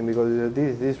amazing because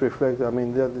this reflects. I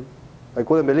mean, I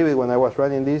couldn't believe it when I was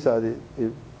running this.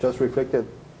 It just reflected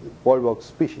Volvox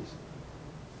species.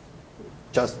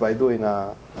 Just by doing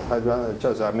that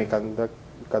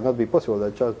cannot be possible.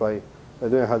 That just by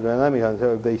doing hydrodynamic and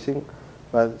self-basing.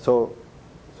 But so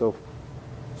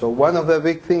one of the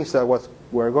big things that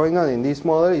were going on in this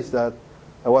model is that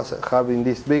I was having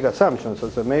these big assumptions.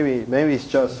 So maybe it's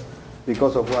just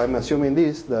because of I'm assuming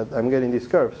this that I'm getting these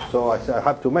curves. So I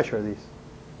have to measure this.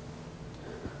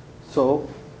 So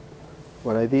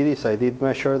what I did is I did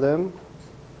measure them.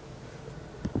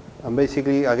 And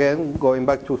basically, again, going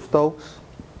back to Stokes,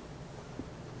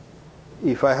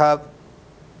 if I have,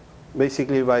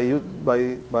 basically by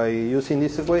using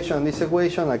this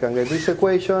equation, I can get this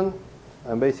equation,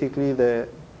 and basically the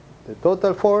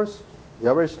total force, the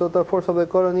average total force of the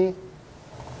colony,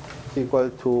 is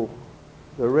equal to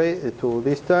the rate to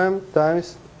this term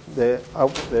times the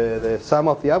sum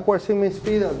of the upward swimming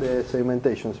speed and the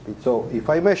sedimentation speed. So if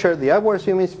I measure the upward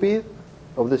swimming speed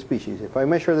of the species, if I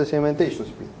measure the sedimentation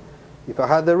speed, if I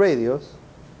have the radius,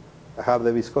 I have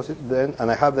the viscosity, and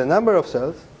I have the number of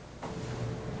cells,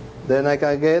 then I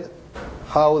can get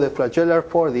how the flagellar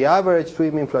force, the average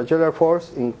swimming flagellar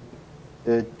force,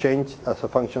 changed as a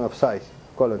function of size,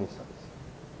 colony size.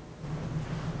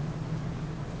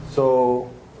 So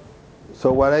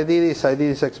what I did is I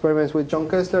did these experiments with John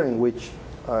Kessler in which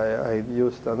I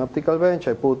used an optical bench.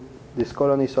 I put these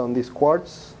colonies on this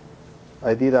quartz.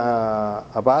 I did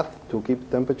a bath to keep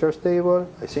temperature stable.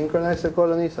 I synchronized the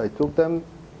colonies. I put them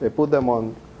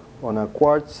on a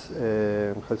quartz,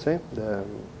 how to say?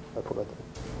 I forgot.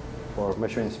 For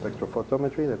measuring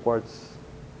spectrophotometry, the quartz,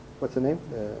 what's the name?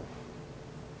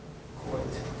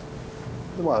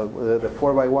 Well, the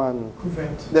 4x1.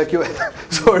 Cuvette. The cuvette,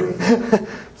 sorry.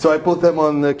 So I put them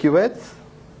on the cuvettes.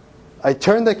 I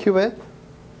turn the cuvette,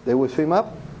 they will swim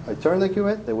up. I turn the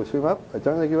cuvette, they will swim up. I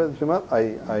turn the cuvette, they swim up.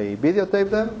 I videotape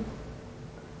them.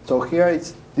 So here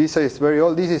this is very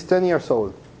old. This is 10 years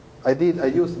old. I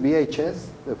used VHS,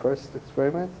 the first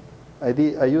experiment.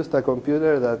 I used a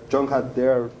computer that John had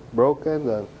there broken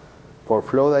that for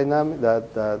flow dynamics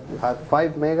that had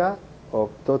 5 mega of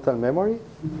total memory.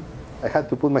 I had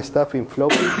to put my stuff in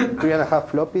floppy, 3.5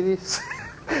 floppy disks.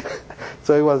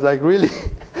 So it was like really.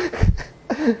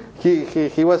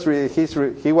 he was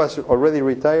already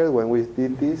retired when we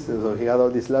did this, so he had all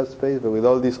this lab space, but with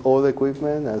all this old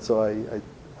equipment, and so I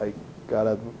got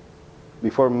it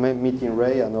before meeting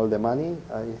Ray and all the money.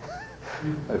 I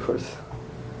first.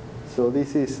 So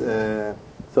this is a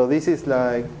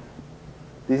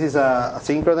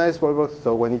synchronized Volvox.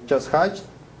 So when it just hatched,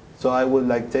 so I would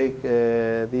like take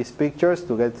these pictures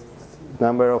to get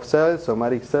number of cells,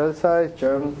 somatic cell size,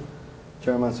 germ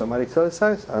and somatic cell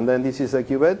size, and then this is the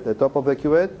cuvette, the top of the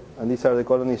cuvette, and these are the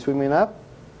colonies swimming up.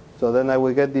 So then I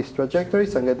will get these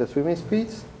trajectories and get the swimming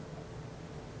speeds.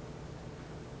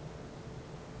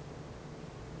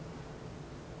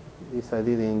 This I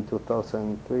did in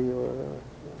 2003 or whatever.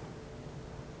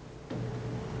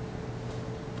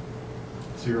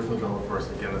 So your flagella force,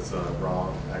 again, it's a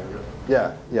raw aggregate?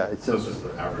 Yeah. It's just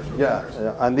the average of yeah,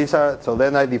 and these are, so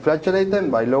then I deflagellate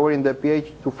them by lowering the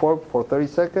pH to 4 for 30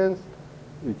 seconds.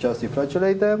 You just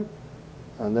deflagellate them,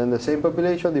 and then the same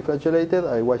population deflagellated,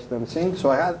 I watch them sink. So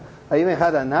I even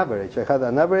had an average. I had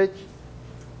an average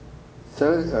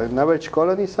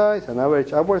colony size, an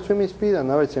average upward swimming speed,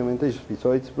 and average sedimentation speed.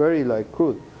 So it's very like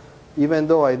crude. Even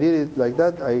though I did it like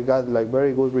that, I got like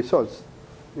very good results.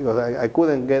 Because I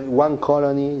couldn't get one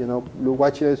colony,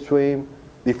 watching it swim,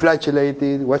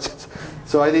 deflagellated, watch it.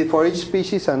 So I did for each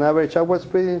species an average upward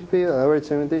spreading speed, an average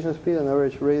sedimentation speed, an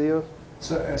average radius.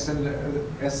 So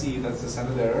SE, that's the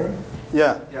standard error?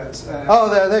 Yeah.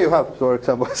 There you have, for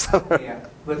example. Yeah,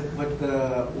 but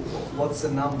what's the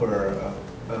number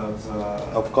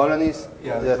of colonies?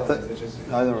 Colonies,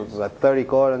 I don't know, like 30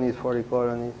 colonies, 40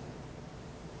 colonies.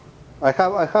 I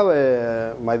have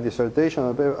my dissertation.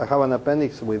 I have an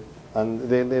appendix with, and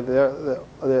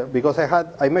because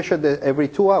I measured every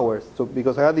 2 hours. So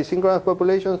because I had the synchronous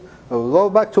populations, I would go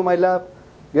back to my lab,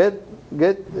 get 2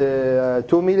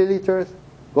 milliliters,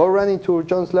 go run into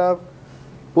John's lab,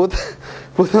 put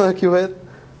on a cuvette,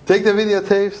 take the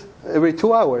videotapes every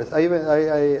 2 hours. I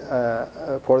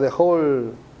for the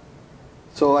whole.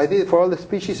 So I did it for all the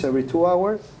species every 2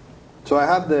 hours. So I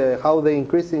have how they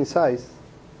increase in size.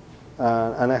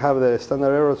 And I have the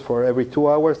standard errors for every 2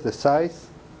 hours, the size.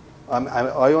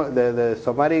 The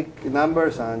somatic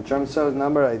numbers and germ cell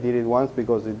number, I did it once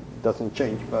because it doesn't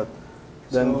change. But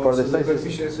then for the size, the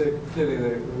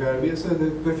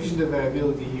coefficient of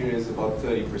variability here is about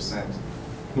 30%,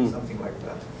 something like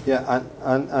that. Yeah,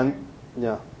 and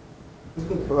yeah.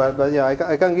 But yeah,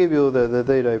 I can give you the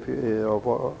data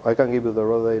I can give you the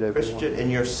raw data. Cristian, in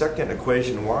your second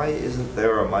equation, why isn't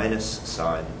there a minus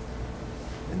sign?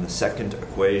 In the second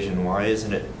equation, why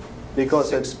isn't it because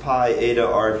 6 pi eta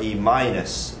RV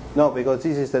minus? No, because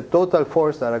this is the total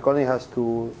force that a colony has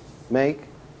to make.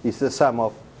 Is the sum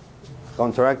of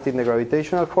counteracting the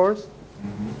gravitational force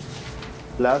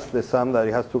plus the sum that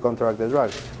it has to counteract the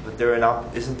drag. But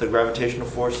isn't the gravitational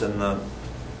force in the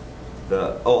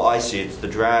I see, it's the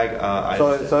drag.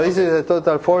 So this is the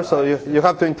total force. So you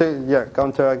have to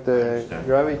counteract the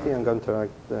gravity and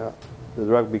counteract the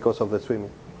drag because of the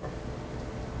swimming.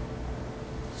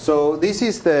 So this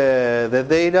is the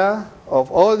data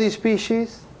of all these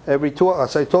species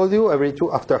as I told you,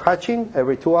 after hatching,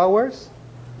 every 2 hours.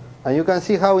 And you can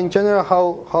see how in general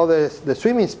how the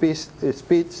swimming speeds.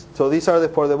 So these are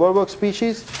for the Volvox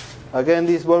species. Again,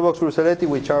 these Volvox brucelletti,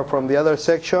 which are from the other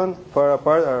section, far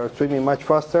apart, are swimming much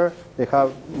faster. They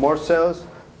have more cells.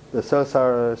 The cells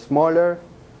are smaller.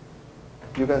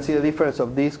 You can see the difference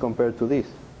of this compared to this.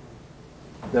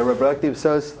 The reproductive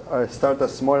cells start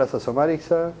as small as a somatic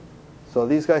cell. So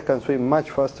these guys can swim much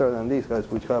faster than these guys,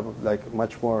 which have like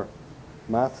much more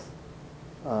mass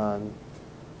and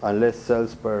less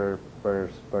cells per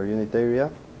unit area.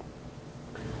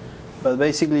 But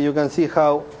basically, you can see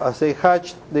how, as they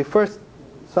hatch,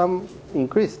 some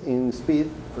increased in speed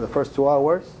for the first 2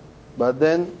 hours, but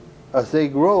then as they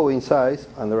grow in size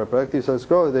and the reproductive cells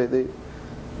grow,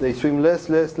 they swim less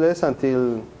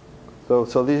until. So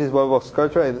this is Volvo's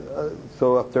culture.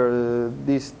 So after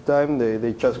this time,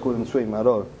 they just couldn't swim at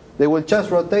all. They would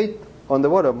just rotate on the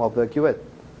bottom of the cuvette.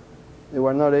 They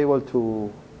were not able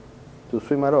to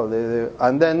swim at all.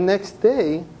 And then next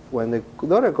day, when the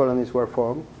daughter colonies were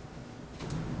formed,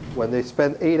 when they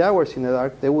spent 8 hours in the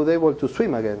dark, they would be able to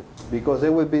swim again because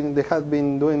they had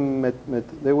been doing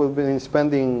they would been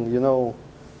spending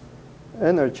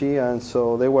energy, and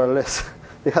so they were less.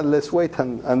 They had less weight,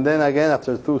 and then again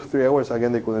after 2-3 hours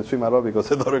again they couldn't swim at all because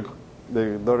the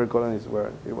daughter colonies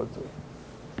were able to.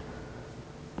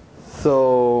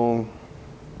 So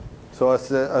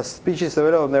as species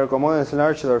develop, their commodity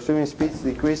enlarge, their swimming speeds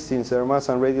decrease since their mass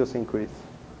and radius increase.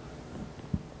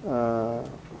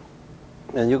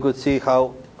 And you could see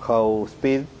how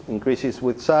speed increases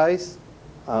with size,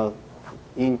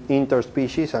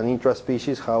 interspecies and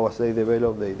intraspecies, how as they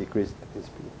develop they decrease in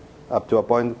speed, up to a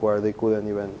point where they couldn't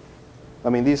even. I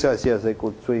mean, these guys, yes, they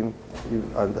could swim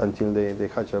until they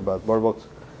hatch about Volvox.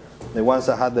 The ones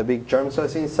that had the big germ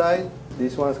cells inside,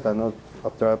 these ones cannot.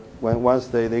 Once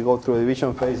they go through the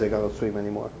division phase, they cannot swim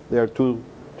anymore. They are too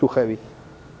heavy.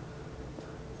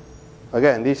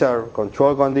 Again, these are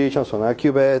control conditions on a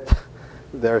cuvette.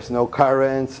 There's no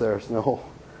currents. There's no,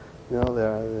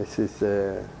 this is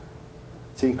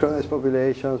synchronous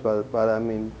populations. But I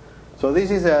mean, so this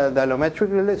is a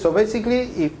allometric relation. So basically,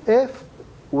 if F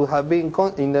would have been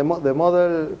in the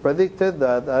model predicted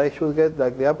that I should get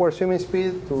like the upward swimming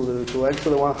speed to X to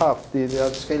the 1/2,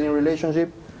 the scaling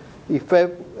relationship. If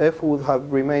F would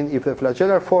have remained, if the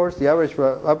flagellar force, the average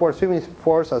upward swimming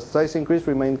force as size increase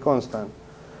remained constant.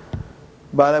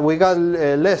 But we got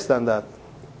less than that,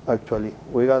 actually.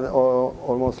 We got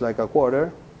almost like a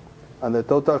quarter, and the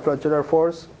total flagellar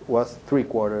force was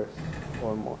 3/4,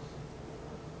 almost.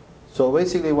 So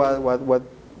basically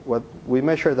what we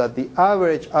measured that the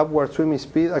average upward swimming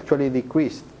speed actually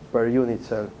decreased per unit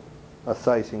cell as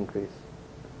size increased.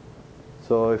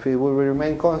 So if it would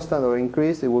remain constant or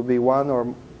increase, it would be 1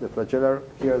 or the flagellar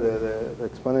here, the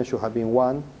exponent should have been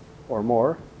 1 or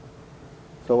more.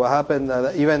 So what happened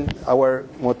that even our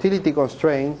motility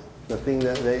constraint, the thing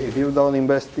that if you don't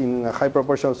invest in a high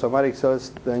proportion of somatic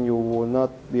cells, then you will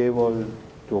not be able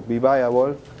to be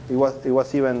viable. It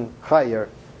was even higher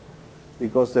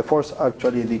because the force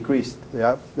actually decreased.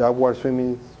 The upward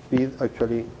swimming speed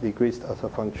actually decreased as a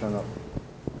function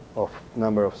of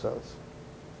number of cells.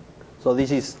 So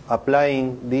this is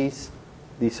applying these.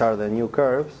 These are the new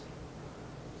curves.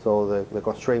 So the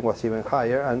constraint was even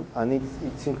higher, and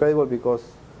it's incredible because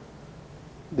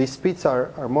these speeds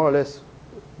are more or less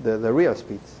the real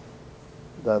speeds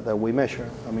that we measure.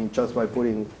 I mean, just by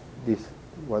putting this,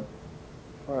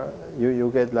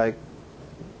 you get like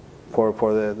for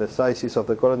the sizes of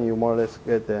the colony, you more or less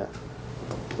get the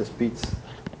speeds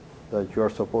that you are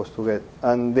supposed to get.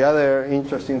 And the other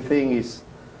interesting thing is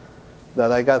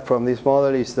that I got from this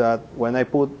model is that when I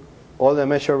put all the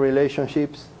measure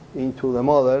relationships into the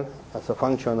model as a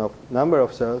function of number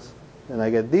of cells, then I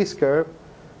get this curve,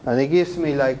 and it gives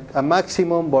me like a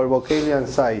maximum Volvocalian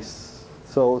size.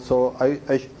 So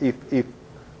if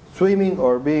swimming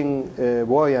or being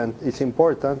buoyant is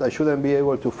important, I shouldn't be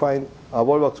able to find a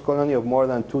Volvox colony of more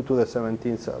than 2 to the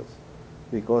 17 cells,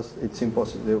 because it's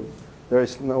impossible. There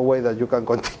is no way that you can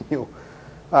continue.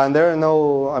 And there are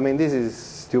no, I mean, this is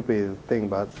stupid thing,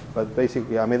 but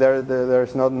basically, I mean,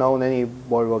 there's not known any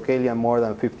Volvocalian more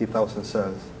than 50,000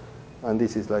 cells, and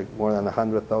this is like more than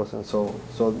 100,000. So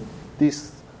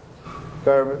this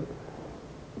curve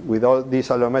with all these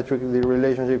allometric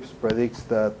relationships predicts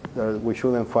that we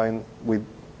shouldn't find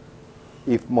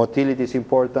if motility is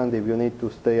important, if you need to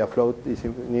stay afloat, is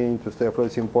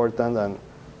important, and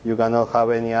you cannot have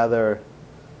any other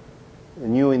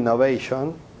new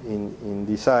innovation in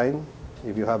design.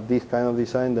 If you have this kind of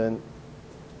design, then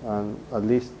at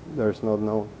least there's not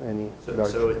any.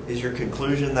 So is your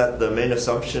conclusion that the main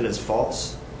assumption is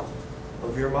false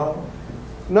of your model?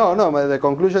 No. But the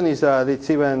conclusion is that it's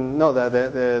even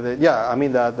I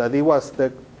mean that it was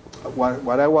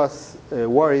what I was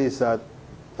worried is that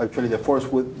actually the force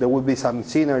there would be some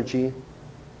synergy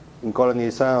in colony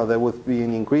design, or there would be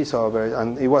an increase over it,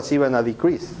 and it was even a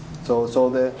decrease. So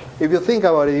if you think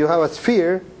about it, you have a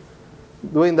sphere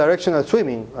doing directional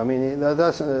swimming. I mean,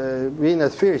 being a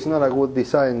sphere is not a good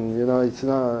design. It's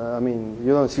not. I mean,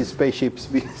 you don't see spaceships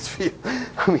being a sphere.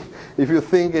 I mean, if you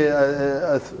think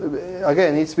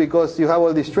again, it's because you have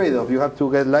all this trade-off. You have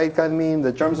to get light cadmium.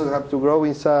 The germs have to grow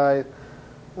inside.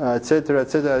 etc.,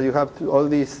 etc. You have all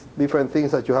these different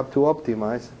things that you have to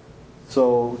optimize.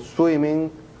 So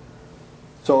swimming,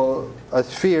 so a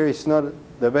sphere is not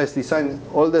the best design.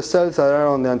 All the cells that are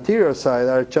on the anterior side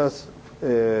are just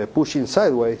pushing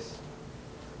sideways.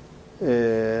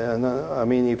 I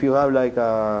mean, if you have like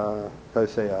a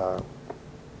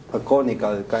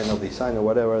conical kind of design or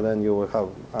whatever, then you will have,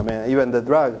 I mean, even the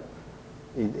drag,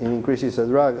 it increases the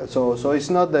drag. So it's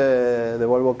not the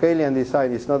Volvocalian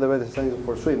design, it's not the best design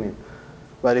for swimming.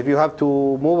 But if you have to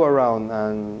move around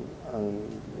and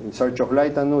in search of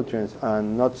light and nutrients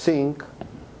and not sink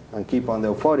and keep on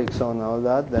the euphoric zone and all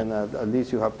that, then at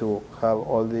least you have to have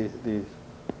all these.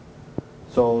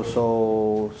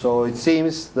 So it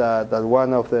seems that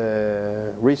one of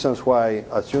the reasons why,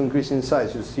 as you increase in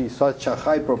size, you see such a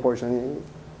high proportion.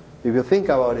 If you think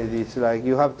about it, it's like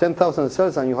you have 10,000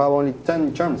 cells and you have only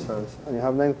 10 germ cells, and you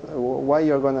have why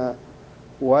you're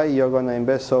gonna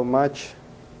invest so much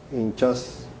in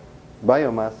just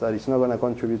biomass that is not going to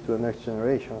contribute to the next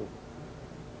generation.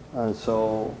 And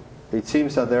so it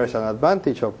seems that there is an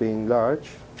advantage of being large,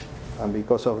 and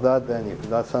because of that, then if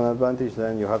that's an advantage,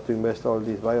 then you have to invest all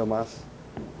this biomass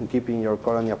in keeping your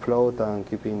colony afloat and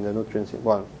keeping the nutrients in.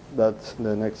 Well, that's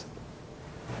the next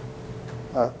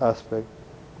aspect.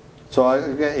 So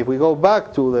again, if we go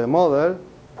back to the model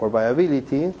for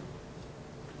viability,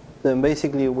 then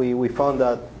basically we found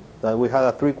that we had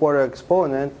a 3/4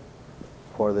 exponent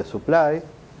for the supply,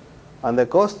 and the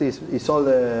cost is all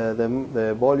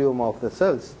the volume of the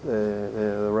cells,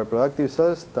 the reproductive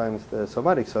cells times the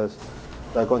somatic cells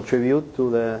that contribute to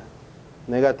the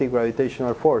negative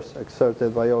gravitational force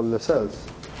exerted by all the cells.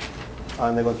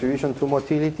 And the contribution to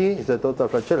motility is the total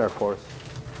flagellar force.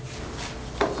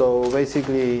 So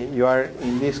basically you are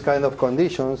in these kind of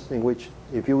conditions in which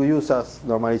if you use as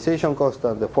normalization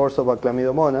constant the force of a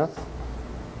chlamydomonas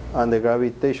and the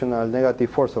gravitational negative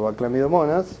force of a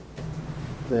chlamydomonas,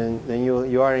 then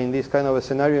you are in this kind of a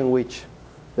scenario in which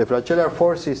the flagellar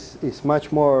force is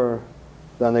much more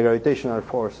than the gravitational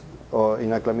force or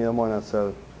in a chlamydomonas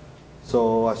cell.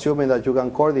 So assuming that you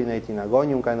can coordinate in a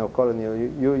gonium kind of colony,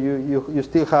 you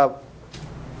still have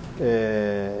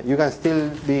you can still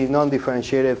be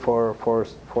non-differentiated for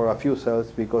a few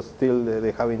cells because still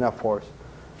they have enough force.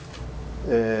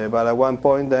 But at one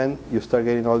point then you start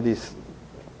getting all this,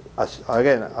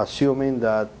 again, assuming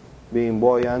that being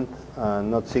buoyant and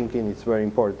not sinking is very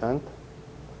important.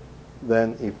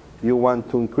 Then if you want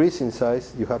to increase in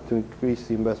size, you have to increase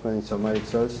the investment in somatic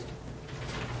cells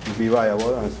to be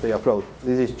viable and stay afloat.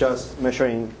 This is just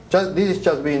measuring, this is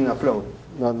just being afloat,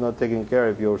 not taking care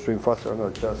if you swim faster or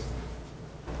not,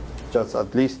 just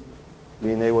at least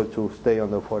being able to stay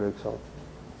on the euphoric zone.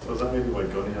 So is that maybe why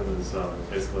gonium is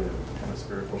basically a kind of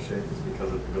spherical shape, is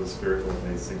because if it goes spherical it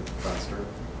may sink faster?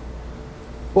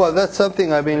 Well, that's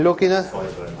something I've been looking at. Sorry,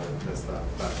 but I missed that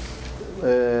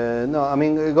fact. No, I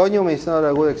mean, gonium is not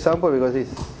a good example because it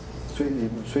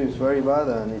swims very bad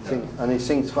and it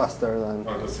sinks faster than.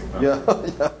 Oh, it does sink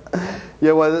faster.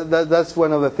 Yeah. Well, that's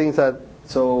one of the things that.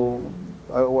 So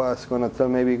I was going to tell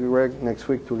maybe Greg next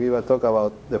week to give a talk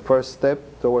about the first step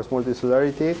towards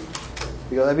multicellularity,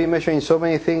 because I've been measuring so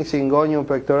many things in gonium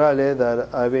pectorale that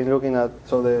I've been looking at.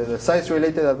 So the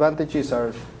size-related advantages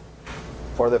are,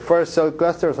 for the first cell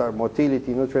clusters, are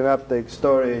motility, nutrient uptake,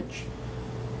 storage,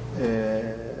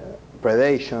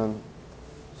 predation.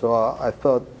 So I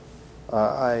thought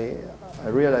I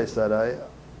realized that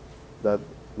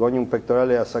gonium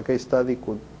pectorale as a case study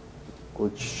could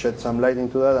shed some light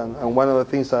into that. And one of the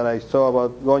things that I saw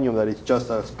about gonium, that it's just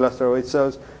a cluster of 8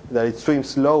 cells, that it swims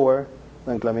slower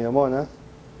than chlamydomonas,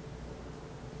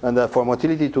 and that for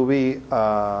motility to be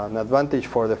an advantage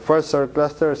for the first cell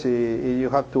clusters, you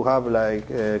have to have like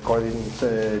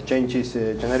changes,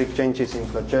 genetic changes in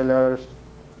flagellars,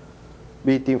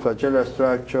 beating flagellar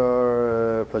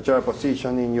structure, flagellar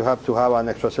positioning. You have to have an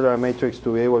extracellular matrix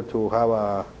to be able to have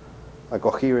a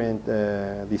coherent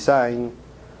design.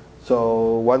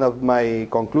 So one of my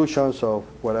conclusions of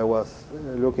what I was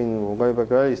looking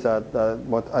at is that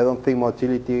I don't think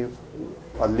motility,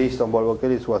 at least on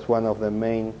Volvocalis, was one of the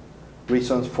main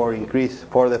reasons for increase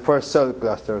for the first cell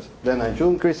clusters. Then as you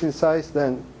increase in size,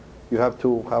 then you have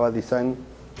to have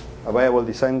a viable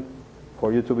design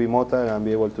for you to be motile and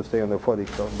be able to stay on the euphoric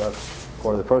zone. But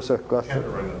for the first cell cluster,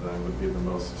 Pandorina then would be the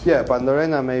most. Yeah,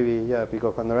 Pandorina maybe, yeah,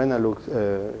 because Pandorina looks.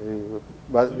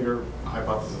 But so your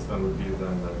hypothesis then would be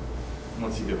then that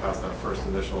once you get past that first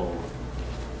initial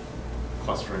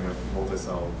clustering of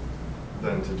multicell,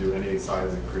 then to do any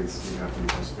size increase, you have to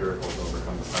become spherical to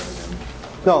overcome the size again.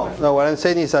 No. What I'm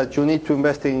saying is that you need to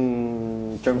invest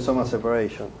in germ soma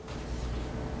separation.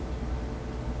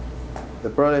 The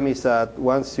problem is that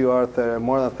once you are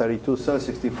more than 32 cells,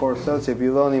 64 cells, if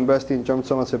you don't invest in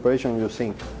germ-soma separation, you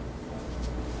sink.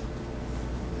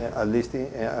 At least,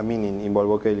 in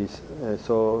Volvocalis.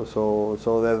 So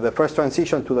the first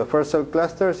transition to the first cell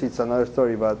clusters, it's another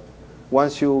story. But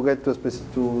once you get to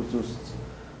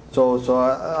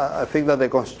I think that the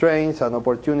constraints and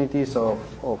opportunities of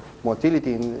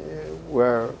motility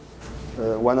were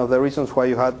one of the reasons why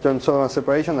you had germ-soma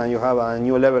separation and you have a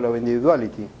new level of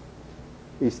individuality.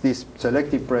 Is these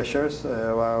selective pressures?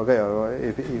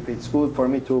 If it's good for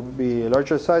me to be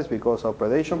larger size because of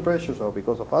predation pressures or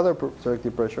because of other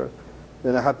selective pressures,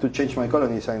 then I have to change my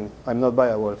colonies and I'm not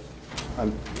viable.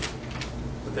 But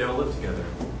they all live together.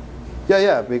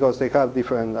 Yeah, because they have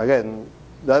different, again,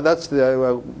 that's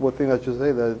the one thing that you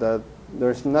say, that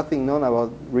there's nothing known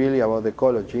really about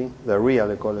ecology, the real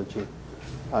ecology.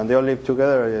 And they all live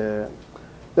together.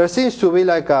 There seems to be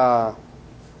like a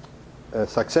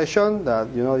succession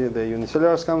that, the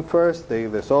unicellulars come first, the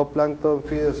zooplankton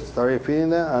feeders start feeding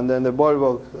them, and then the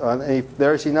Volvox, and if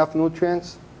there's enough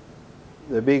nutrients,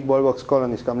 the big Volvox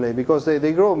colonies come late, because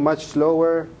they grow much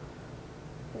slower.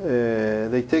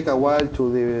 They take a while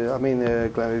to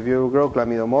if you grow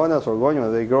Chlamydomonas or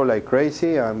Gonium, they grow like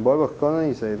crazy, and Volvox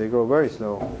colonies, they grow very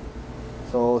slow.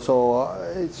 So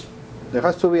there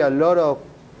has to be a lot of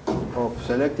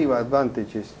selective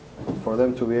advantages for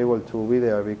them to be able to be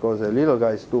there, because the little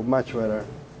guys do much better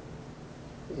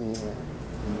in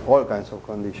all kinds of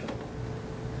conditions.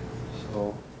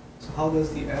 So how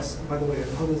does the S, by the way,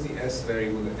 how does the S vary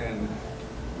with the N?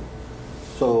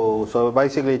 So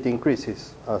basically it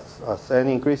increases. As N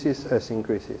increases, S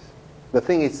increases. The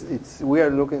thing is, we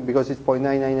are looking, because it's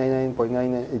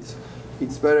 0.9999,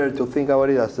 it's better to think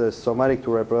about it as the somatic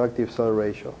to reproductive cell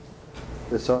ratio.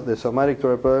 The somatic to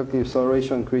reproductive cell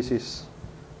ratio increases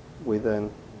with N.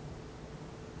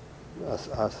 As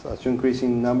you increase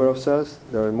in number of cells,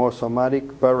 there are more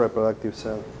somatic per reproductive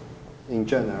cell in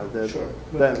general. Sure.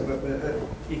 But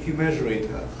if you measure it,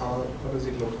 how does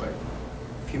it look like?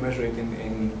 If you measure it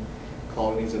in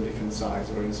colonies of different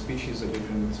size or in species of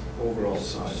different overall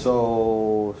size?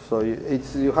 So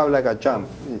you have like a jump.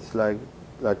 It's like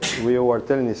we were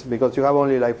telling this, because you have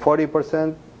only like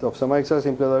 40% of somatic cells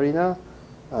in Pleurina,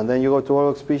 and then you go to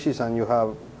all species and you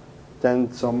have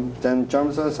 10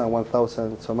 germ cells and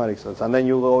 1,000 somatic cells. And then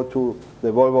you go to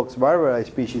the Volvox barbari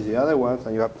species, the other ones,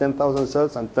 and you have 10,000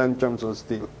 cells and 10 germ cells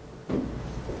still.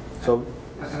 So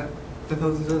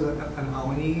 10,000 cells and how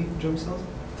many germ cells?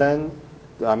 10.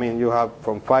 You have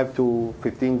from 5 to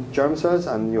 15 germ cells,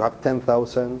 and you have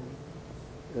 10,000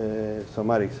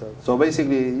 somatic cells. So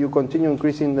basically, you continue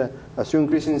increasing as you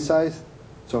increase in size,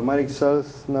 somatic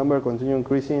cells number continue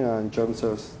increasing, and germ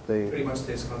cells pretty much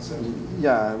stays constant.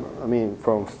 Yeah,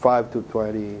 from 5 to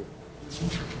 20.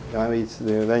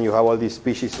 Then you have all these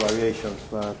species variations.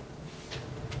 But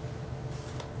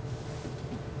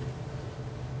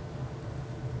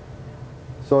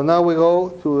so now we go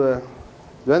to the.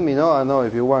 Let me know. I know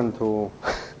if you want to.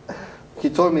 He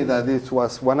told me that this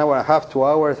was 1 hour and a half, 2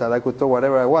 hours, and I could talk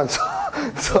whatever I want.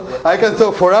 So I can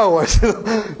talk for hours.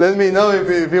 Let me know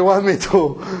if you want me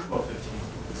to.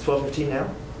 It's 12:15 now.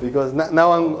 Because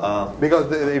now I'm.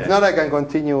 If not, I can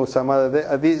continue some other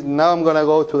day. Now I'm gonna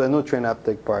go to the nutrient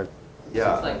uptake part.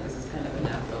 Yeah. It's like this is kind of a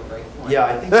natural break point. Yeah,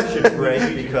 I think we should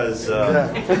break because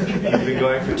you've been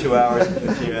going for 2 hours and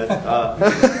 15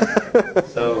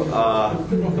 minutes. So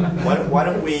why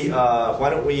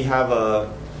don't we have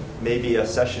maybe a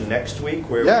session next week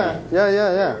where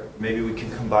maybe we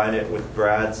can combine it with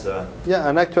Brad's.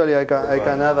 And actually I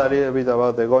can add a little bit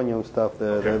about the Gonium stuff,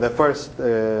 the first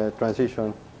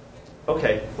transition.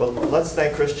 Okay, well let's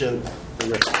thank Cristian.